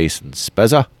GM Jason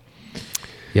Spezza.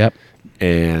 Yep.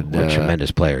 And what a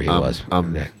tremendous player he was.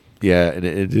 Yeah, and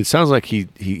it sounds like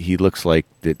he looks like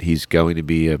that he's going to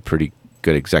be a pretty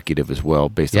good executive as well,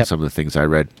 based on some of the things I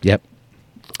read. Yep.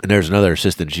 And there's another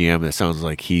assistant GM that sounds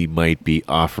like he might be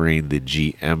offering the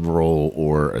GM role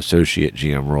or associate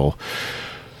GM role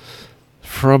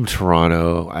from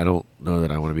Toronto. I don't know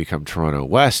that I want to become Toronto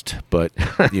West, but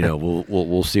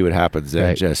we'll see what happens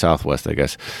there. Right. Southwest, I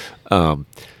guess.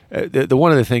 The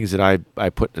one of the things that I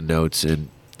put in the notes, and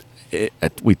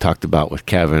we talked about with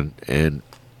Kevin, and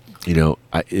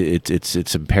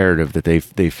it's imperative that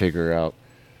they figure out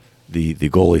the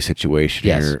goalie situation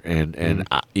here, and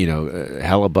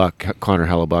Connor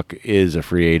Hellebuck is a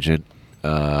free agent,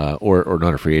 or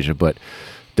not a free agent, but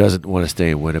doesn't want to stay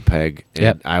in Winnipeg.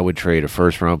 And I would trade a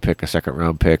first-round pick, a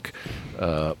second-round pick,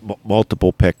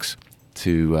 multiple picks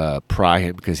to pry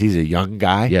him, because he's a young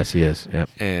guy. Yes, he is. Yep.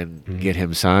 And get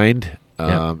him signed,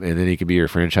 and then he could be your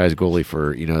franchise goalie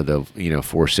for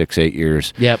 4, 6, 8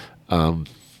 years. Yep.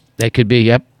 That could be.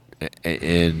 Yep.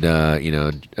 And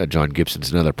John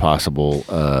Gibson's another possible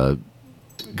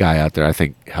guy out there. I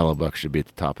think Hellebuck should be at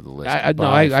the top of the list. I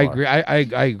agree.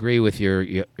 I agree with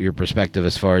your perspective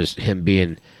as far as him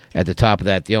being at the top of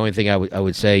that. The only thing I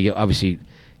would say, obviously,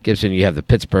 Gibson, you have the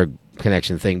Pittsburgh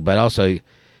connection thing, but also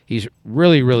he's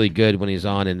really, really good when he's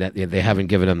on, and that they haven't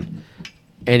given him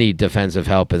any defensive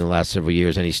help in the last several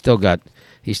years, and he's still got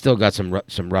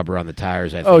some rubber on the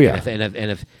tires, I think. Oh yeah.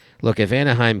 If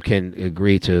Anaheim can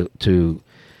agree to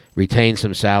retain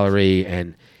some salary,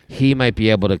 and he might be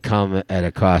able to come at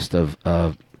a cost of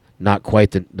not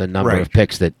quite the number of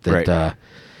picks that the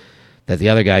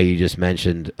other guy you just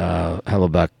mentioned,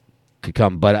 Hellebuck, could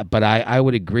come. But I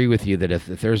would agree with you that if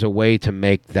there's a way to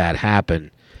make that happen.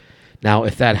 Now,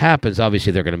 if that happens,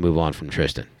 obviously they're going to move on from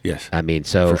Tristan. Yes. I mean,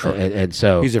 so for sure. and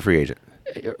so he's a free agent,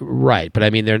 right? But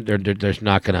I mean, there's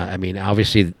not going to. I mean,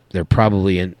 obviously they're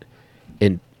probably in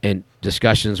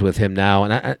discussions with him now,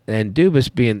 and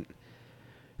Dubas, being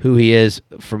who he is,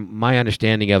 from my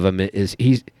understanding of him, is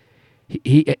he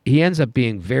ends up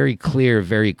being very clear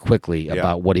very quickly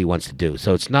about what he wants to do.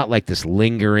 So it's not like this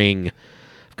lingering,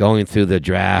 going through the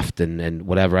draft and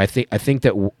whatever. I think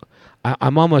that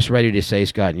I'm almost ready to say,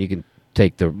 Scott, and you can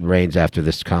take the reins after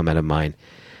this comment of mine,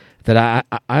 that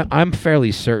I'm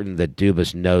fairly certain that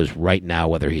Dubas knows right now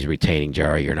whether he's retaining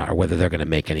Jarry or not, or whether they're going to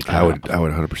make any kind I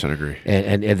would 100% agree.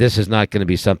 And this is not going to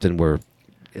be something where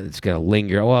it's going to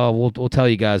linger. Well, we'll tell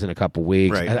you guys in a couple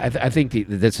weeks. Right. I think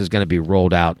this is going to be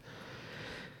rolled out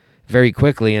very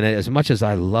quickly. And as much as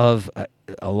I love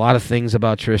a lot of things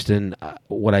about Tristan,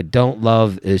 what I don't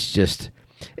love is just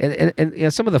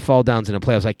and some of the fall downs in the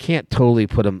playoffs. I can't totally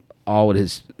put him all at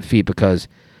his feet, because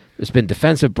there's been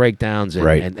defensive breakdowns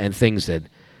and things and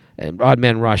odd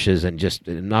man rushes and just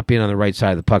not being on the right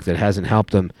side of the puck that hasn't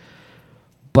helped him.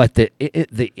 But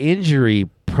the injury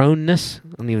proneness,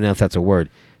 I don't even know if that's a word,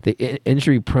 the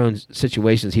injury prone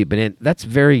situations he's been in, that's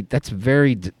very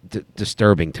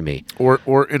disturbing to me.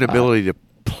 Or inability to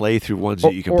play through ones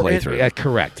that you can play through.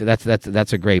 Correct.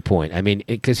 That's a great point. I mean,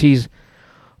 because he's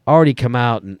already come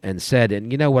out and said,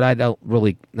 and you know what I don't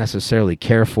really necessarily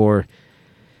care for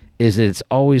is that it's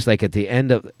always like at the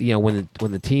end of, when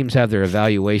the teams have their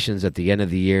evaluations at the end of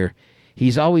the year,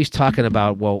 he's always talking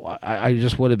about, well, I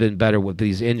just would have been better with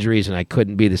these injuries and I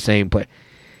couldn't be the same. But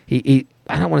he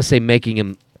I don't want to say making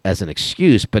him as an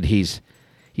excuse, but he's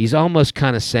almost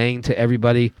kind of saying to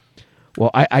everybody,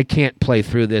 well, I can't play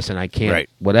through this and I can't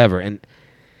whatever. And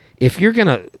if you're going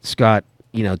to, Scott,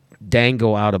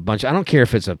 dangle out a bunch, I don't care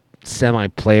if it's a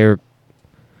semi-player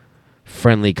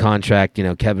friendly contract.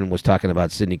 Kevin was talking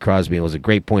about Sidney Crosby. It was a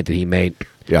great point that he made.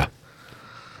 Yeah.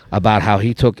 About how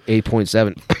he took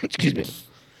 8.7. Excuse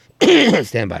me.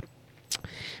 Stand by.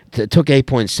 Took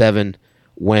 8.7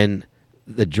 when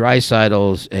the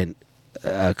Dreisaitl's and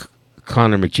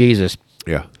Connor McJesus,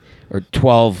 or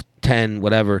 12, 10,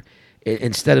 whatever.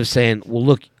 Instead of saying, well,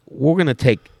 look, we're going to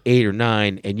take 8 or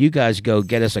 9, and you guys go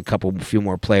get us a few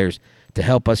more players to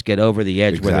help us get over the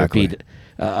edge, exactly. Whether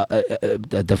it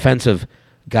be a defensive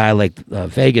guy like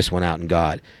Vegas went out and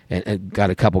got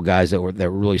a couple guys that were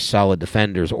really solid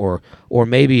defenders, or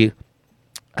maybe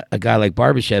a guy like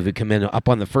Barbashev who come in up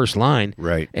on the first line,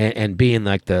 and being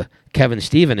like the Kevin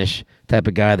Stevenish type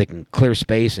of guy that can clear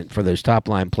space and for those top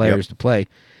line players to play.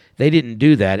 They didn't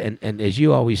do that, and as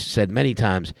you always said many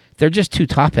times, they're just too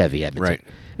top heavy, Edmonton,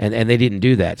 and they didn't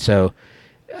do that. So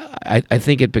I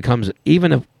think it becomes,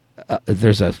 even if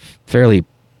there's a fairly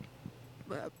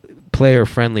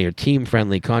player-friendly or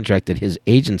team-friendly contract that his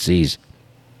agencies,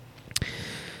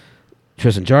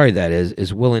 Tristan Jarry, that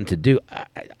is willing to do.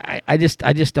 I just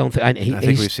don't think. I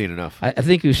think we've seen enough. I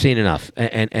think we've seen enough,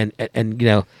 and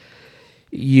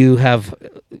you have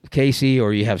Casey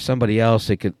or you have somebody else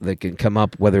that can come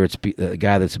up, whether it's the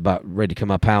guy that's about ready to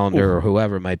come up, Hollander or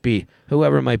whoever it might be.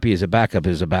 Whoever it might be is a backup,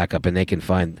 and they can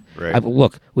find. Right.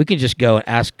 Look, we can just go and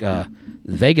ask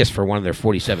Vegas for one of their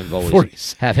 47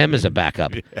 goalies. Have him as a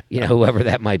backup. Yeah. Whoever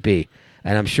that might be,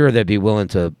 and I'm sure they'd be willing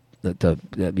to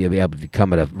be able to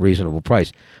come at a reasonable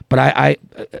price. But I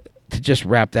to just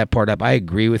wrap that part up, I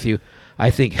agree with you. I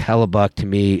think Hellebuck to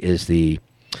me is the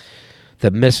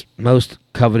most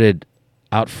coveted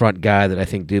out front guy that I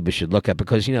think Dubas should look at,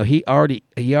 because he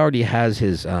already has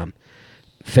his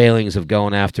failings of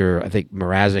going after, I think,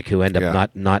 Mrazek, who ended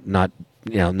up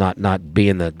not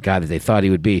being the guy that they thought he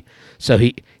would be. So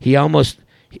he's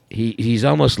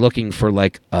almost looking for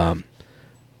like a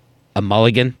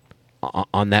mulligan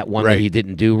on that one that he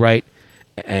didn't do right,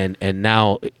 and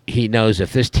now he knows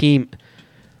if this team,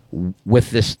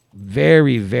 with this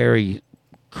very, very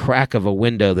crack of a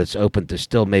window that's open to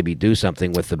still maybe do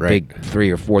something with the big 3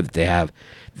 or 4 that they have,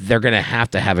 they're going to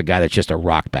have a guy that's just a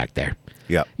rock back there.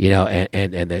 Yeah.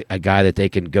 And a guy that they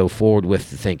can go forward with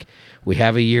to think, we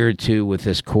have a year or two with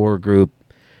this core group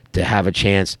to have a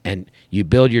chance, and you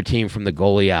build your team from the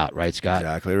goalie out, right, Scott?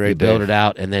 Exactly right. You build it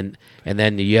out, and then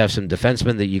you have some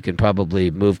defensemen that you can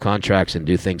probably move contracts and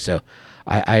do things. So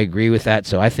I agree with that.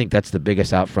 So I think that's the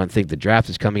biggest out front thing. The draft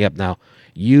is coming up now.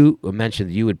 You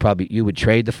mentioned you would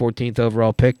trade the 14th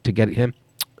overall pick to get him,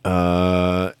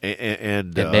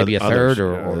 and maybe a third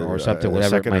others, or something,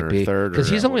 whatever it might be, because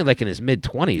he's only like in his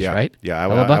mid-20s, right? Yeah,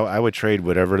 I would trade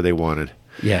whatever they wanted.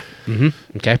 Yeah.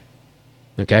 Mm-hmm. Okay.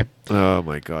 Oh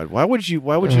my God! Why would you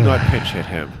not pinch hit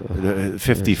him?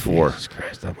 54. Jesus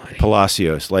Christ Almighty.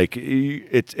 Palacios, like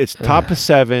it's top of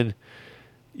 7.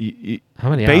 How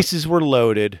many bases were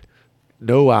loaded,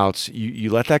 no outs. You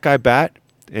let that guy bat,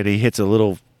 and he hits a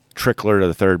little trickler to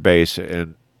the third base,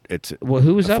 and it's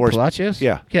who was that? Palacios?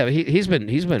 Yeah. He's been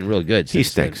really good. He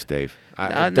stinks, Dave.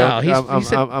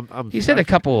 He's hit a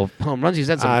couple of home runs. He's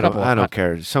had some. I don't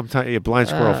care. Sometimes a blind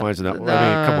squirrel finds enough. I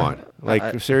mean, come on.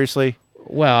 Like seriously.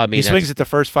 Well, I mean, he swings at the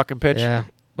first fucking pitch. Yeah.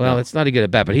 Well, it's not a good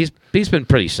at bat, but he's been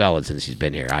pretty solid since he's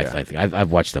been here. I think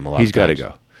I've watched him a lot. He's got to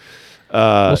go.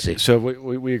 We'll see. So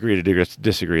we agree to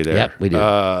disagree there. Yeah, we do.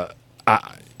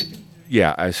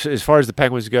 As far as the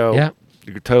Penguins go,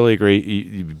 you totally agree.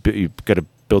 You got to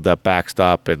build that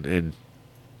backstop, and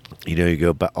you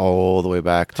go all the way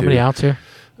back to how many outs here?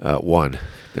 1.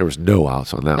 There was no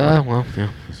outs on that one. Well, yeah.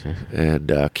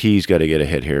 And Key's got to get a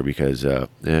hit here because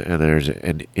and there's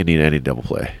any double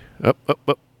play.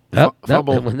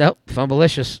 Fumble. No,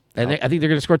 fumblicious. And I think they're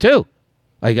going to score 2.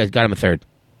 Oh, you guys got him a third.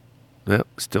 Yep,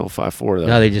 still 5-4 though.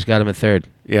 No, they just got him a third.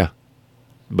 Yeah,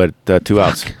 but 2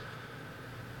 outs.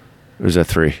 Or is that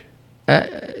 3?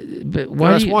 But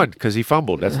why that's 1 because he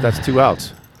fumbled. That's 2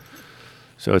 outs.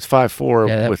 So it's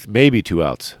 5-4 with maybe 2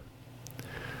 outs.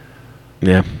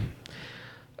 Yeah.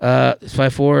 It's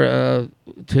 5-4,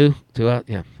 2 out.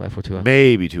 Yeah, 5-4, 2 out.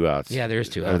 Maybe 2 outs. Yeah, there's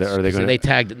 2 outs. Are they going? They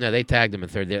tagged him in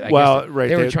third. They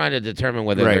were trying to determine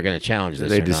whether they're going to challenge this.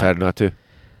 They decided not to.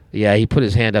 Yeah, he put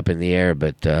his hand up in the air,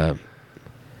 but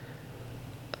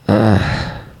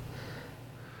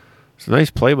it's a nice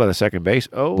play by the second base.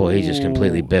 Oh, boy, he just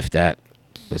completely biffed that,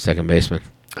 the second baseman.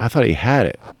 I thought he had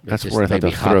it. That's where I thought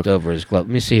maybe hopped over his glove.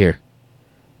 Let me see here.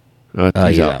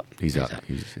 He's out. He's out.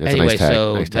 Anyway,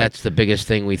 nice that's the biggest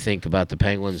thing we think about the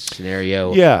Penguins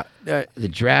scenario. Yeah. The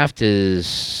draft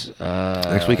is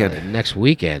next weekend. Next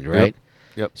weekend, right?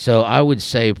 Yep. So I would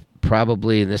say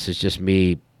probably, and this is just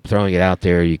me throwing it out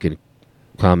there, you can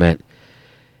comment,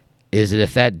 is that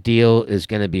if that deal is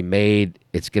going to be made,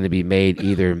 it's going to be made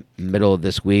either middle of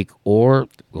this week or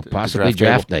possibly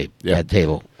draft night at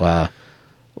table,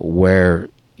 where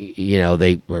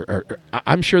they were.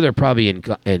 I'm sure they're probably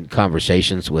in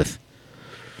conversations with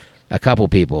a couple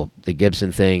people. The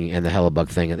Gibson thing and the Hellebuck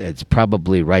thing. It's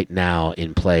probably right now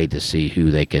in play to see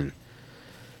who they can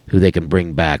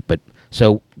bring back. But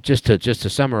so just to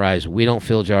summarize, we don't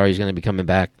feel Jari's going to be coming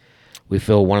back. We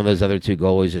feel one of those other 2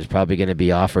 goalies is probably going to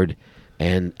be offered,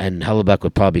 and Hellebuck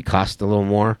would probably cost a little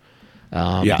more.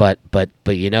 But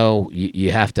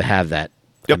you have to have that.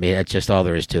 Yep. I mean, that's just all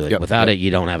there is to it. Without it,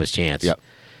 you don't have his chance. Yep.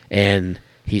 And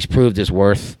he's proved his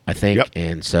worth, I think. Yep.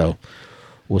 And so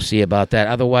we'll see about that.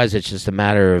 Otherwise, it's just a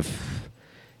matter of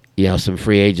some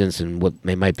free agents and what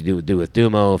they might do with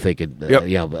Dumo, if they could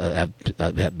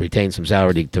retain some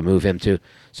salary to move him to.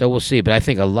 So we'll see. But I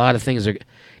think a lot of things are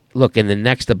in the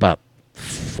next about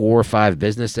 4 or 5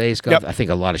 business days. I think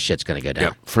a lot of shit's going to go down.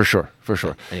 Yep, for sure.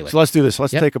 Anyway. So let's do this.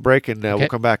 Let's take a break, and we'll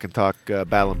come back and talk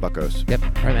Battle and Buccos. Yep. All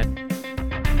right, man.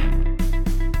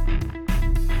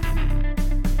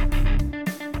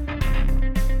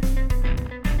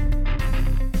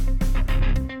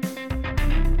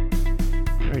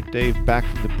 Dave back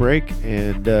from the break,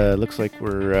 and looks like we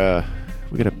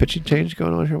got a pitching change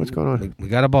going on here. What's going on? We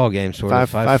got a ball game, sort of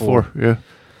 5-4. Yeah.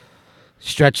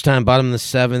 Stretch time, bottom of the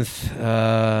seventh.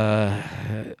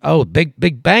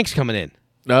 Big Bank's coming in.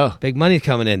 Oh, big money's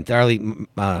coming in. Daria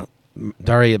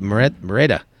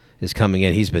Moreta is coming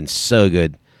in. He's been so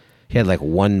good. He had like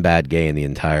one bad game in the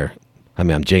entire. I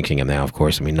mean, I'm jinxing him now, of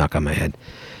course. I mean, knock on my head.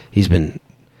 He's been,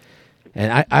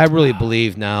 and I really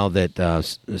believe now that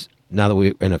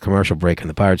we're in a commercial break and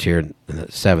the Pirates here in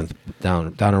the seventh,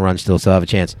 down a run, still have a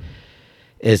chance,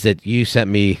 is that you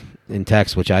sent me in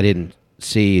text, which I didn't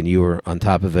see, and you were on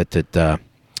top of it, that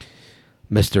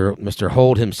Mr.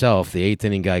 Hold himself, the eighth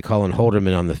inning guy, Colin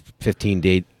Holderman, on the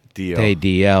 15-day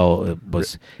DL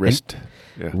was wrist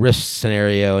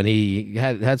scenario, and he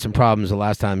had some problems the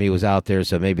last time he was out there,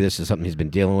 so maybe this is something he's been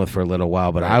dealing with for a little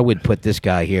while. But I would put this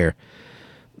guy here,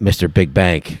 Mr. Big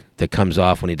Bank, that comes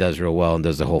off when he does real well and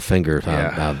does the whole finger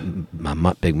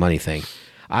big money thing.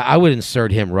 I would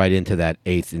insert him right into that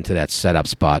eighth, into that setup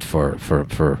spot for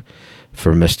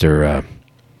Mr.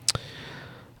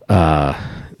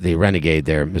 The renegade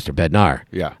there, Mr. Bednar.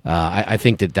 Yeah, I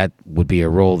think that would be a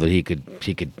role that he could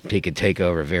take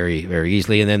over very, very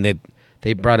easily. And then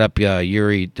they brought up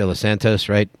Yuri De Los Santos,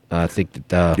 right? I think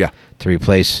that to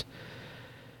replace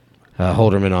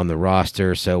Holderman on the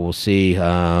roster. So we'll see.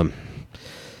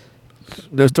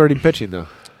 No starting pitching though.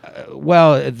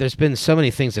 Well, there's been so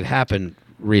many things that happened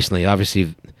recently.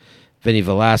 Obviously, Vinny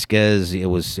Velasquez. It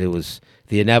was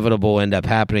the inevitable end up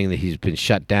happening that he's been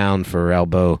shut down for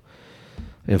elbow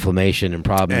inflammation and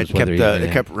problems. And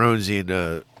it kept Ronzi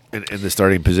in the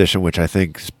starting position, which I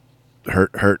think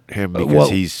hurt him because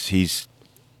he's.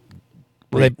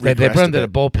 Well, they put him to the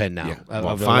bullpen now. Yeah.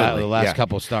 The last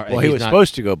couple starts. Well, he was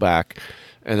supposed to go back,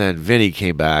 and then Vinny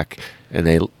came back, and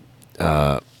they,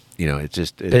 but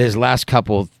his last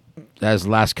couple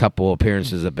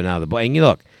appearances have been out of the bullpen. And you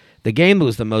look, the game that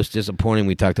was the most disappointing.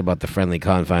 We talked about the friendly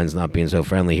confines not being so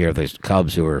friendly here. There's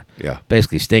Cubs who are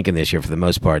basically stinking this year for the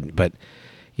most part. But,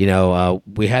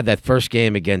 we had that first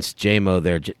game against JMO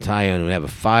there, Tyone. We have a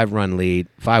 5-1 lead.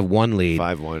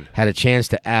 5-1. Had a chance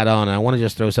to add on. And I want to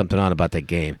just throw something on about that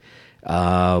game.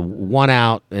 1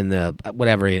 out in the,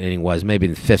 whatever inning was, maybe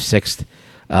in the 5th,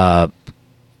 6th.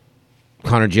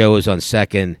 Connor Joe was on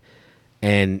second.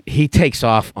 And he takes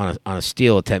off on a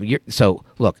steal attempt. So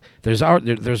look, there's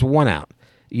 1 out.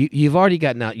 You've already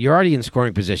gotten out. You're already in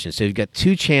scoring position, so you've got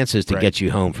 2 chances to get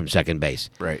you home from second base.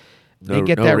 Right. They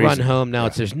get that run home. Now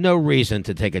there's no reason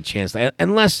to take a chance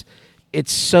unless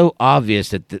it's so obvious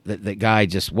that the guy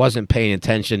just wasn't paying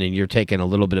attention, and you're taking a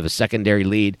little bit of a secondary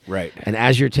lead. Right. And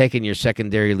as you're taking your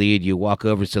secondary lead, you walk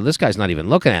over. So this guy's not even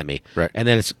looking at me. Right. And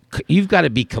then you've got to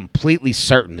be completely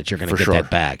certain that you're going to get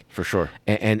that bag. For sure.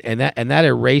 And that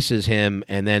erases him.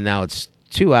 And then now it's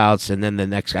 2 outs. And then the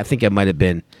next, I think it might have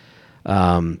been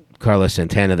Carlos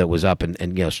Santana that was up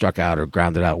and struck out or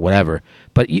grounded out, whatever.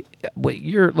 But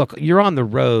you're on the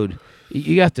road.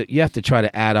 You have to try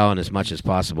to add on as much as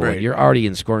possible. Right. You're already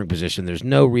in scoring position. There's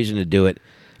no reason to do it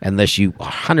unless you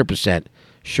 100%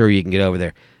 sure you can get over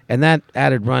there. And that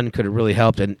added run could have really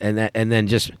helped. And then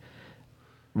just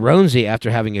Ronzi,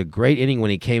 after having a great inning when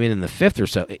he came in the 5th or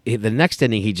so, the next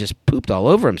inning he just pooped all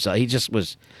over himself. He just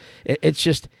was. It's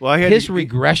just his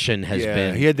regression has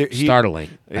been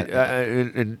startling.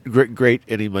 And great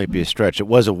inning might be a stretch. It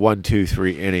was a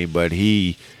 1-2-3 inning, but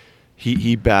he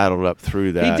battled up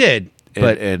through that. He did.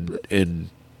 But and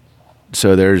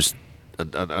so there's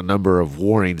a number of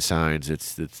warning signs.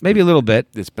 It's maybe a little bit.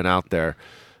 It's been out there,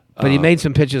 but he made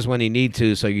some pitches when he need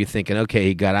to. So you're thinking, okay,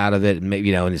 he got out of it, and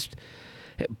maybe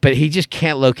but he just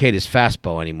can't locate his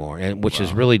fastball anymore, which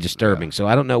is really disturbing. So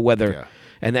I don't know whether,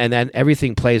 and then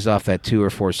everything plays off that 2 or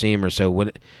 4 seamer. So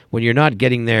when you're not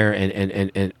getting there,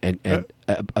 and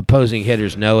opposing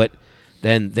hitters know it.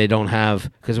 Then they don't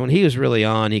have, because when he was really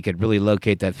on, he could really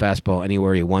locate that fastball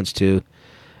anywhere he wants to,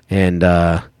 and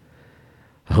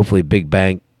hopefully Big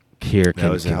Bank here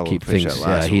can keep things.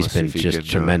 He's been just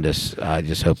tremendous. I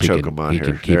just hope he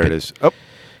can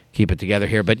keep it together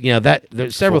here. But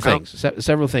there's several things.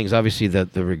 Several things. Obviously,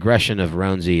 the regression of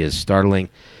Ronzi is startling.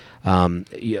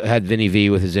 You had Vinny V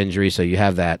with his injury, so you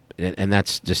have that, and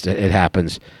that's just it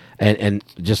happens, and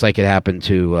just like it happened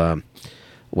to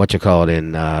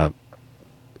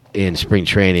in spring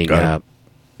training,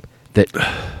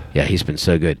 he's been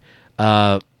so good.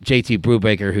 JT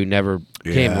Brubaker, who never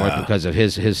came north because of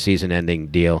his season-ending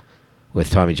deal with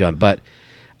Tommy John. But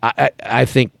I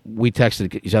think we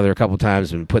texted each other a couple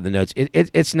times and put in the notes.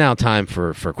 It's now time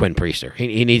for Quinn Priester.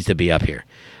 He needs to be up here.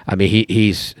 I mean,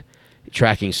 he's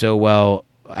tracking so well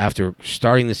after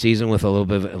starting the season with a little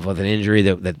bit of an injury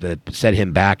that set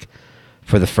him back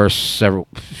for the first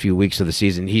few weeks of the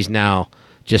season, he's now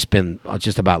just been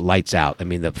just about lights out. I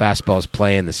mean, the fastball's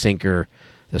playing, the sinker,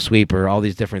 the sweeper, all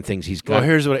these different things he's got. Well,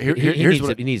 here's what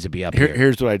he needs to be up here.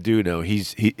 Here's what I do know: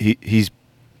 he's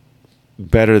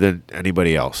better than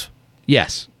anybody else.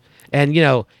 Yes, and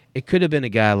it could have been a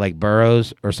guy like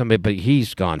Burrows or somebody, but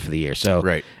he's gone for the year. So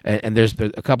right, and there's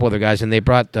a couple other guys, and they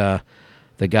brought the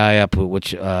guy up,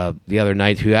 which the other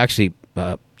night, who actually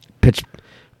pitched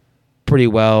pretty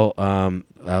well.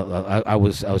 I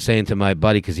was saying to my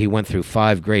buddy, because he went through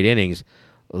 5 great innings,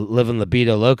 living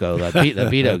Libido Loco, the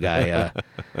Libido guy.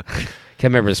 Can't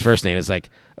remember his first name. It's like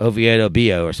Oviedo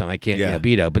Bio or something. I can't.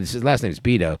 Bido, but his last name is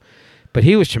Bido. But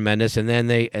he was tremendous, and then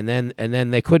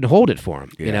they couldn't hold it for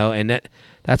him. And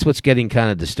that's what's getting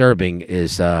kind of disturbing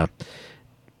is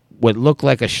what looked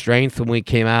like a strength when we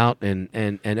came out,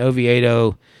 and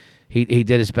Oviedo, he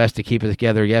did his best to keep it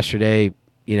together yesterday.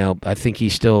 I think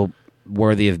he's still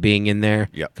worthy of being in there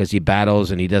because he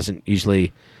battles and he doesn't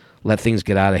usually let things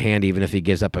get out of hand. Even if he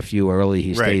gives up a few early,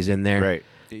 he stays in there. Right.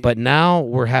 But now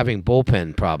we're having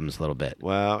bullpen problems a little bit.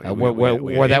 Well,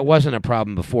 where that wasn't a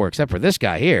problem before, except for this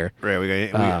guy here. Right, we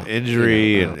got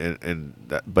injury and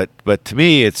that, but to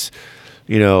me, it's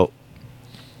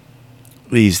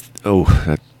these.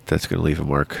 That's going to leave a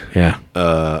mark. Yeah.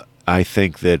 I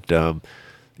think that no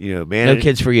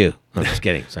kids for you. I'm just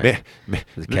kidding. Sorry.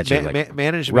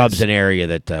 Management rubs an area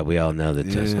that we all know that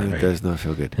does not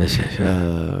feel good.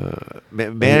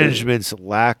 Management's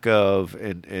lack of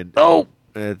and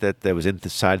that was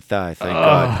inside thigh. Thank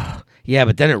God. Yeah,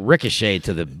 but then it ricocheted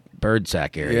to the bird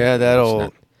sack area. Yeah,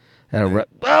 that'll.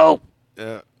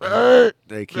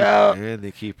 They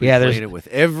keep replaying it with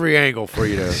every angle for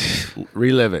you to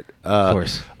relive it. Of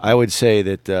course, I would say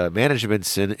that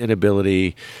management's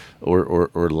inability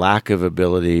or lack of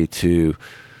ability to,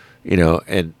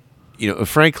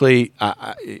 frankly,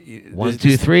 1,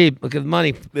 2, 3. Look at the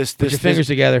money. Put your fingers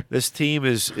together. This team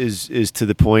is to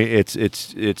the point. It's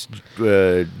June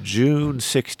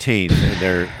 16th, and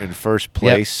they're in first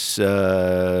place.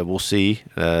 Yep. We'll see.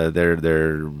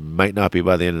 There might not be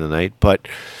by the end of the night, but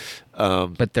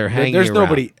they're hanging. There's around.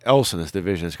 Nobody else in this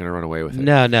division that's going to run away with it.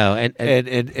 No,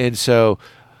 and so.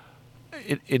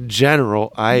 In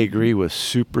general, I agree with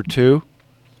Super 2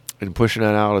 and pushing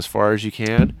that out as far as you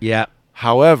can. Yeah.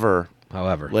 However,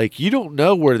 like you don't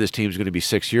know where this team's going to be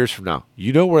 6 years from now.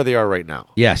 You know where they are right now.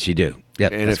 Yes, you do.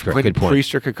 Yep. And if Quentin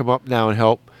Priester could come up now and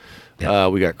help,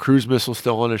 we got Cruise Missile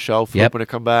still on the shelf, hoping to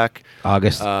come back.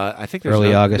 August. I think there's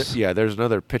early August. There's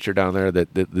another pitcher down there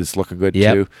that's looking good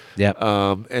too. Yep.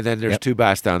 And then there's 2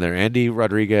 bats down there, Andy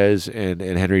Rodriguez and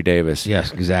Henry Davis.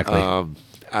 Yes, exactly.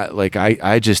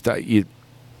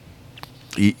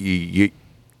 You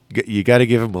got to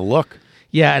give him a look.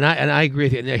 Yeah, and I agree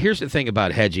with you. Now, here's the thing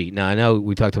about Hedgie. Now, I know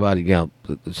we talked about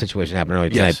the situation happened earlier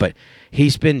tonight, but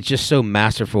he's been just so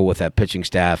masterful with that pitching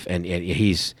staff, and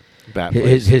he's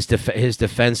his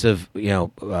defensive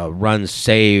runs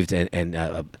saved, and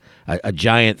a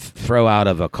giant throw out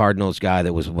of a Cardinals guy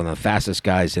that was one of the fastest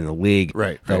guys in the league.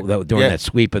 Right. During that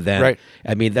sweep of them. Right.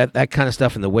 I mean that kind of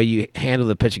stuff, and the way you handle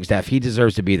the pitching staff, he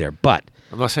deserves to be there. But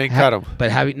I'm not saying cut him.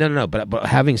 But But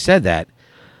having said that,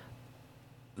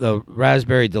 the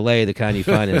raspberry delay, the kind you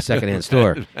find in a secondhand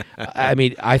store. I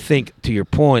mean, I think to your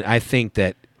point, I think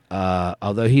that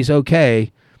although he's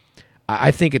okay,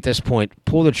 I think at this point,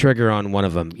 pull the trigger on one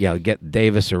of them. Get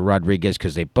Davis or Rodriguez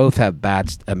because they both have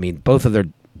bats. I mean, both of their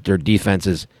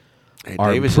defenses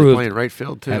are Davis improved. Is playing right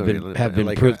field too. Have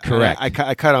been proved correct.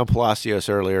 I cut on Palacios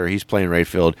earlier. He's playing right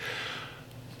field,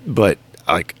 but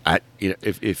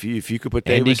if you could put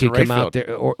Davis Endy could in right come out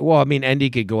field. there, Endy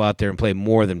could go out there and play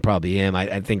more than probably him.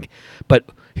 I think, but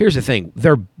here's the thing: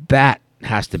 their bat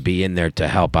has to be in there to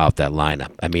help out that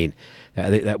lineup. I mean,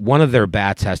 that one of their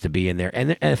bats has to be in there,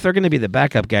 and if they're going to be the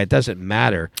backup guy, it doesn't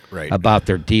matter about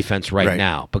their defense right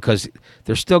now because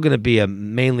they're still going to be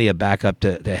mainly a backup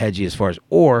to Hedgie as far as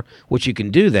what you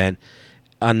can do then.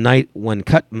 A night when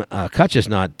Kutch is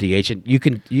not DH, and you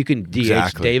can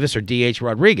DH Davis or DH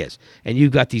Rodriguez, and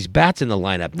you've got these bats in the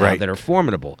lineup now that are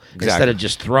formidable instead of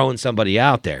just throwing somebody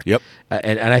out there. Yep.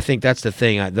 And I think that's the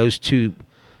thing. Those two.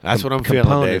 That's what I'm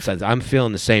feeling, Dave. I'm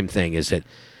feeling the same thing. Is that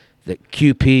the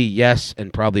QP, yes,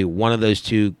 and probably one of those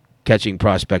 2 catching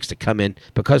prospects to come in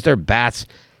because their bats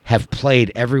have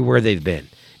played everywhere they've been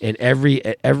in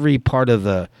every part of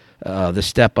the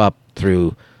step up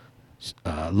through.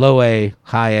 Low A,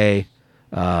 high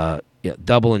A,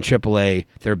 double and triple A.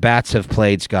 Their bats have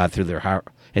played, Scott, through their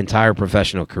entire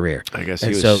professional career. I guess he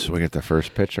was swinging at the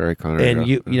first pitch, right, Connor?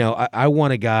 And I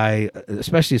want a guy,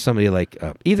 especially somebody like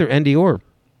either Endy or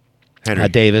Henry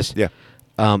Davis. Yeah.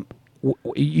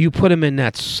 You put him in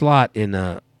that slot in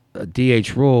a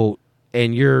DH role,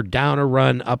 and you're down a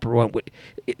run, up a run.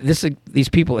 These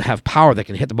people have power that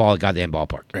can hit the ball at the goddamn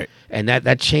ballpark, right? And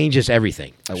that changes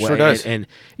everything. Sure does. And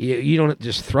you don't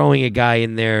just throwing a guy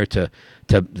in there to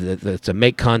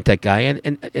make contact guy,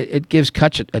 and it gives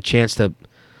Kutch a chance to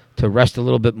rest a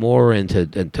little bit more and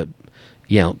to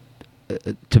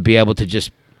be able to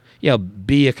just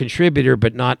be a contributor,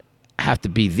 but not have to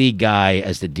be the guy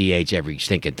as the DH every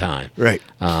stinking time, right?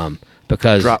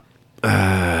 Because drop.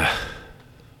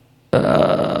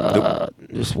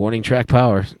 Just warning track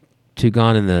power, 2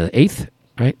 gone in the 8th,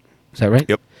 right? Is that right?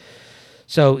 Yep.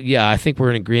 So yeah, I think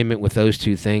we're in agreement with those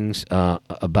two things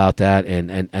about that,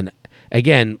 and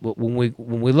again, when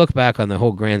we look back on the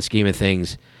whole grand scheme of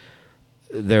things,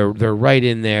 they're right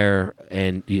in there,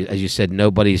 and as you said,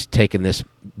 nobody's taken this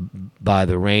by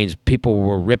the reins. People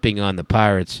were ripping on the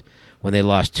Pirates when they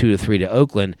lost 2-3 to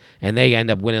Oakland, and they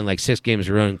end up winning like 6 games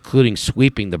in a row, including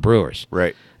sweeping the Brewers.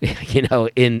 Right.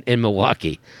 In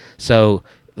Milwaukee. So,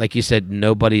 like you said,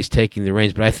 nobody's taking the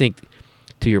reins. But I think,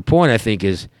 to your point,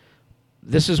 is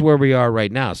this is where we are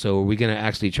right now. So, are we going to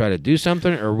actually try to do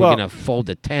something, or are we going to fold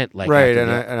the tent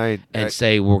right? And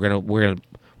say we're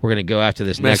gonna go after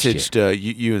this next year? Messaged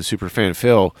you and Superfan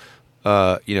Phil.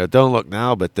 Don't look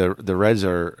now, but the Reds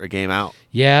are a game out.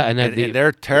 Yeah, and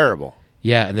they're terrible.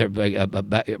 Yeah, and they're right,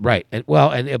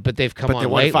 but they've come on. They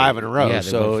won lately. 5 in a row. Yeah, they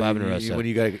so won 5 in a row.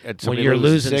 So when you're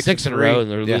losing 6 in a row,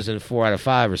 and they're yeah. losing 4 out of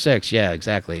 5 or 6, yeah,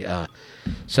 exactly.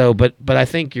 But I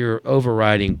think your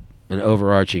overarching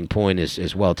point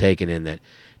is well taken in that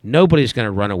nobody's going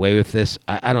to run away with this.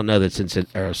 I don't know that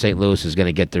St. Louis is going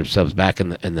to get themselves back in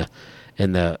the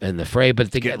fray,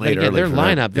 but their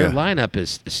lineup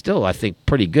is still, I think,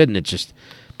 pretty good, and it's just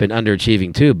been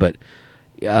underachieving too. But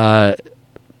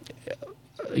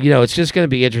it's just going to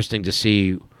be interesting to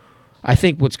see. I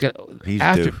think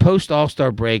after post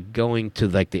All-Star break, going to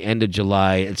like the end of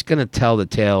July, it's going to tell the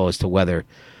tale as to whether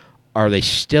are they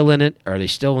still in it, are they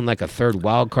still in like a third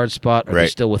wild card spot, are they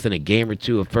still within a game or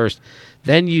two of first.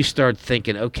 Then you start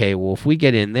thinking, okay, well, if we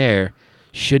get in there,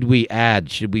 should we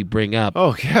bring up?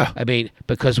 Oh yeah, I mean,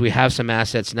 because we have some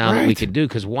assets now that we can do.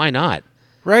 Because why not?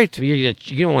 Right. You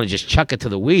don't want to just chuck it to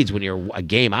the weeds when you're a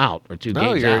game out or 2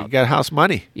 games out. You got house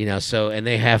money. And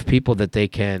they have people that they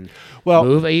can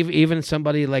move, even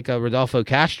somebody like a Rodolfo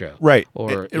Castro. Right.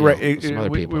 Or some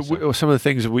other people. Some of the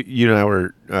things you and I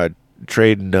were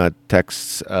trading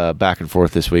texts back and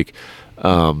forth this week.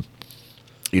 I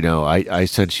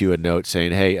sent you a note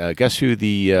saying, hey, guess who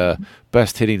the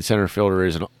best hitting center fielder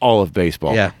is in all of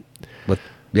baseball? Yeah.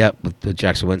 With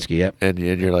Jack Sawinski, yep. And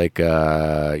you're like,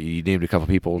 you named a couple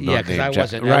people. Yeah,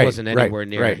 because I wasn't anywhere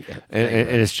near it. Yeah,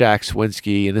 and it's Jack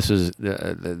Sawinski, and this is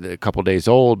a couple days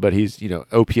old, but he's,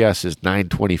 OPS is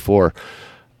 924.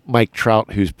 Mike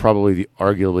Trout, who's probably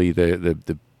arguably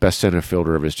the best center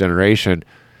fielder of his generation,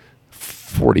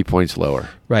 40 points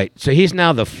lower. Right. So he's now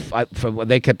I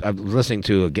was listening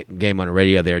to a game on the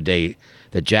radio the other day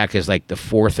that Jack is like the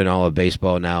 4th in all of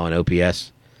baseball now in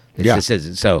OPS.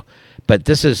 But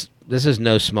this is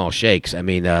no small shakes. I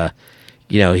mean,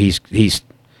 he's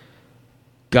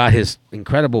got his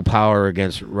incredible power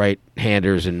against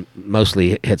right-handers and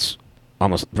mostly hits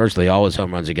almost virtually all his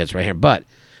home runs against right-handers. But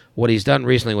what he's done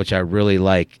recently, which I really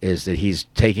like, is that he's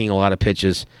taking a lot of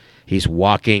pitches. He's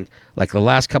walking. Like the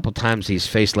last couple times he's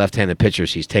faced left-handed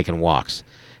pitchers, he's taken walks,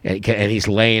 and he's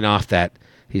laying off that.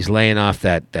 He's laying off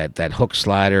that hook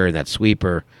slider and that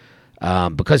sweeper.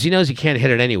 Because he knows he can't hit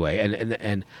it anyway.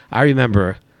 And I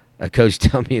remember a coach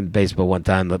tell me in baseball one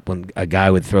time that when a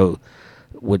guy would throw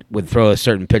a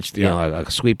certain pitch, a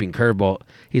sweeping curveball,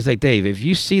 he's like, Dave, if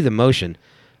you see the motion,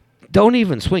 don't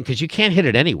even swing because you can't hit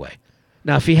it anyway.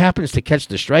 Now, if he happens to catch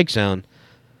the strike zone,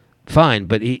 fine,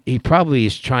 but he probably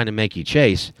is trying to make you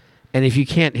chase. And if you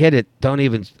can't hit it, don't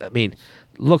even. I mean,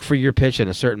 look for your pitch in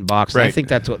a certain box. Right. I think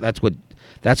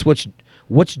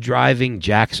what's driving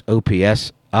Jack's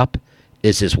OPS up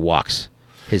is his walks,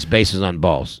 his bases on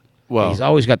balls. Well, he's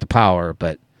always got the power,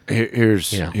 but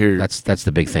that's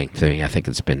the big thing to me. I think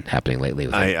it's been happening lately.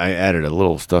 With I added a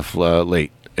little stuff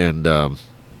late, and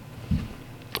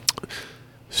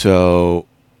so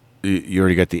you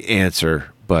already got the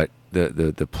answer. But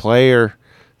the player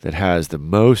that has the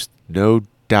most no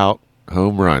doubt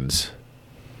home runs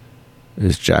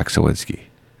is Jack Sawinski.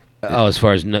 As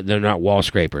far as they're not wall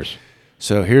scrapers.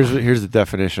 So here's the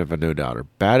definition of a no-doubter.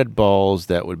 Batted balls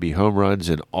that would be home runs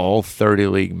in all 30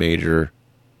 league major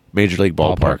league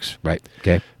ballparks. Right.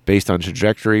 Okay. Based on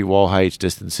trajectory, wall heights,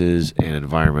 distances, and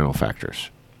environmental factors.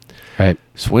 Right.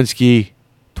 Sawinski,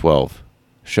 12.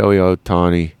 Shohei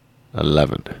Ohtani,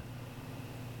 11.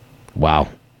 Wow.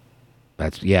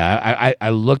 I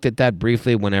looked at that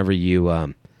briefly whenever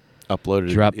you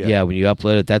Uploaded drop. it. Yeah, when you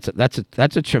upload it, that's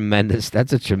a tremendous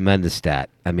stat.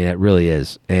 I mean, it really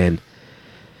is. And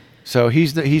so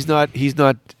he's not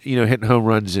hitting home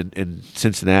runs in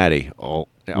Cincinnati all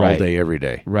day every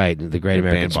day. Right, the Great In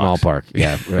American Bandbox. Small Park.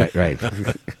 Yeah, right. Right.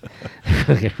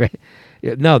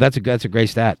 Yeah, no, that's a great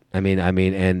stat. I mean,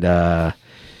 and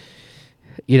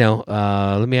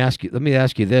let me ask you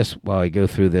this while I go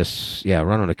through this. Yeah,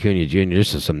 Ronald Acuna Jr.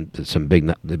 This is some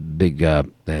big.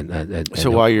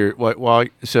 So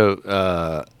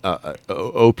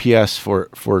OPS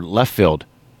for left field,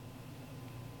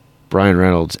 Brian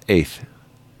Reynolds 8th.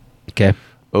 Okay.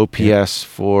 OPS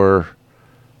for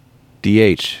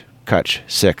DH, Kutch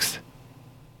 6th.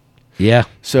 Yeah.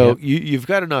 So you've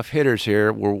got enough hitters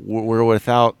here. We're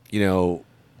without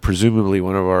presumably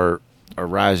one of our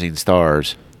rising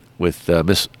stars with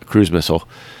cruise missile,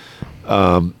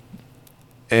 and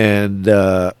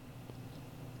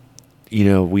we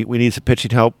need some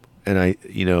pitching help. And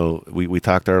we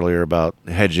talked earlier about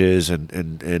hedges and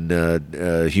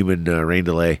human rain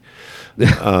delay.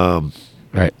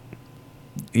 Right.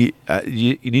 You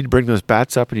need to bring those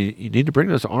bats up, and you need to bring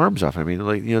those arms up. I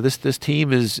mean, this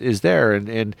team is there,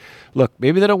 and look,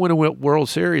 maybe they don't win a World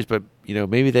Series, but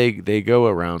maybe they go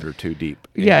a round or two deep.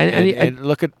 Yeah, and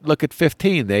look at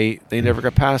 15. They never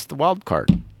got past the wild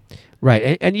card.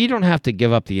 Right, and you don't have to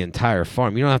give up the entire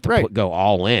farm. You don't have to go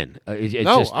all in.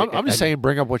 I'm just saying,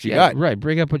 bring up what you got. Right,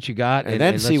 bring up what you got, and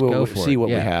then see what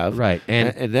we have. Right,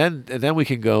 and then we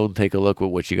can go and take a look at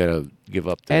what you got to give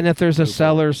up. And if there's a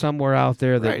seller somewhere out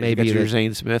there that maybe your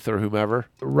Zane Smith or whomever,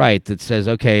 right, that says,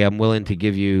 okay, I'm willing to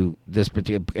give you this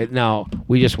particular. Now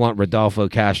we just want Rodolfo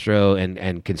Castro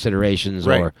and considerations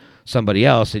or somebody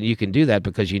else, and you can do that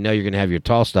because you're going to have your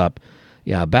tall stop,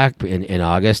 back in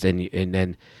August, and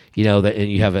then. And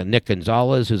you have a Nick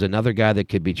Gonzalez, who's another guy that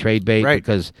could be trade bait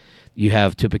because you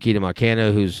have Tupaquita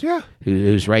Marcano,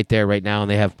 who's right there right now,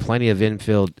 and they have plenty of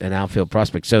infield and outfield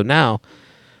prospects. So now,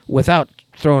 without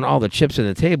throwing all the chips in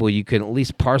the table, you can at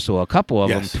least parcel a couple of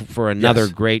them for another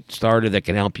great starter that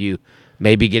can help you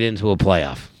maybe get into a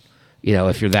playoff.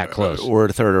 If you're that close, or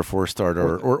a third or fourth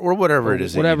starter, or whatever it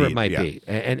is, whatever it might be.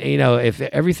 And if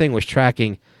everything was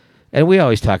tracking, and we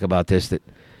always talk about this, that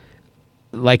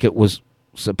like it was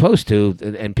supposed to,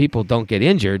 and people don't get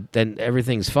injured, then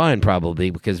everything's fine probably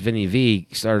because Vinny V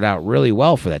started out really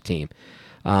well for that team.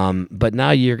 But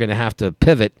now you're going to have to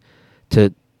pivot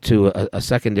to a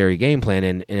secondary game plan,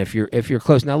 and if you're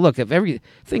close now, look, if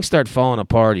things start falling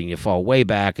apart and you fall way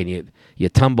back and you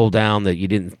tumble down that you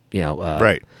didn't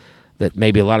that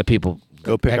maybe a lot of people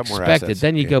go pick up more assets,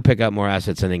 then you go pick up more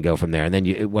assets and then go from there, and then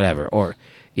you whatever, or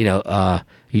you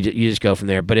just go from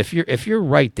there. But if you're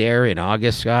right there in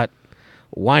August, Scott,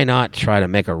 why not try to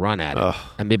make a run at it?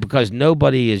 I mean, because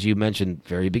nobody, as you mentioned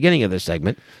very beginning of this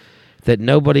segment, that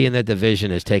nobody in that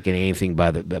division is taking anything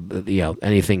by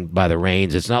the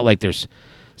reins. It's not like there's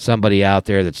somebody out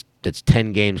there that's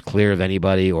 10 games clear of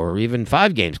anybody, or even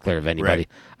 5 games clear of anybody. Right.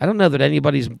 I don't know that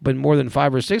anybody's been more than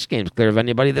 5 or 6 games clear of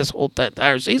anybody this whole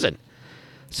entire season.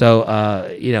 So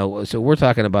so we're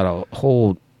talking about a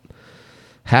whole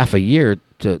half a year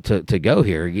to go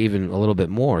here, even a little bit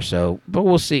more. So, but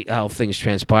we'll see how things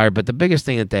transpire. But the biggest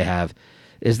thing that they have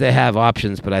is they have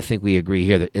options. But I think we agree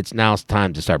here that it's now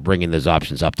time to start bringing those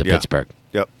options up to Pittsburgh.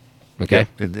 Yep. Okay.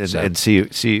 Yep. And see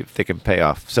if they can pay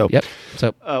off. So, yep.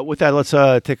 So with that, let's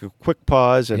take a quick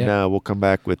pause, and we'll come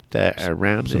back with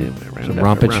round some after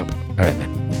rompage. round. All right,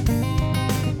 man.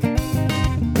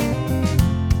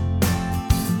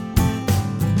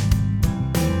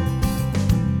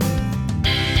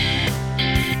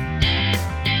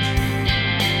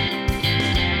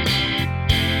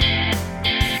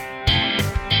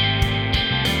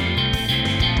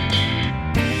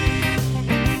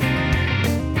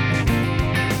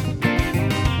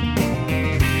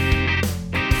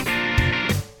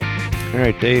 All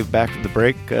right, Dave, back from the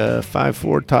break.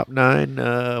 5-4, top 9, 1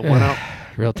 out.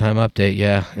 Real-time update,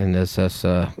 yeah. And this is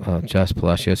Josh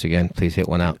Palacios again. Please hit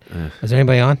 1 out. Is there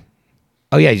anybody on?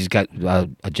 Oh, yeah, he's got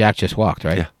Jack just walked,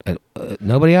 right? Yeah.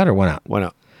 Nobody out or 1 out?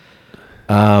 1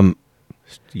 out.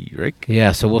 Rick?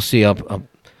 Yeah, so we'll see. I'll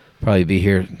probably be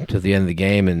here to the end of the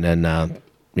game, and then,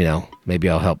 maybe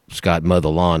I'll help Scott mow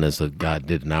the lawn as the guy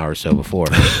did an hour or so before.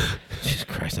 Jesus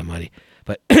Christ almighty.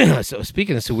 But so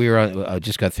speaking of, we were on, I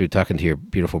just got through talking to your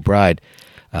beautiful bride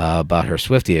about her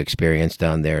Swiftie experience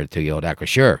down there to the old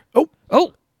Acrisure. Oh!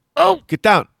 Get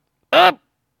down. Up!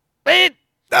 Wait!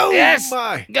 Oh, yes!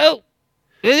 My. Go!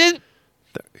 He's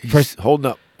holding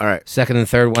up. All right. Second and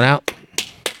third, 1 out.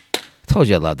 Told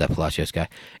you I love that Palacios guy.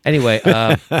 Anyway, you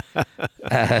Not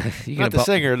the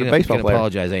singer, the baseball you can player.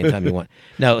 apologize anytime you want.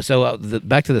 No, so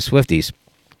back to the Swifties.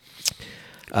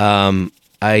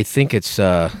 I think it's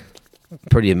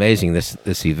pretty amazing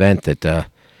this event that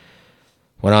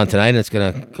went on tonight, and it's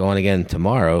going to go on again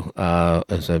tomorrow.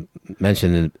 As I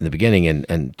mentioned in the beginning,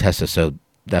 and Tessa so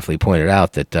definitely pointed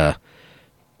out that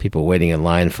people waiting in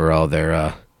line for all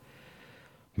their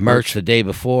merch the day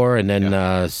before, and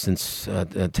then since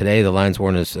today the lines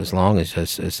weren't as long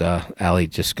as Allie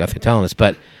just got through telling us.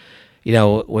 But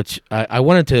which I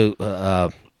wanted to, how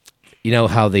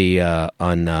the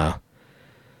on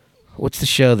what's the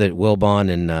show that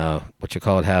Wilbon and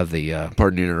have the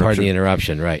Pardon the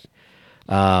interruption. Right?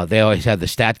 They always have the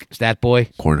stat boy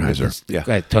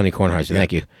Kornheiser. Tony Kornheiser.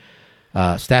 Thank you.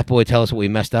 Stat boy, tell us what we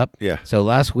messed up. Yeah. So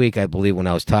last week, I believe, when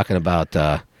I was talking about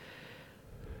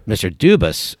Mr.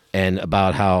 Dubas and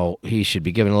about how he should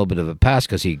be given a little bit of a pass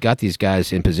because he got these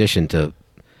guys in position to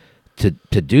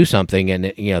do something, and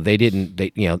they didn't.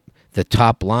 The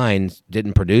top line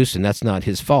didn't produce, and that's not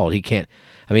his fault. He can't.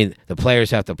 I mean, the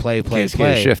players have to play.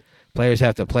 Shift. Players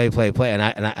have to play, and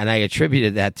I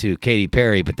attributed that to Katy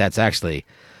Perry, but that's actually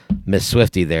Miss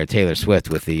Swiftie there, Taylor Swift,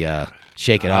 with the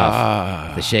shake it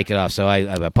off, the shake it off. So I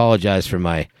apologize for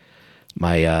my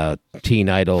teen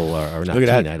idol or not Look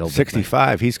at teen that, idol,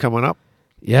 65. He's coming up.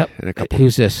 Yep. In a couple.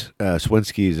 Who's this?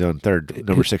 Swinski's on third,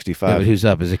 number 65. Yeah, but who's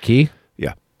up? Is it Key?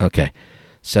 Yeah. Okay.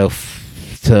 So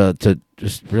to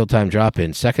just real time drop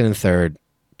in, second and third,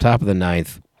 top of the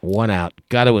ninth, one out.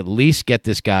 Got to at least get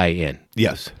this guy in.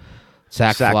 Yes.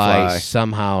 Sack fly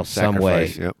somehow, some way.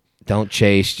 Yep. Don't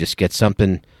chase. Just get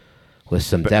something with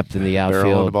some depth in the outfield.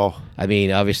 Barrel on the ball. I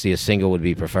mean, obviously a single would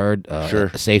be preferred.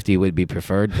 Sure. A safety would be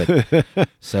preferred. But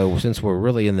so since we're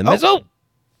really in the middle,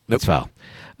 that's foul.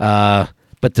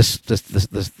 But the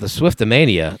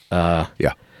Swiftomania,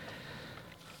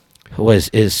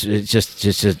 is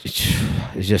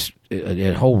just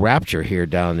a whole rapture here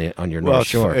down on your North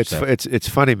Shore. It's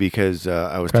funny because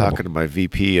I was talking to my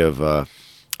VP of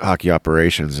hockey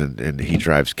operations, and he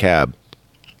drives cab,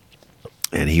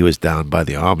 and he was down by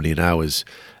the Omni, and I was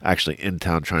actually in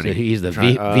town trying to. He's the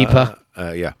VPA,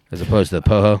 yeah, as opposed to the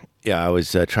POHO. Yeah, I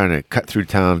was trying to cut through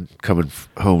town, coming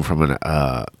home from an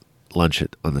lunch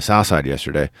on the south side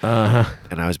yesterday,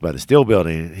 and I was by the Steel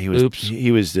Building. And he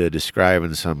was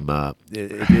describing some.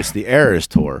 It's the Eras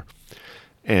tour,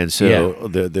 and so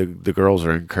the girls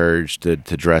are encouraged to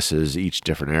dress as each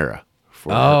different era.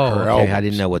 For her okay. albums. I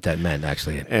didn't know what that meant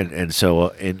actually. And so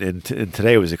and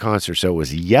today was a concert. So it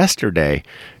was yesterday.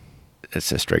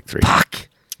 It's a strike three. Fuck.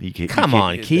 Come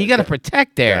on, Key. You got to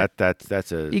protect there.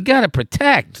 That's a. You got to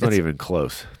protect. It's not even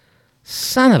close.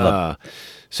 Son of a.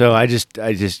 So I just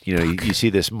you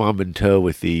see this mom and toe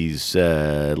with these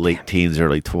late teens,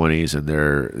 early 20s, and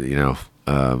they're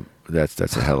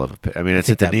that's a hell of a. I mean, it's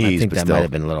at the knees. I think but that still. might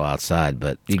have been a little outside,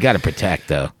 but you got to protect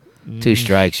though. 2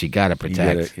 strikes, you got to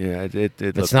protect.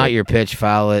 It's not your pitch,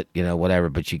 foul it, whatever.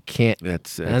 But you can't. And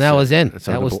that was in. It's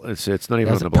not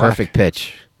even on the a block. perfect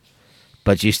pitch.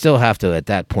 But you still have to at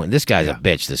that point. This guy's a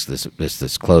bitch.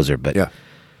 This closer. But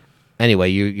anyway,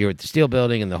 you're at the Steel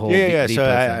Building and the whole. So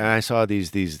I saw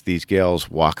these gals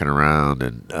walking around,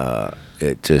 and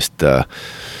it just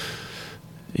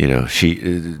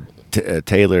she.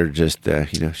 Taylor just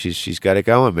she's got it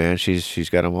going, man. She's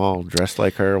got them all dressed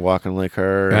like her, walking like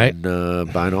her, right.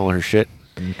 And buying all her shit,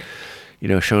 and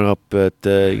showing up at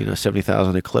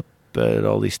 70,000 a clip at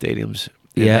all these stadiums.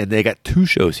 And they got 2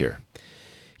 shows here.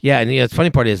 Yeah, and the funny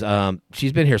part is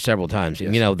she's been here several times.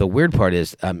 Yes. The weird part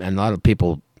is, and a lot of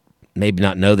people maybe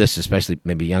not know this, especially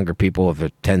maybe younger people, if there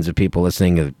are tens of people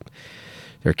listening, or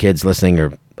their kids listening,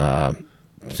 or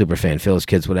Superfan Phil's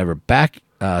kids, whatever.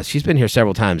 She's been here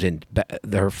several times, and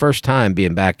her first time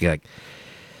being back, I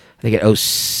think at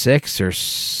 06 or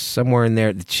somewhere in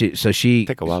there. She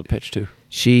take a wild pitch too.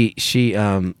 She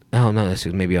oh no, this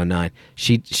is maybe 09.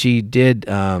 She did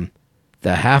the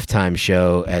halftime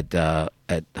show at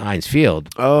Heinz Field.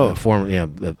 Oh, the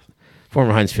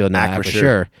former Heinz Field, now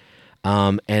Acrisure.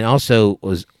 And also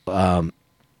was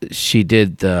she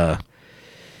did the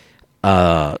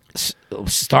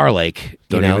Star Lake.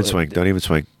 Don't even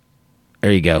swing.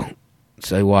 There you go.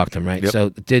 So they walked him, right? Yep. So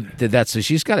did that. So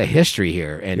she's got a history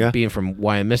here, and being from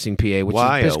Wyomissing, PA, which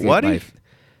is basically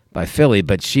by Philly,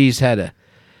 but she's had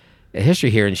history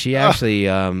here, and she actually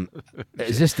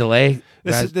is this delay?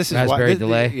 This is Raspberry why,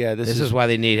 delay. this is why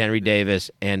they need Henry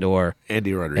Davis and or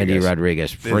Andy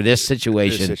Rodriguez for this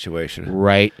situation. This situation,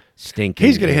 right? Stinking.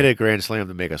 He's going to hit a grand slam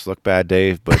to make us look bad,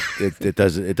 Dave. But it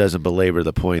doesn't belabor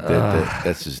the point that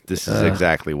this is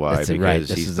exactly why, because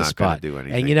he's not going to do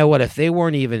anything. And you know what? If they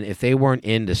weren't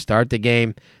in to start the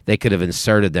game, they could have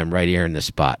inserted them right here in the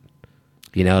spot.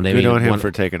 You know what I mean? Good on him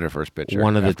for taking their first pitcher.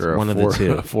 One of the two.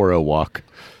 4-0 walk.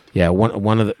 Yeah,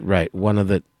 one of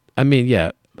the. I mean,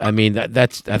 yeah. I mean,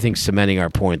 that's, I think, cementing our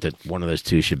point that one of those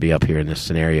two should be up here in this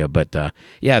scenario. But,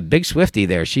 yeah, big Swiftie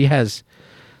there. She has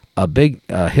a big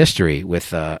history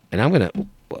with, and I'm going to,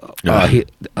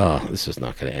 this is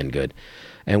not going to end good.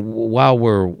 And while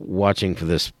we're watching for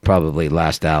this probably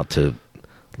last out to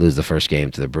lose the first game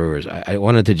to the Brewers, I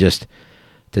wanted to just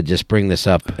bring this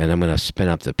up, and I'm going to spin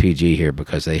up the PG here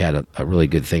because they had a really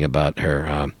good thing about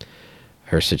her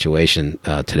situation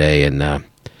today, and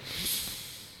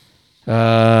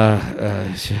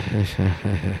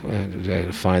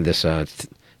find this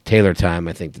Taylor time.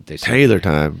 I think that they said Taylor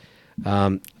time.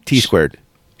 T squared.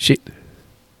 She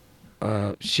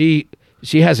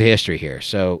has a history here,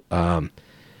 so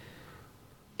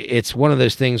it's one of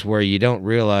those things where you don't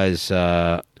realize.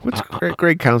 What's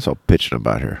Greg Counsell pitching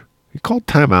about her? He called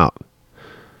timeout.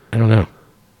 I don't know.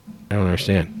 I don't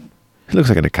understand. He looks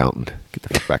like an accountant. Get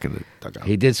the fuck back in the dugout.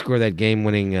 He did score that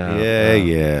game-winning.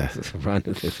 Yeah. Run.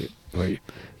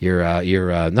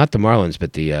 You're not the Marlins,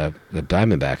 but the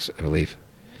Diamondbacks, I believe.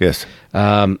 Yes.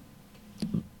 But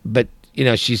you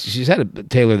know, she's had a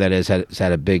Taylor that has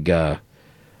had a big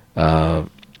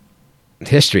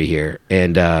history here,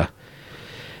 and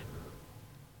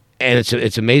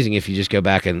it's amazing if you just go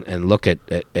back and look at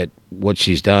what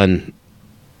she's done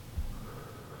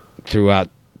throughout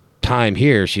time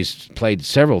here. She's played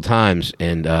several times,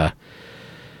 and the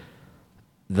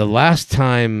last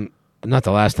time, not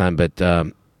the last time, but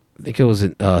I think it was.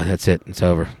 That's it. It's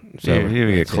over. It's over. You didn't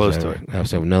even get close to it. No,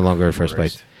 so no longer in first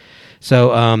place.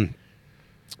 So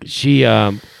she,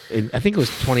 I think it was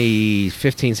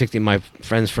 2015, 16. My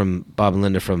friends from Bob and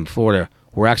Linda from Florida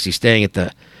were actually staying at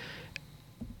the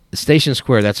Station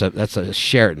Square. That's a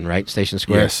Sheraton, right? Station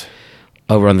Square. Yes.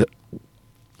 Over on the.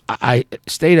 I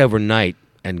stayed overnight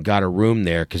and got a room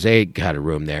there because they got a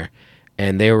room there,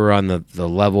 and they were on the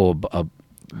level of,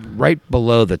 right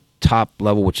below the top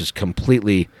level, which is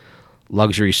completely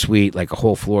luxury suite, like a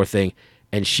whole floor thing.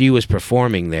 And she was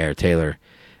performing there, Taylor,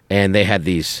 and they had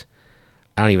these.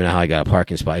 I don't even know how I got a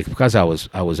parking spot because I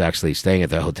was actually staying at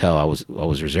the hotel. I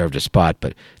was reserved a spot,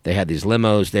 but they had these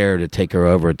limos there to take her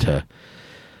over to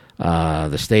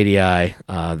the Stadii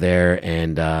there,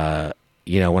 and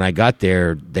you know, when I got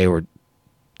there, they were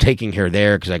taking her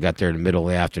there because I got there in the middle of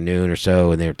the afternoon or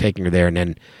so, and they were taking her there. And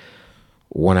then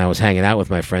when I was hanging out with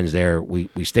my friends there, we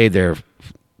stayed there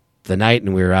the night,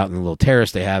 and we were out in the little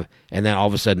terrace they have. And then all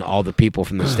of a sudden, all the people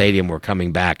from the stadium were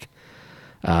coming back,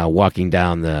 walking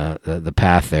down the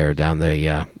path there, down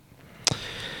the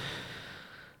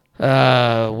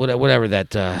whatever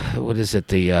that what is it,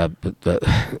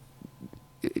 the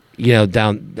you know,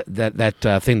 down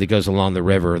that thing that goes along the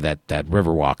river, that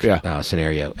river walk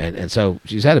scenario, and so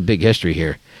she's had a big history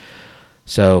here.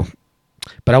 So,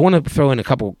 but I want to throw in a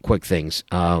couple quick things.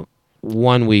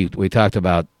 One, we talked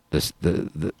about this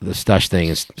the Stush thing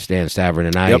is Stan Stavron,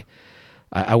 and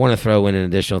I want to throw in an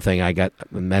additional thing. I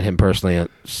met him personally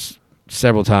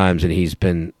several times, and he's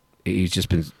just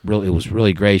been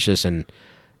really gracious, and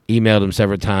emailed him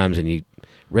several times, and he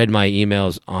read my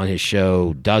emails on his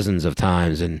show dozens of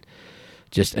times, and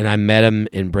I met him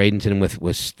in Bradenton with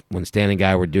when Stan and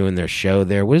Guy were doing their show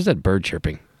there. What is that bird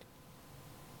chirping?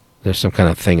 There's some kind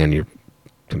of thing on your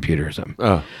computer or something.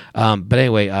 Oh. But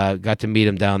anyway, got to meet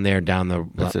him down there, down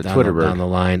the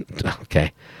line.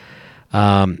 Okay.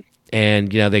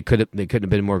 And you know, they couldn't have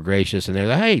been more gracious, and they're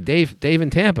like, "Hey, Dave in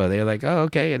Tampa." They're like, "Oh,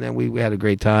 okay," and then we had a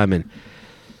great time. And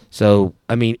so,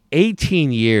 I mean,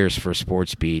 18 years for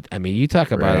Sports Beat. I mean, you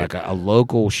talk about like a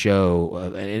local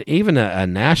show, and even a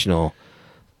national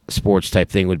sports type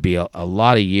thing would be a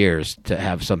lot of years to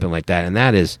have something like that. And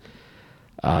that is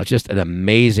just an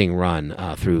amazing run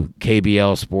through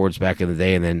KBL Sports back in the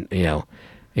day, and then, you know,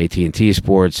 AT&T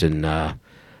Sports, and it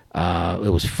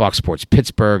was Fox Sports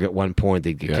Pittsburgh at one point.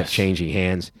 They kept changing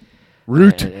hands.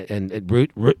 Root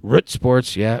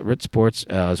Sports, Root Sports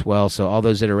as well. So all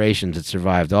those iterations, it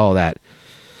survived all that.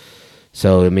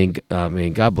 So I mean,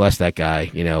 God bless that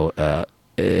guy. You know,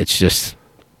 it's just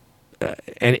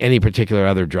any particular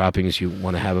other droppings you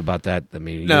want to have about that. I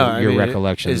mean, your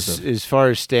recollections. As far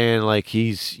as Stan, like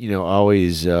he's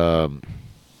always and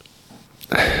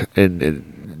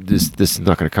this is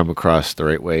not going to come across the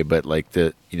right way, but like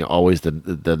always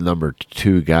the number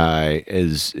two guy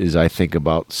is I think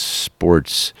about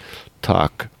sports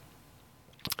talk.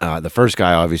 The first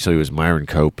guy obviously was Myron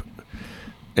Cope,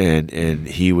 and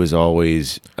he was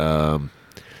always the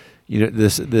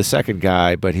second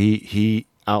guy, but he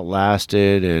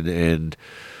outlasted and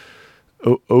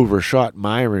overshot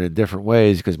Myron in different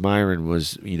ways, because Myron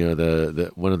was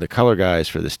the one of the color guys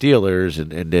for the Steelers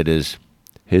and did his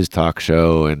talk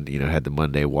show and had the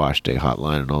Monday Wash Day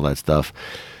hotline and all that stuff.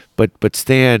 But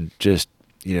Stan just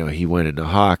he went into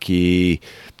hockey.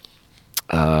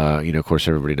 Of course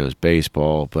everybody knows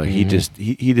baseball, but he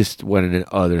just went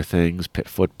into other things, Pitt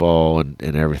football and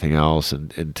everything else,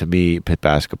 and to me Pitt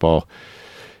basketball.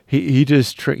 He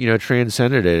just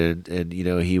transcended it, and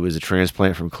he was a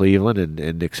transplant from Cleveland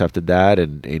and accepted that,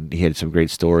 and he had some great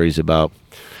stories about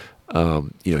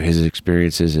his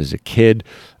experiences as a kid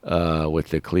with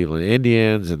the Cleveland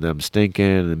Indians and them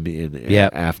stinking, and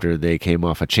after they came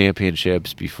off of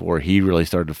championships, before he really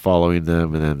started following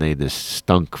them, and then they just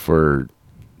stunk for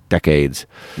decades.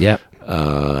 Yep.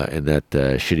 In that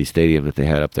shitty stadium that they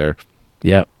had up there.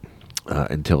 Yep.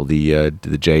 Until the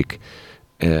Jake.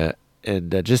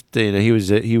 He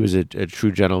was a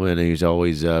true gentleman, and he was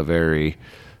always very.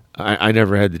 I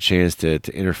never had the chance to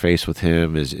interface with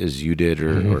him as you did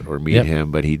or meet him,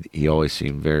 but he always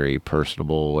seemed very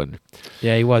personable, and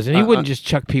he was, and he wouldn't just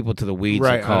chuck people to the weeds.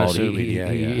 Right, called.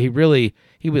 He really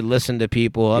would listen to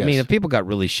people. I mean, if people got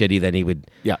really shitty, then he would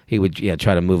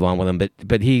try to move on with them.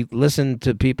 But he listened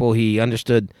to people. He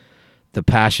understood the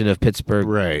passion of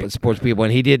Pittsburgh sports people,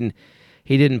 and he didn't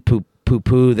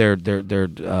poo-poo their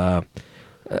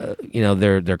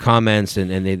comments,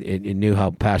 and they knew how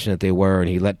passionate they were, and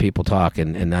he let people talk,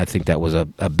 and I think that was a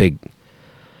big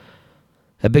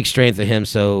strength of him.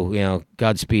 So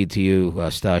Godspeed to you,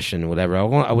 Stush, and whatever.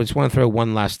 I just want to throw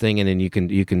one last thing, and then you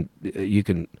can.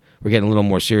 We're getting a little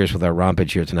more serious with our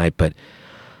rompage here tonight, but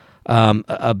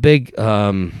a big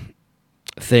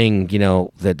thing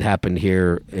that happened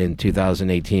here in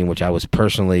 2018, which I was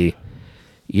personally.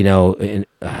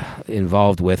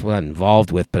 Involved with, well, not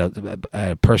involved with, but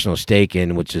a personal stake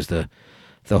in, which is the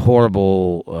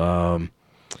horrible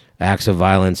acts of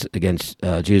violence against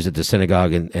Jews at the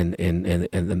synagogue and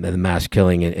the mass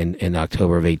killing in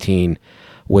October of 18,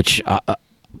 which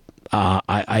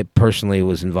I personally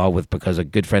was involved with because a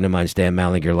good friend of mine, Stan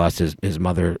Mallinger, lost his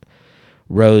mother,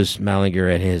 Rose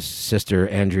Mallinger, and his sister,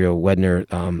 Andrea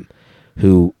Wedner,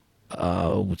 who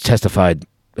testified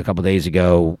a couple days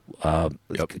ago.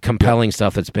 Compelling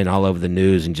stuff that's been all over the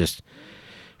news and just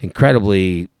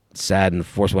incredibly sad and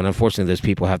forceful. And unfortunately, those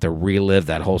people have to relive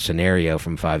that whole scenario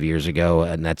from 5 years ago,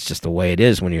 and that's just the way it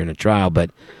is when you're in a trial.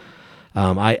 But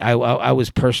I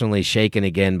was personally shaken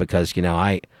again because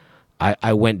I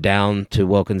went down to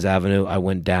Wilkins Avenue. I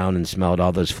went down and smelled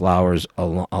all those flowers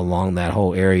along that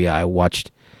whole area. I watched,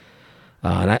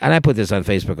 and I put this on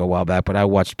Facebook a while back, but I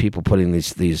watched people putting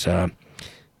these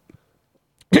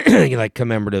like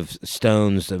commemorative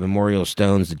stones, the memorial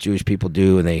stones that Jewish people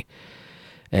do,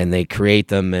 and they create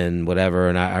them and whatever.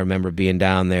 And I remember being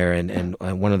down there, and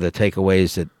one of the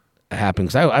takeaways that happened,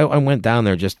 because I went down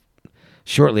there just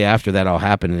shortly after that all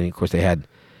happened, and of course they had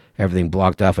everything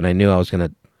blocked off, and I knew I was going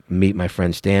to meet my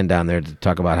friend Stan down there to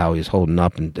talk about how he was holding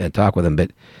up and talk with him.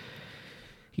 But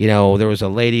there was a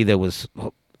lady that was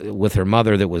with her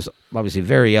mother that was obviously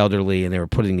very elderly, and they were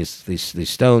putting these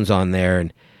stones on there,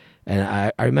 and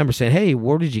I remember saying, "Hey,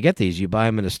 where did you get these? You buy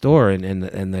them in a store?" And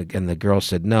the girl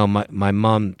said, "No, my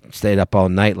mom stayed up all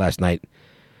night last night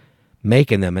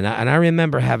making them." And I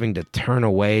remember having to turn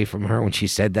away from her when she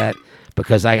said that,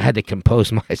 because I had to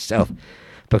compose myself,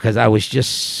 because I was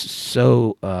just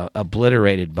so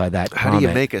obliterated by that comment. How do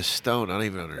you make a stone? I don't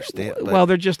even understand. Well,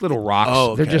 they're just little rocks.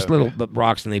 Oh, okay, they're just little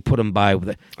rocks, and they put them by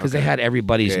because they had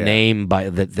everybody's name by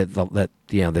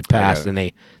that passed, and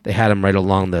they had them right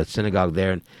along the synagogue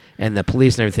there, and the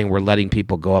police and everything were letting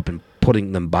people go up and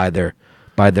putting them by their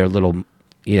little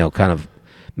kind of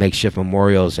makeshift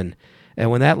memorials. And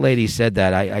when that lady said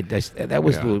that, that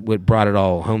was what brought it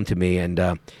all home to me. And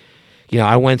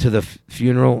I went to the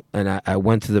funeral, and I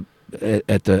went to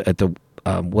the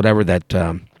whatever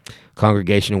that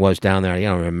congregation was down there. I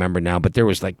don't remember now, but there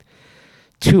was like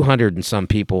 200 and some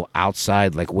people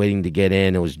outside, like waiting to get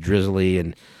in. It was drizzly,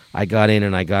 and I got in,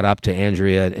 and I got up to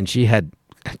Andrea, and she had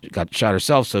got shot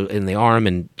herself, so in the arm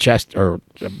and chest or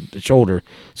shoulder.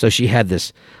 So she had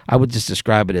this. I would just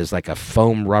describe it as like a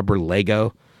foam rubber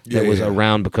Lego that was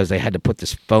around, because they had to put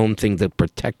this foam thing to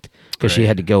protect, because she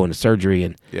had to go into surgery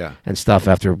and stuff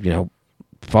after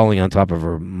falling on top of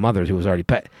her mother, who was already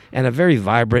pet, and a very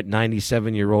vibrant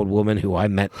 97-year-old woman who I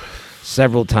met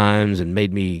several times and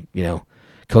made me,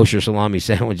 kosher salami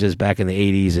sandwiches back in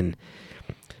the 80s. And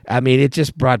I mean, it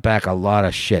just brought back a lot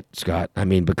of shit, Scott. I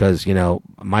mean, because,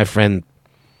 my friend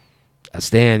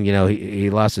Stan, he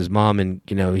lost his mom, and,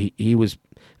 he was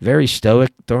very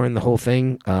stoic during the whole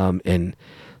thing, and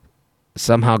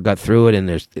somehow got through it. And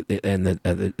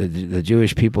the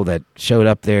Jewish people that showed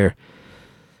up there,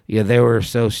 they were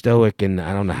so stoic, and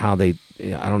I don't know how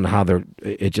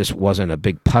it just wasn't a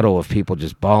big puddle of people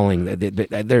just bawling.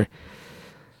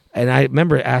 And I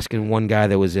remember asking one guy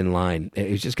that was in line, it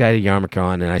was just a guy at a yarmulke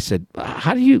on, and I said,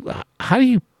 how are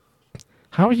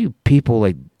you people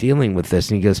like dealing with this?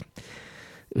 And he goes,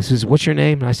 what's your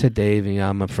name? And I said, Dave, and,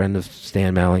 I'm a friend of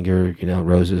Stan Mallinger,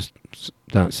 Rose's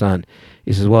son.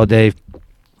 He says, well, Dave,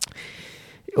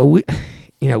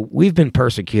 we've been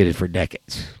persecuted for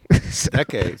decades.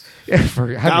 Decades.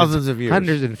 For thousands of years.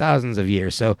 Hundreds and thousands of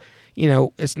years. So,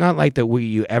 it's not like that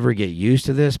you ever get used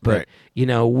to this, but, right.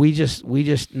 We just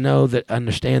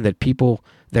understand that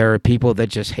there are people that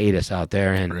just hate us out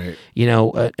there. And, right.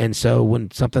 And so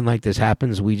when something like this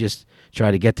happens, we just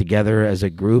try to get together as a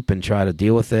group and try to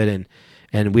deal with it.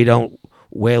 And we don't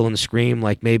wail and scream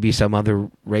like maybe some other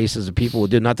races of people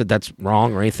would do. Not that that's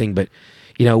wrong or anything, but,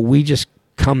 we just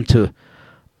come to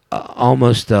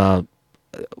almost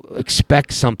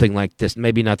expect something like this,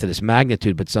 maybe not to this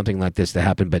magnitude, but something like this to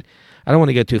happen. But I don't want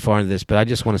to get too far into this, but I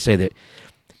just want to say that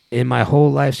in my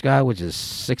whole life, Scott, which is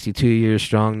 62 years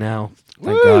strong now,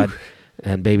 thank God,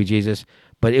 and baby Jesus,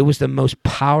 but it was the most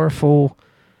powerful,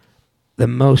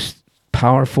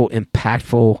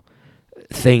 impactful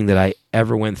thing that I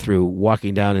ever went through,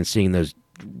 walking down and seeing those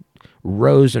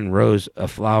rows and rows of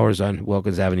flowers on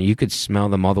Wilkins Avenue. You could smell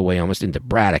them all the way almost into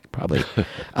Braddock, probably.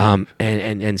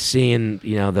 And seeing,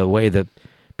 the way that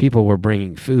people were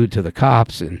bringing food to the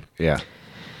cops. And yeah.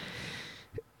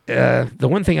 The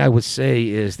one thing I would say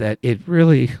is that it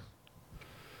really,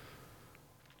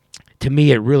 to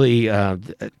me,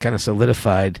 kind of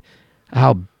solidified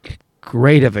how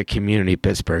great of a community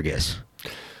Pittsburgh is.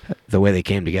 The way they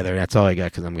came together. That's all I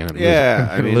got, because I'm going to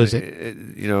lose it.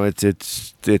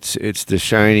 It's the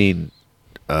shining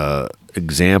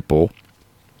example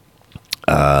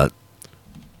that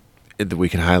we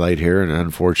can highlight here, and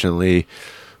unfortunately,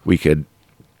 we could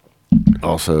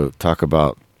also talk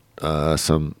about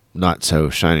some not so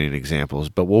shining examples.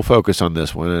 But we'll focus on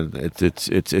this one, and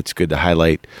it's good to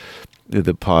highlight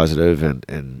the positive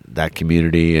and that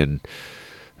community and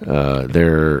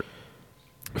their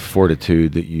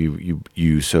fortitude that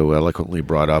you so eloquently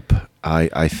brought up.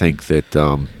 I think that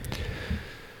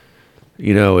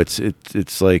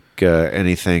it's like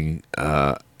anything,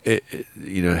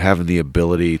 having the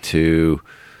ability to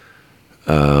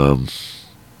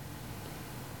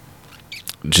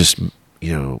just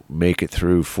make it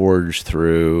through, forge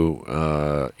through.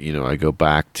 I go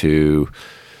back to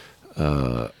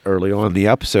early on in the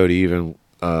episode, even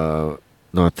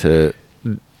not to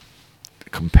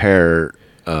compare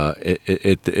a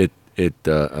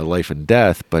life and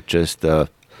death, but just a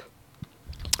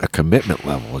commitment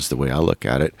level is the way I look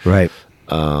at it. Right.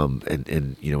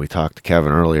 And we talked to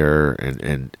Kevin earlier,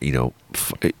 and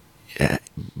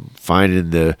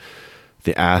finding the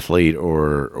athlete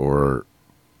or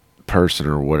person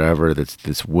or whatever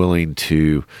that's willing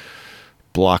to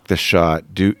block the shot,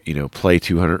 play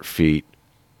 200 feet,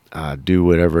 do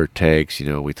whatever it takes.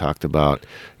 We talked about,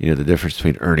 the difference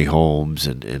between Ernie Holmes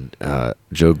and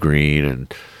Joe Green,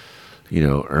 and,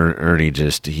 Ernie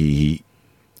just, he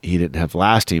didn't have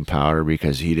lasting power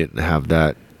because he didn't have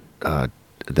that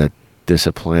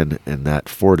discipline and that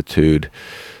fortitude,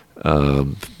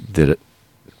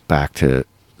 back to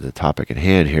the topic at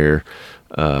hand here,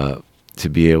 to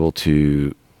be able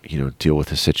to, deal with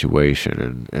the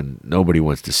situation, and nobody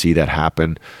wants to see that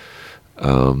happen.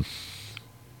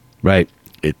 Right.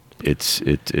 It's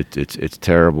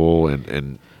terrible,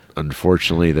 and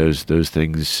unfortunately those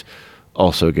things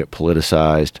also get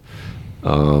politicized,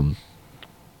 and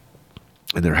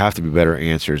there have to be better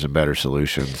answers and better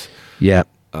solutions. Yeah.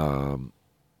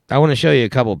 I want to show you a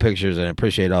couple of pictures, and I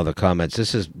appreciate all the comments.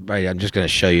 This is right. I'm just going to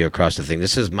show you across the thing.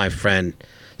 This is my friend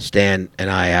Stan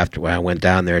and I, after when I went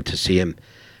down there to see him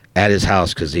at his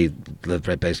house, because he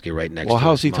lived basically right next to his mom.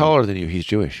 Well, how's he taller than you? He's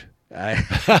Jewish.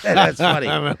 That's funny.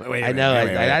 I know.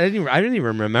 I didn't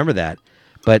even remember that.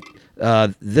 But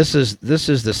this is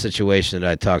the situation that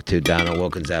I talked to down on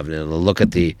Wilkins Avenue. Look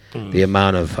at the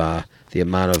amount of flower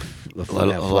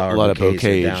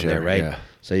bouquets down there, right? Yeah.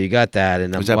 So you got that,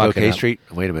 and was I'm that walking Bouquet up, Street?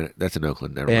 Wait a minute, that's in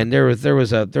Oakland. Never and mind. there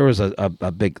was a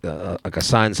big like a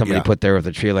sign somebody put there with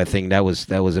a tree. I think that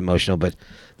was emotional, but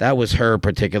that was her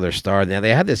particular star. Now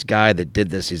they had this guy that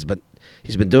did this. He's been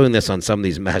doing this on some of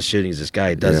these mass shootings. This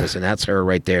guy does this, and that's her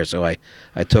right there. So I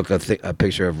took a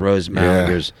picture of Rose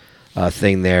Mallinger's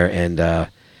thing there, and I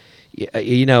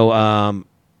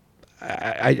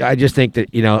just think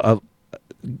that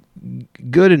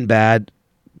good and bad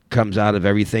comes out of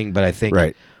everything, but I think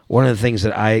one of the things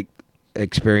that I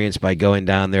experienced by going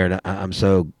down there, and I'm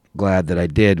so glad that I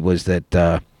did, was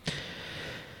that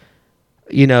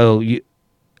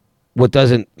what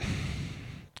doesn't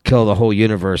kill the whole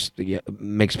universe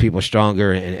makes people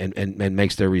stronger and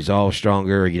makes their resolve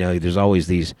stronger. There's always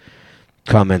these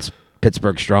comments,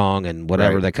 Pittsburgh strong and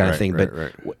whatever, that kind of thing. But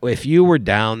if you were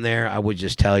down there, I would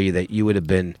just tell you that you would have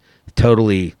been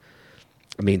totally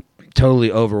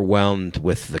overwhelmed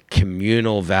with the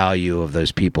communal value of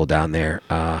those people down there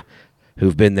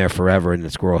who've been there forever in the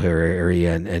Squirrel Hill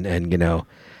area,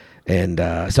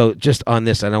 and so just on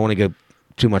this, I don't want to go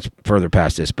too much further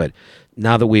past this, but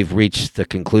now that we've reached the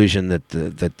conclusion that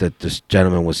that this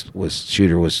gentleman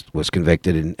shooter was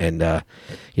convicted, and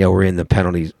we're in the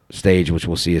penalty stage, which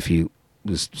we'll see if he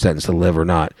was sentenced to live or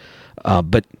not,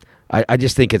 but I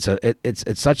just think it's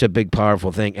such a big,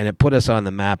 powerful thing, and it put us on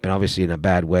the map, and obviously in a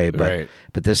bad way, but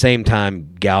at the same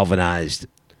time galvanized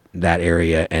that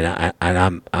area, and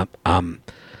I'm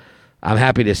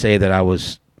happy to say that I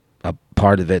was a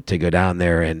part of it, to go down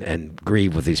there and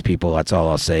grieve with these people. That's all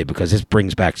I'll say, because this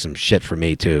brings back some shit for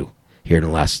me too here in the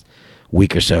last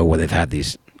week or so, where they've had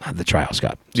the trial,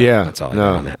 Scott. So that's all I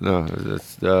got on that. No,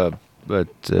 that's, but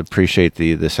appreciate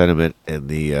the sentiment and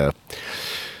the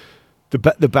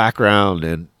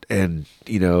background, and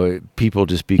people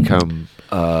just become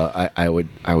I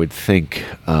would think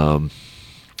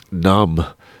numb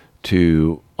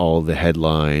to all the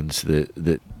headlines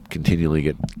that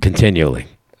continually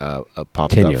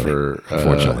popped up for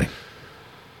unfortunately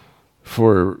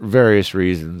for various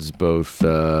reasons, both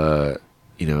people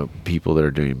that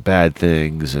are doing bad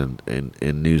things and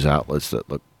news outlets that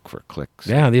look for clicks.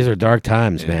 Yeah, these are dark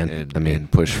times, man.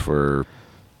 And push for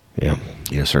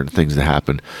certain things to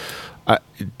happen.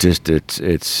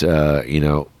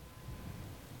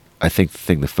 I think the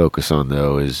thing to focus on,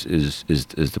 though, is you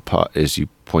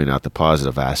point out, the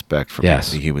positive aspect from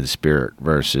the human spirit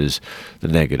versus the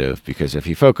negative. Because if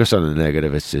you focus on the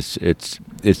negative, it's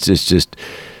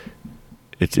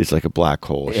like a black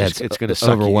hole. It's going to suck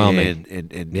overwhelming. you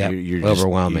in, and you're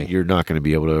overwhelming. You're not going to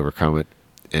be able to overcome it.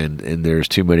 And there's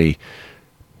too many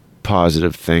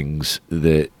positive things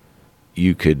that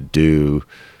you could do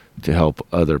to help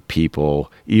other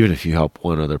people, even if you help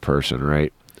one other person,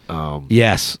 right?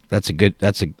 Yes, that's a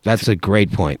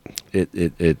great point.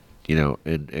 It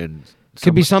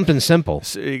could be something simple.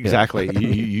 Exactly.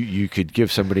 You could give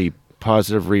somebody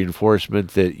positive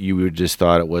reinforcement that you would just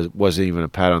thought it wasn't even a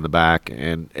pat on the back,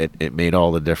 and it made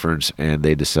all the difference, and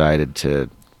they decided to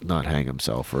not hang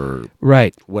himself or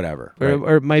whatever.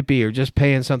 Or it might be, or just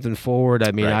paying something forward.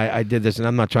 I mean, I did this, and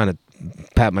I'm not trying to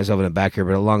pat myself in the back here,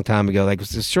 but a long time ago, like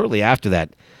shortly after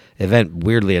that event,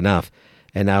 weirdly enough,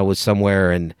 and I was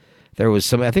somewhere, and there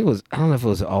was I don't know if it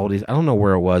was Aldi's, I don't know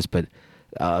where it was, but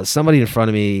somebody in front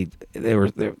of me,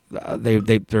 their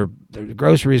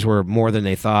groceries were more than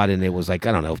they thought, and it was like,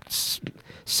 I don't know,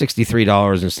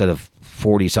 $63 instead of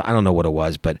 $40. So I don't know what it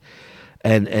was, but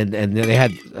and they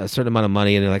had a certain amount of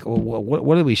money, and they're like, well,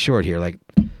 what are we short here? Like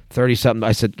 30 something.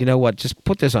 I said, you know what? Just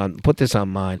put this on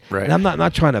mine. Right. And I'm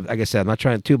not trying to, like I said, I'm not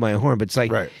trying to toot my own horn, but it's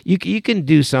like you can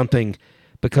do something.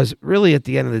 Because really, at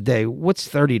the end of the day, what's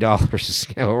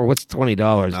 $30 or what's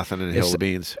 $20? Nothing in a hill of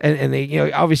beans. And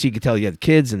they, obviously, you could tell you had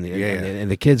kids, and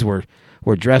the kids were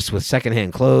dressed with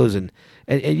secondhand clothes, and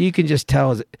you can just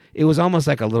tell it was almost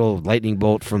like a little lightning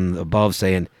bolt from above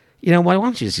saying, why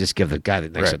don't you just give the guy the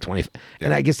next 20?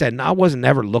 And I guess that I wasn't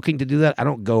ever looking to do that. I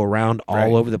don't go around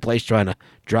all over the place trying to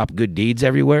drop good deeds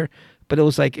everywhere. But it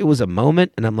was like, it was a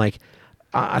moment, and I'm like,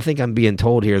 I think I'm being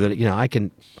told here that I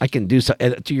can do so.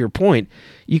 And to your point,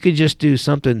 you could just do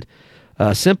something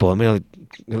simple. I mean,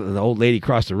 the old lady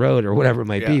across the road or whatever it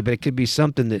might be, but it could be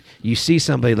something that you see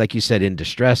somebody, like you said, in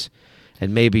distress,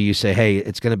 and maybe you say, "Hey,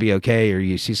 it's going to be okay," or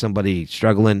you see somebody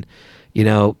struggling.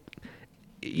 You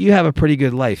have a pretty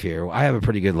good life here. I have a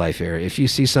pretty good life here. If you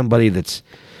see somebody that's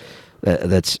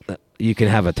you can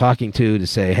have a talking to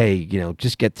say, "Hey,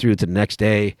 just get through to the next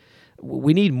day."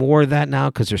 We need more of that now,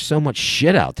 because there's so much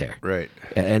shit out there. Right.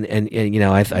 And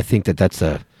I think that's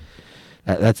the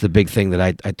big thing that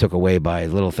I took away by a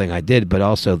little thing I did, but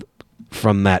also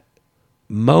from that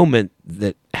moment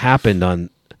that happened on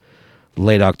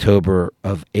late October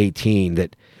of 18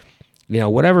 that,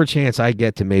 whatever chance I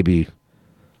get to maybe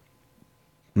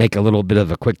make a little bit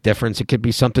of a quick difference, it could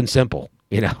be something simple,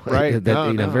 right?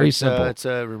 Very simple. It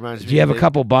reminds me. Do you have a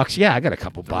couple bucks? Yeah, I got a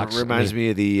couple bucks. Reminds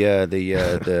me of the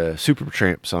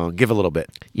Supertramp song, "Give a Little Bit."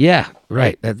 Yeah,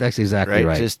 right. That's exactly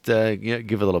right. Just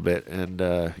give a little bit, and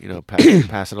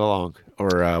pass it along.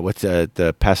 Or what's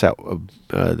the pass out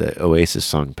the Oasis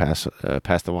song? Pass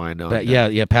the wine on.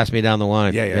 Yeah. Pass me down the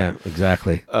wine. Yeah.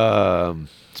 Exactly.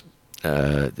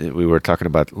 We were talking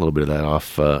about a little bit of that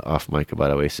off mic about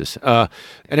Oasis.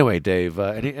 Anyway, Dave,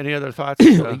 any other thoughts?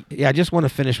 Yeah, I just want to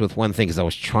finish with one thing because I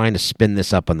was trying to spin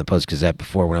this up on the Post-Gazette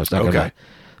before when I was talking about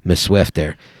Miss Swift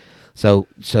there. So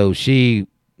she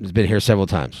has been here several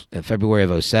times. In February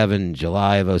of 07,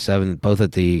 July of 07, both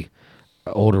at the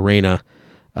old arena.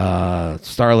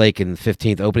 Star Lake in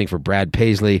 15th, opening for Brad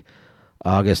Paisley.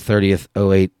 August 30th,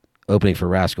 08, opening for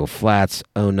Rascal Flatts.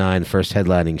 09, first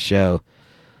headlining show.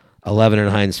 11 in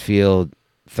Heinz Field,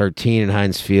 13 in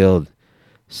Heinz Field,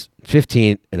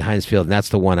 15 in Heinz Field, and that's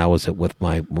the one I was at with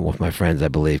my friends, I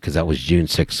believe, because that was June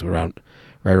 6th,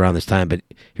 right around this time. But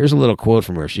here's a little quote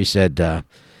from her. She said,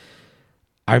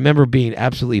 I remember being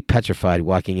absolutely petrified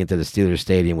walking into the Steelers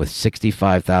Stadium with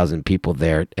 65,000 people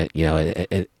there.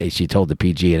 And she told the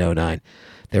PG in 09.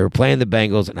 They were playing the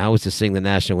Bengals, and I was to sing the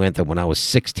national anthem when I was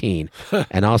 16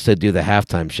 and also do the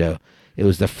halftime show. It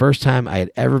was the first time I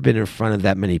had ever been in front of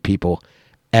that many people,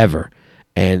 ever,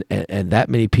 and that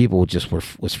many people just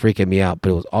was freaking me out. But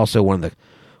it was also one of the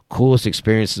coolest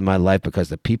experiences of my life because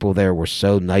the people there were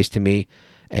so nice to me,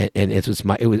 and it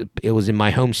was in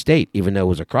my home state, even though it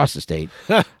was across the state.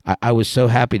 I was so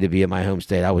happy to be in my home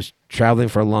state. I was traveling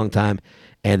for a long time,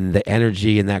 and the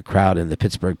energy in that crowd and the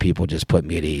Pittsburgh people just put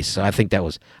me at ease. So I think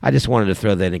I just wanted to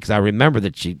throw that in because I remember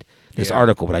that this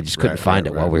article, but I just couldn't find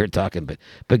it while we were talking.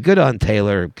 But good on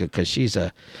Taylor because she's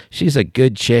a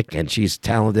good chick and she's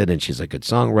talented and she's a good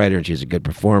songwriter and she's a good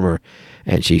performer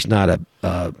and she's not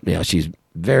she's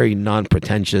very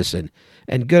non-pretentious and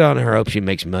good on her. I hope she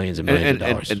makes millions and millions of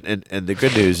dollars. And the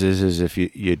good news is if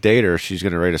you date her, she's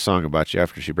going to write a song about you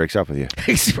after she breaks up with you.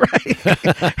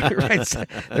 Right. So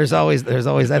there's always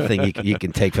that thing you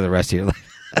can take for the rest of your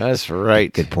life. That's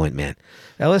right. Good point, man.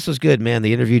 Now, this was good, man.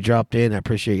 The interview dropped in. I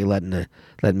appreciate you letting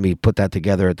me put that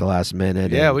together at the last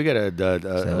minute. Yeah, we got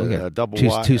a double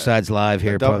two sides live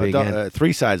here, probably again.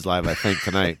 3 sides live, I think,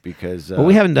 tonight because. Well,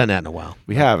 we haven't done that in a while.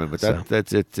 We haven't, but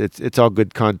it's all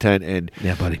good content. And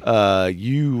yeah, buddy.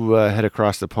 You head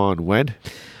across the pond when?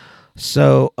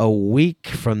 So a week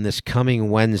from this coming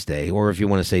Wednesday, or if you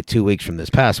want to say 2 weeks from this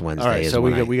past Wednesday. All right, so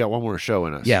we got one more show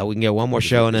in us. Yeah, we can get one more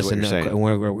show in us, and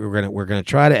we're gonna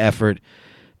try to effort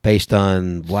based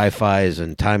on Wi-Fi's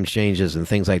and time changes and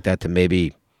things like that to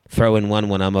maybe throw in one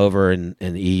when I'm over in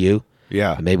the EU.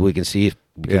 Yeah, and maybe we can see if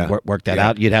we can work that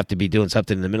out. You'd have to be doing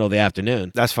something in the middle of the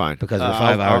afternoon. That's fine because we're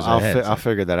 5 hours ahead. I'll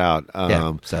figure that out.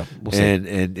 So we'll see.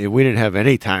 And we didn't have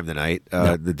any time tonight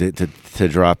to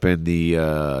drop in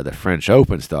the French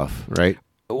Open stuff, right?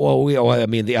 Well,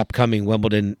 the upcoming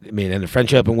Wimbledon, and the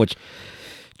French Open, which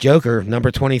Joker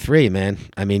number 23, man.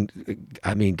 I mean,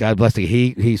 God bless him.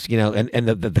 He's and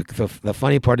the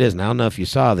funny part is, and I don't know if you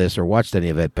saw this or watched any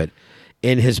of it, but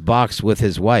in his box with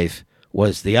his wife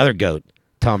was the other GOAT,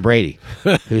 Tom Brady,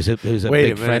 who's a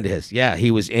big friend of his. Yeah,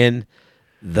 he was in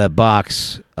the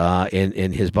box,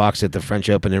 in his box at the French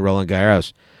Open in Roland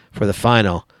Garros for the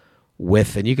final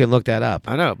and you can look that up.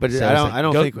 I know, but I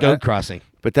don't think GOAT crossing.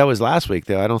 But that was last week,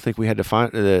 though. I don't think we had to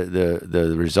find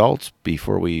the results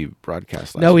before we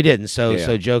broadcast last week. No, we didn't.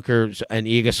 So Joker and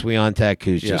Iga Swiatek,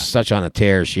 who's just such on a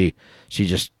tear, she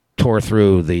just tore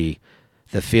through the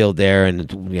field there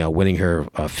and winning her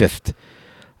fifth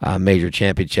major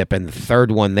championship and the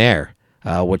third one there,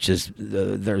 which is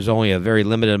there's only a very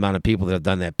limited amount of people that have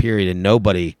done that period and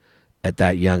nobody at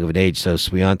that young of an age. So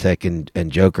Swiatek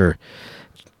and Joker.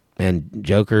 And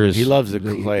Joker's he loves the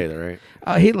clay, right?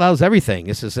 He loves everything.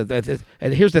 This is and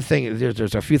here's the thing.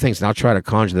 There's a few things, and I'll try to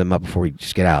conjure them up before we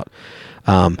just get out.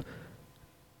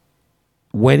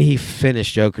 When he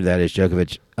finished Joker, that is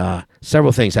Djokovic,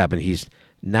 several things happened. He's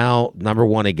now number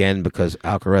one again because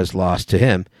Alcaraz lost to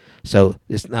him. So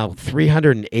it's now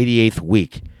 388th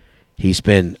week he's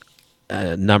been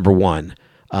number one.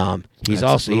 He's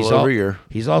also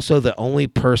the only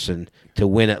person to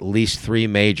win at least 3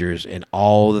 majors in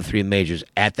all the 3 majors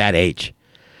at that age.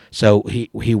 So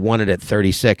he won it at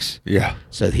 36. Yeah.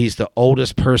 So he's the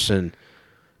oldest person.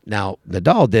 Now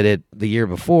Nadal did it the year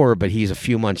before, but he's a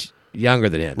few months younger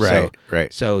than him.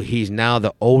 Right. So he's now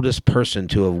the oldest person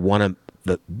to have won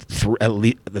at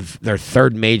least their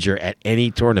third major at any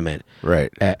tournament.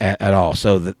 Right. At all.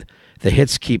 So the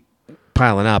hits keep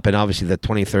piling up, and obviously the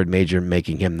 23rd major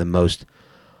making him the most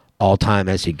all-time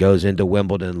as he goes into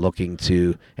Wimbledon looking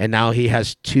to, and now he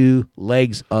has 2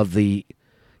 legs of the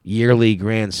yearly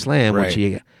Grand Slam, which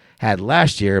he had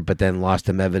last year, but then lost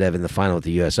to Medvedev in the final at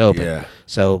the U.S. Open. Yeah.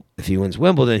 So if he wins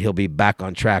Wimbledon, he'll be back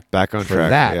on track. For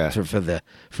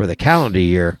the calendar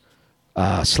year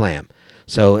Slam.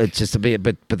 So it's just a bit,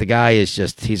 but the guy is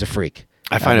he's a freak.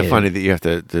 I find it funny that you have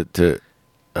to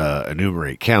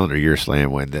enumerate calendar year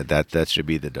Slam when that should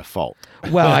be the default.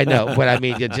 Well, I know, but I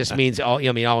mean, it just means all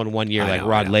in 1 year, like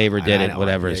Rod Laver did it,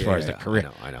 whatever. As far as the career,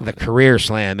 the career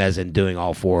Slam, as in doing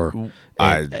all 4 in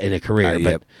a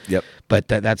career. But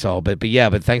that's all. But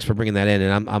thanks for bringing that in,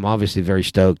 and I'm obviously very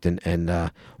stoked,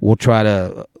 and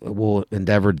we'll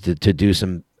endeavor to do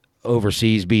some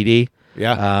overseas BD.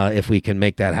 Yeah. If we can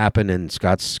make that happen in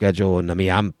Scott's schedule, and I mean,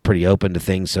 I'm pretty open to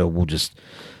things, so we'll just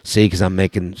see, because I'm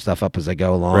making stuff up as I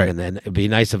go along, and then it'd be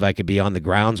nice if I could be on the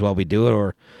grounds while we do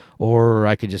it, or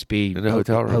I could just be in a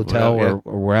hotel or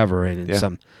wherever, and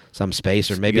in some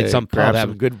space, or maybe some pub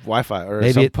some good Wi-Fi, or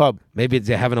maybe some pub. Maybe it's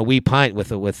having a wee pint with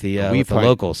the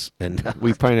locals, and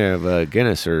wee pint of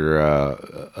Guinness, or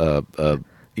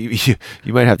you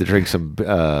might have to drink some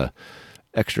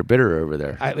extra bitter over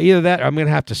there. Either that, or I'm going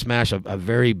to have to smash a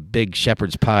very big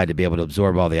shepherd's pie to be able to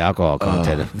absorb all the alcohol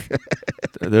content.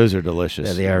 Those are delicious.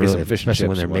 Yeah, they are, really, especially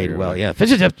when they're made well. Yeah,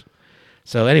 fish and chips.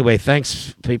 So anyway,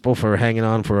 thanks, people, for hanging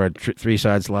on for our 3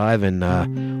 Sides Live, and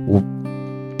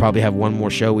we'll probably have one more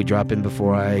show we drop in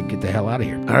before I get the hell out of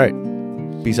here. All right.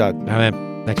 Peace out. All right,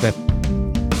 man. Thanks,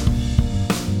 man.